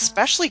think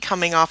especially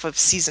coming off of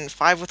season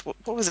 5 with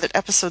what was it,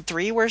 episode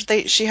 3, where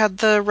she had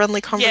the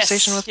Renly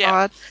conversation with yeah.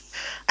 God.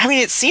 I mean,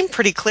 it seemed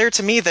pretty clear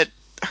to me that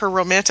her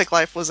romantic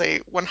life was a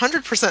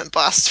 100%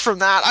 bust from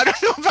that. I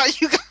don't know about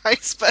you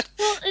guys, but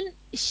Well, and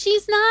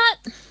she's not.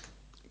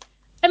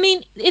 I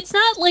mean, it's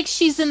not like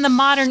she's in the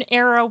modern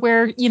era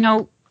where,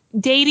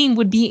 dating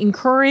would be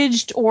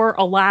encouraged or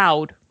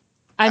allowed.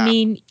 I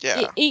mean,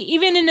 yeah.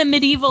 even in a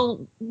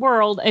medieval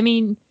world, I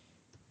mean,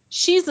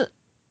 she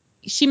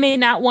may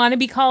not want to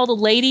be called a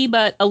lady,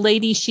 but a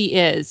lady she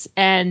is.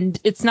 And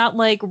it's not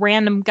like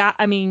random guy.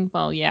 I mean,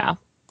 well, yeah.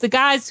 The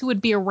guys who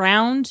would be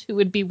around, who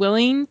would be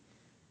willing.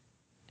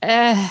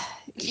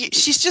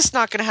 She's just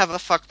not going to have a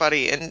fuck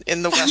buddy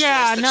in the Westeros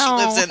Yeah, that no.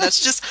 she lives in.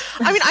 That's just,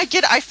 I mean,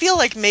 I feel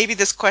like maybe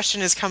this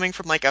question is coming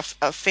from like a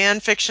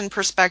fan fiction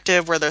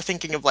perspective where they're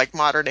thinking of like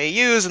modern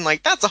AUs and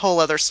like that's a whole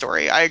other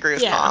story. I agree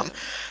with Yeah. Tom.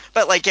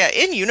 But like, yeah,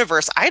 in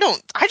universe, I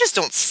just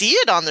don't see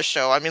it on the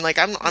show. I mean, like,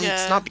 it's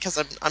Yeah. not because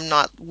I'm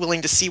not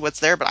willing to see what's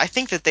there, but I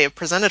think that they have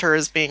presented her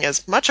as being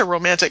as much a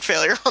romantic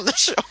failure on the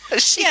show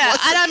as she Yeah, was.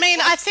 and I mean,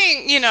 I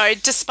think,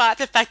 despite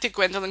the fact that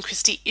Gwendolyn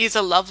Christie is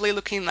a lovely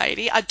looking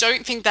lady, I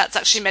don't think that's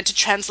actually meant to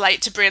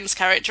translate to Brienne's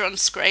character on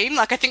screen.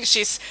 Like, I think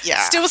she's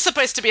Yeah. still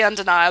supposed to be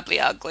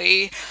undeniably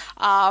ugly.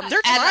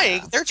 They're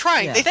trying. They're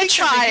trying. Yeah. They think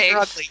they're making her trying.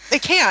 ugly. They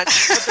can't,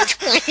 but they're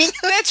trying.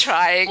 They're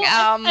trying.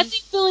 Well, I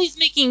think Billy's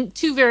making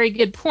two very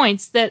good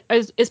points that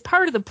is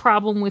part of the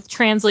problem with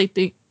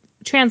translating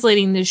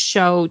this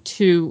show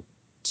to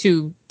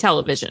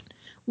television.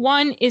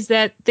 One is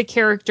that the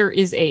character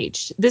is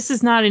aged. This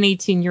is not an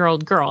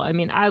 18-year-old girl. I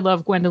mean, I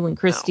love Gwendolyn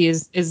Christie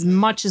as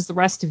much as the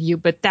rest of you,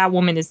 but that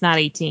woman is not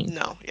 18.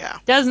 No, yeah.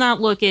 Does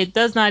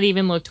not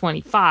even look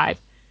 25.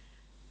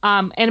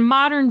 And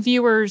modern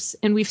viewers,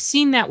 and we've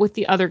seen that with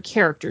the other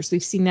characters.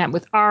 We've seen that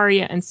with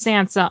Arya and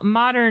Sansa.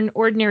 Modern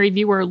ordinary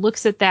viewer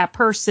looks at that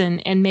person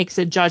and makes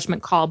a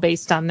judgment call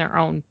based on their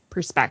own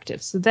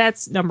perspective. So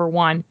that's number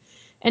one.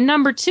 And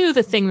number two,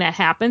 the thing that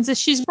happens is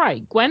she's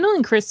right.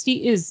 Gwendolyn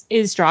Christie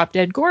is drop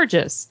dead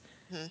gorgeous.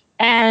 Mhm.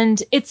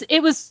 And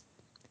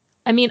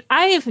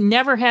I have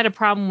never had a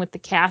problem with the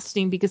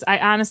casting because I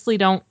honestly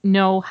don't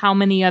know how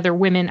many other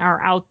women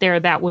are out there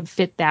that would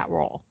fit that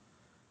role.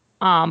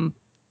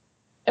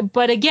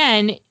 But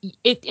again,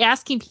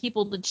 asking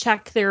people to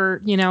check their,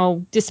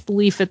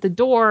 disbelief at the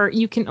door,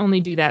 you can only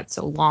do that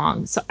so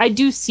long. So I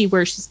do see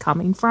where she's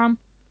coming from.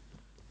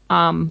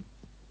 I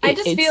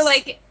just feel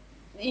like,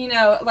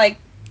 like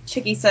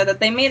Chicky said, that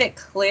they made it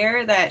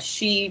clear that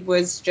she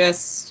was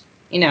just,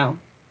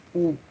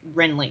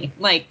 Renly.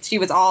 Like, she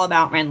was all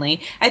about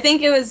Renly. I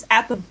think it was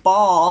at the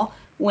ball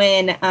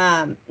when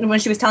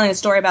she was telling the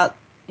story about,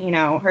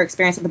 her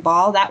experience at the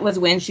ball. That was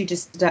when she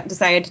just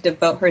decided to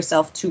devote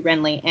herself to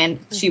Renly, and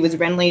she was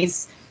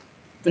Renly's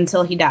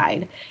until he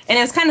died. And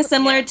it was kind of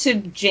similar to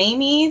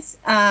Jamie's,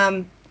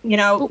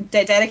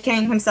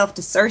 dedicating himself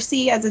to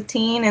Cersei as a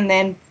teen, and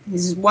then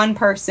he's one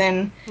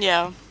person.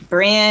 Yeah.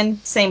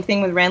 Brienne, same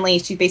thing with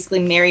Renly. She basically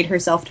married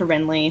herself to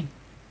Renly.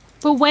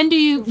 But when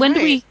do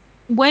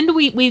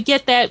we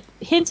get that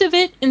hint of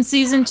it in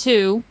season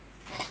 2?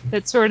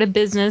 That sort of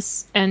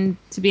business, and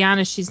to be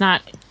honest,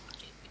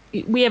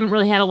 we haven't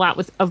really had a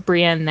lot of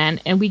Brienne then,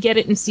 and we get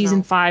it in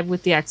season 5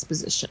 with the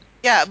exposition.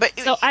 Yeah, but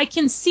So I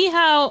can see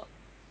how,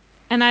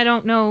 and I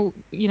don't know,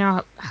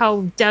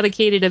 how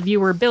dedicated a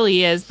viewer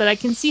Billy is, but I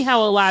can see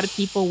how a lot of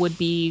people would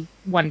be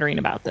wondering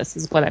about this,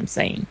 is what I'm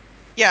saying.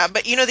 yeah,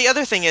 but the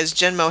other thing is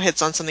Genmo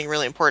hits on something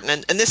really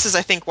important, and this is,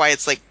 I think, why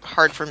it's like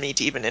hard for me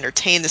to even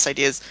entertain this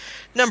idea. Is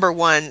number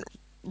one,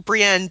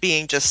 Brienne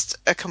being just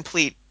a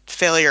complete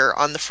failure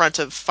on the front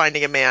of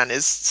finding a man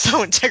is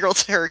so integral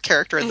to her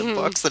character in the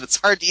books that it's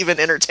hard to even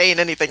entertain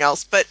anything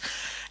else. But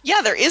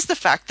yeah, there is the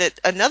fact that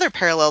another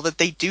parallel that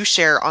they do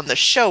share on the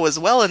show as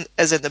well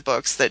as in the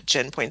books that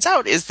Jen points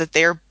out is that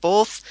they're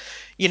both,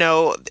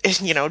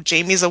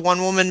 Jamie's a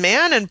one-woman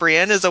man and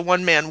Brienne is a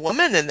one-man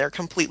woman, and they're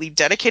completely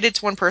dedicated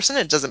to one person.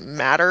 It doesn't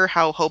matter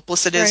how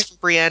hopeless it is Right. for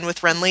Brienne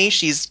with Renly.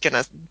 She's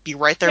going to be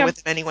right there with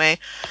him anyway.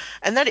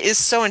 And that is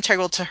so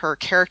integral to her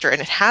character,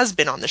 and it has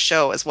been on the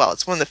show as well.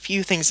 It's one of the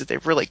few things that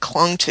they've really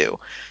clung to.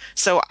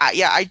 So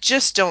I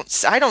just don't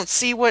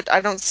see what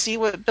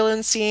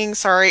Billen's seeing.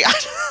 Sorry, I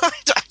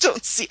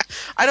don't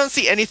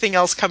see anything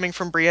else coming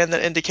from Brienne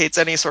that indicates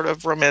any sort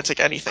of romantic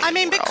anything. I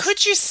mean, but else.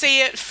 could you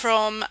see it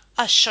from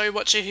a show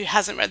watcher who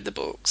hasn't read the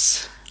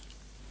books?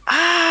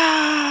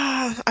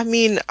 I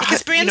mean,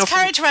 Because Brienne's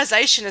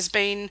characterization has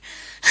been,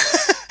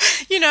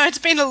 it's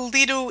been a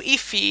little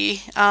iffy.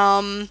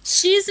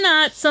 She's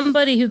not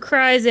somebody who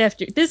cries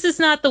after. This is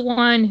not the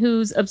one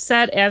who's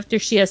upset after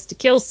she has to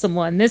kill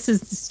someone. This is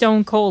the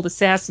stone cold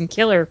assassin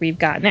killer we've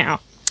got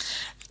now.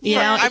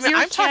 Yeah, if you're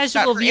I'm a talking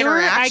casual about her viewer,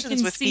 I interactions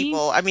can with see.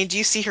 people. I mean, do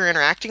you see her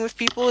interacting with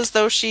people as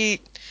though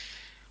she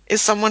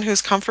is someone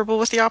who's comfortable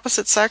with the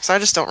opposite sex? I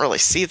just don't really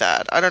see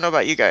that. I don't know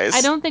about you guys.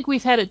 I don't think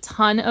we've had a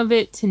ton of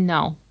it to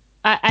know.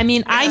 I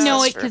mean, I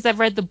know that's it because I've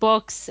read the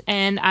books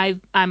and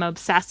I'm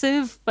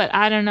obsessive, but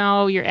I don't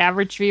know your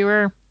average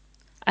viewer.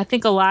 I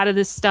think a lot of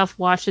this stuff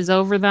washes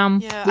over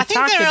them. Yeah, We've I think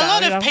talked there are a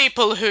about lot of it.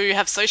 people who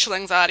have social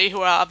anxiety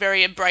who are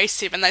very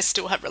abrasive and they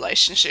still have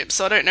relationships.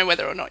 So I don't know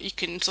whether or not you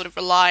can sort of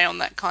rely on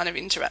that kind of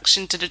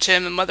interaction to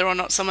determine whether or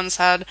not someone's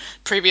had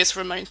previous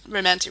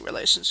romantic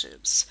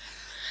relationships.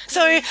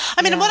 So, I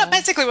mean,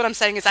 basically what I'm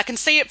saying is I can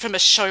see it from a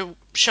show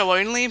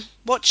only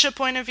watcher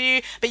point of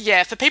view. But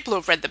yeah, for people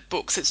who've read the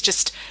books, it's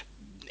just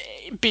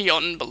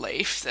beyond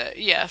belief that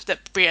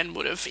Brienne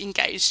would have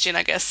engaged in,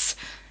 I guess,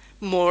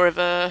 more of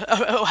or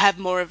have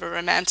more of a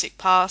romantic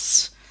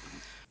past.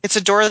 It's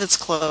a door that's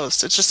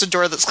closed. It's just a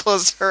door that's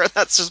closed to her.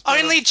 That's just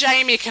Only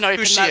Jamie can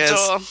open she that is.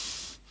 door.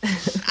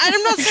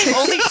 I'm not saying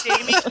only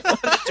Jamie can open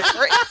the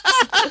door.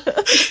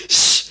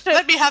 Shh,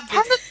 let me have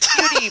Part this. of the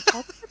beauty of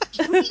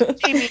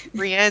Jamie and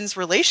Brienne's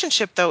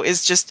relationship, though,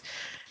 is just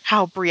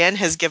how Brienne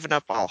has given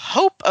up all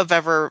hope of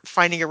ever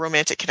finding a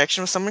romantic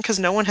connection with someone because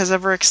no one has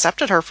ever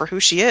accepted her for who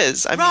she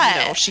is. I mean,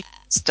 Right. she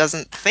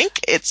doesn't think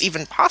it's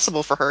even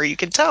possible for her. You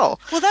can tell.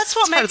 Well, that's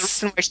what It's part of the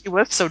makes... reason why she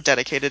was so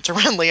dedicated to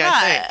Renly, I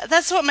Right, think.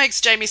 that's what makes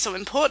Jamie so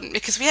important,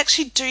 because we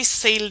actually do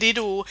see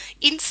little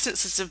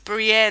instances of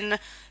Brienne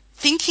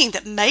thinking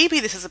that maybe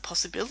this is a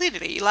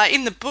possibility. Like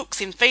in the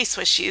books in Feast,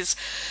 where she's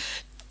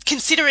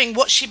considering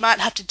what she might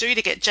have to do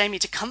to get Jamie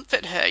to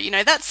comfort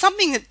her. That's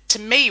something that to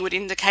me would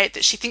indicate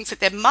that she thinks that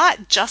there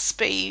might just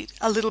be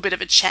a little bit of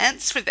a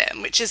chance for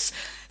them, which is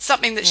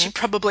something that she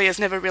probably has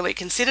never really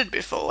considered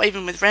before,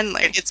 even with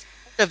Renly. It's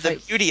part of the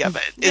Right. beauty of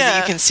it, is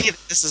that you can see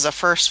that this is a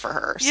first for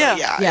her. So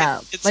Yeah. Yeah,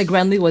 it's like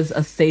Renly was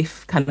a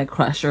safe kind of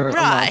crush or a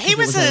Right, love he because it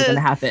was was never going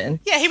to happen.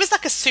 Yeah, he was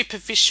like a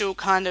superficial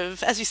kind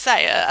of, as you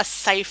say, a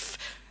safe,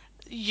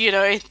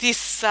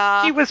 this...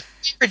 she was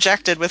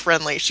rejected with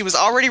Renly. She was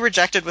already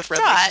rejected with Renly.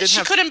 Right, she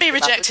have couldn't be to worry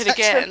about rejected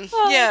rejection. again.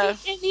 Well, Yeah.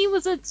 and he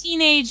was a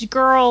teenage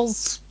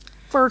girl's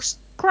first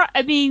crush.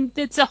 I mean,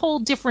 it's a whole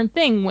different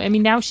thing. I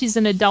mean, now she's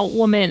an adult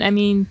woman. I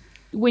mean,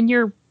 when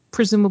you're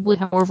presumably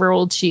however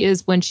old she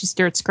is when she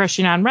starts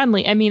crushing on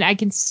Renly, I mean, I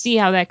can see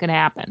how that could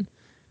happen.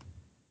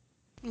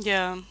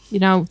 Yeah.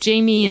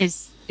 Jamie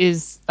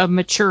is a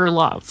mature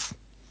love.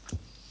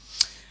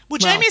 Well,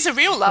 Jamie's a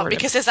real love sort of.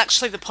 because there's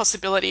actually the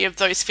possibility of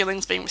those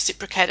feelings being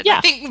reciprocated. Yeah.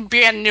 I think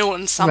Brienne knew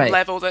on some Right.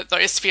 level that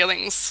those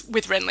feelings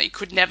with Renly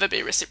could never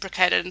be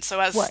reciprocated, and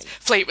so as Right.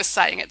 Fleet was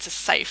saying, it's a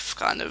safe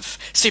kind of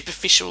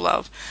superficial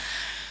love.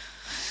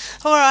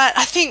 All right,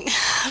 I think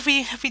have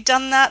we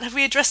done that? Have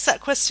we addressed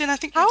that question? I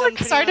think we've How done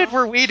pretty excited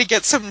well. were we to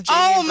get some Jamie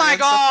Oh and my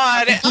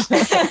Brienne stuff?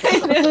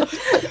 god!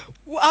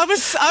 I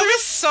was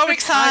so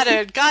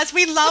excited. Guys,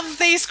 we love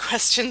these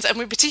questions, and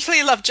we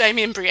particularly love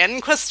Jamie and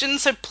Brienne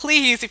questions, so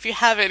please, if you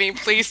have any,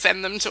 please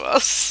send them to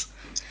us.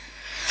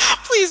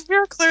 Please,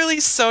 we're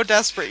clearly so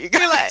desperate, you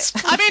guys.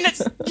 I mean,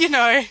 it's,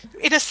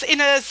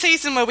 in a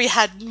season where we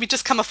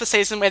just come off a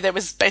season where there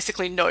was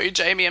basically no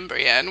Jamie and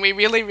Brienne, we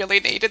really, really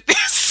needed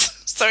this.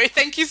 So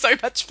thank you so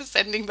much for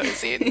sending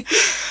those in.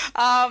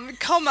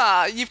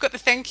 Comma, you've got the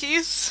thank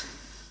yous?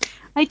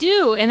 I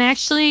do, and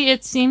actually,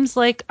 it seems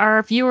like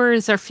our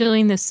viewers are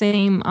feeling the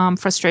same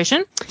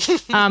frustration.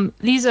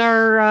 These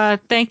are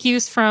thank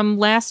yous from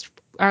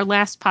our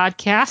last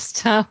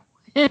podcast.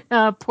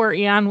 Poor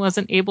Eon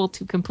wasn't able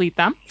to complete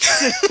them.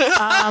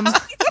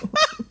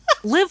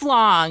 Live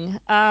long.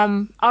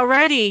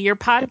 Already, your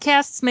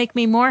podcasts make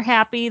me more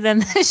happy than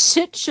the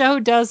shit show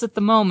does at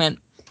the moment.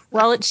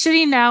 Well, it's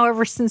shitty now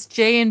ever since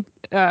Jamie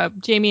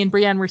and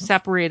Brienne were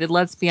separated,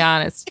 let's be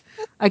honest.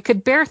 I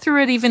could bear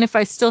through it even if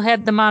I still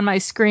had them on my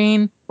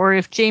screen, or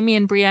if Jamie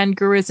and Brienne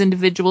grew as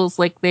individuals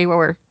like they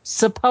were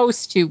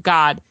supposed to.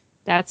 God,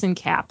 that's in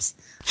caps.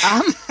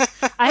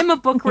 I'm a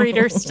book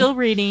reader, still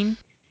reading,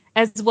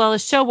 as well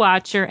as show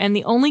watcher, and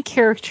the only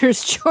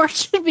characters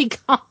George should be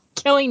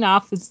killing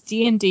off is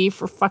D&D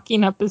for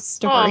fucking up his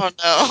story.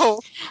 Oh no.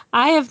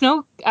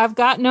 I've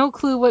got no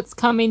clue what's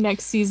coming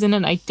next season,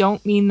 and I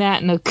don't mean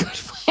that in a good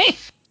way.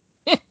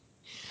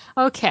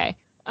 Okay.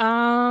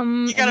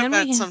 You gotta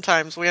vent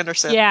sometimes, we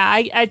understand. Yeah,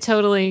 I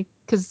totally,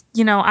 because,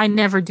 I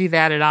never do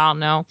that at all,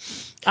 no.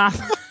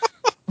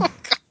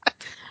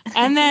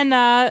 And then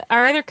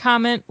our other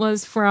comment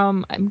was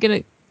from,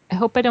 I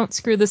hope I don't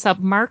screw this up,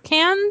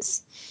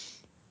 Markans.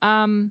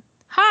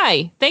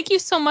 Hi, thank you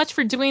so much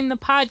for doing the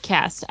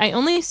podcast. I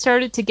only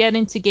started to get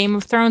into Game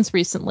of Thrones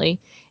recently,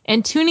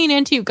 and tuning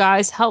into you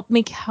guys helped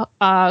me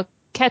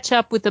catch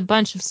up with a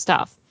bunch of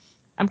stuff.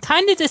 I'm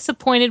kind of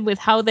disappointed with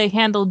how they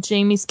handled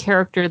Jamie's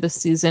character this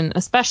season,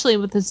 especially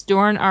with his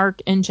Dorne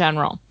arc in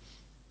general.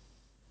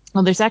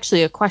 Well, there's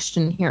actually a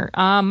question here.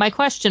 My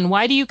question,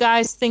 why do you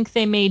guys think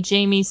they made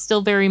Jamie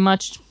still very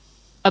much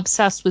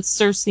obsessed with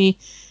Cersei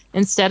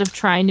instead of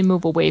trying to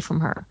move away from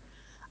her?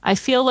 I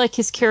feel like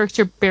his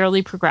character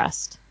barely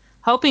progressed.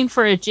 Hoping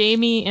for a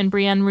Jamie and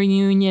Brienne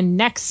reunion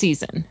next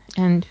season.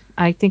 And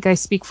I think I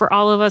speak for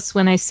all of us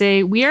when I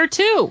say we are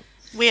too.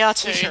 We are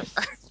too. Sure.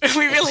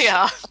 We really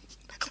are.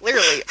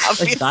 Clearly,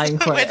 obviously. Dying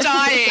for We're it.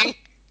 dying.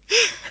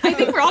 I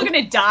think we're all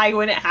gonna die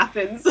when it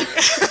happens.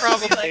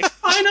 Probably.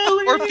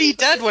 Finally. Or be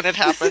dead when it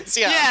happens,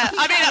 yeah. Yeah,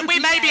 I mean, we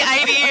may be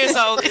 80 years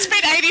old. It's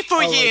been 84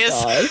 Oh my years.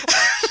 God.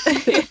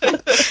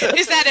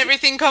 Is that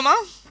everything, Comma?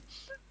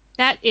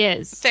 That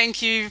is.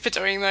 Thank you for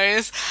doing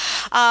those.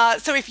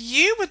 So if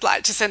you would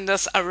like to send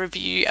us a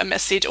review, a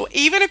message, or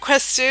even a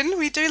question,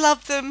 we do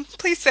love them.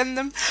 Please send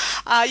them.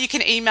 You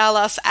can email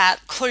us at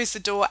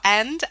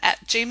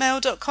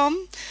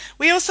closethedoorand@gmail.com.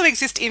 We also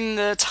exist in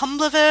the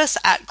Tumblrverse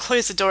at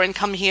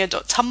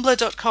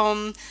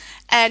closethedoorandcomehere.tumblr.com.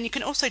 And you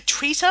can also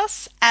tweet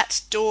us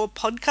at Door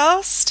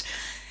Podcast.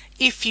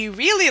 If you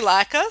really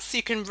like us,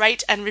 you can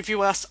rate and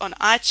review us on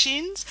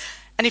iTunes.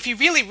 And if you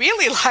really,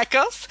 really like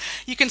us,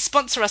 you can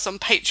sponsor us on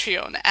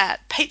Patreon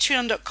at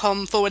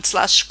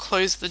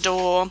patreon.com/close the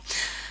door.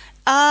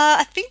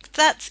 I think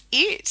that's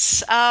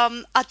it.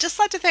 I'd just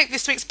like to thank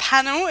this week's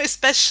panel,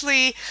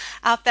 especially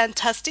our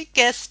fantastic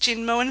guests,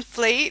 Jinmo and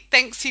Fleet.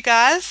 Thanks, you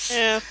guys.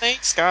 Yeah,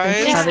 thanks, Thanks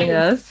guys. for having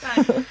us.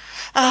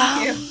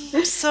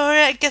 Thank So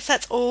I guess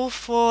that's all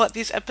for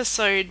this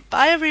episode.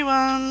 Bye,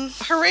 everyone.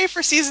 Hooray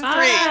for season 3.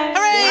 Bye.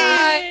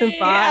 Hooray!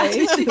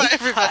 Bye. Bye,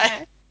 everybody.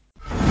 Bye.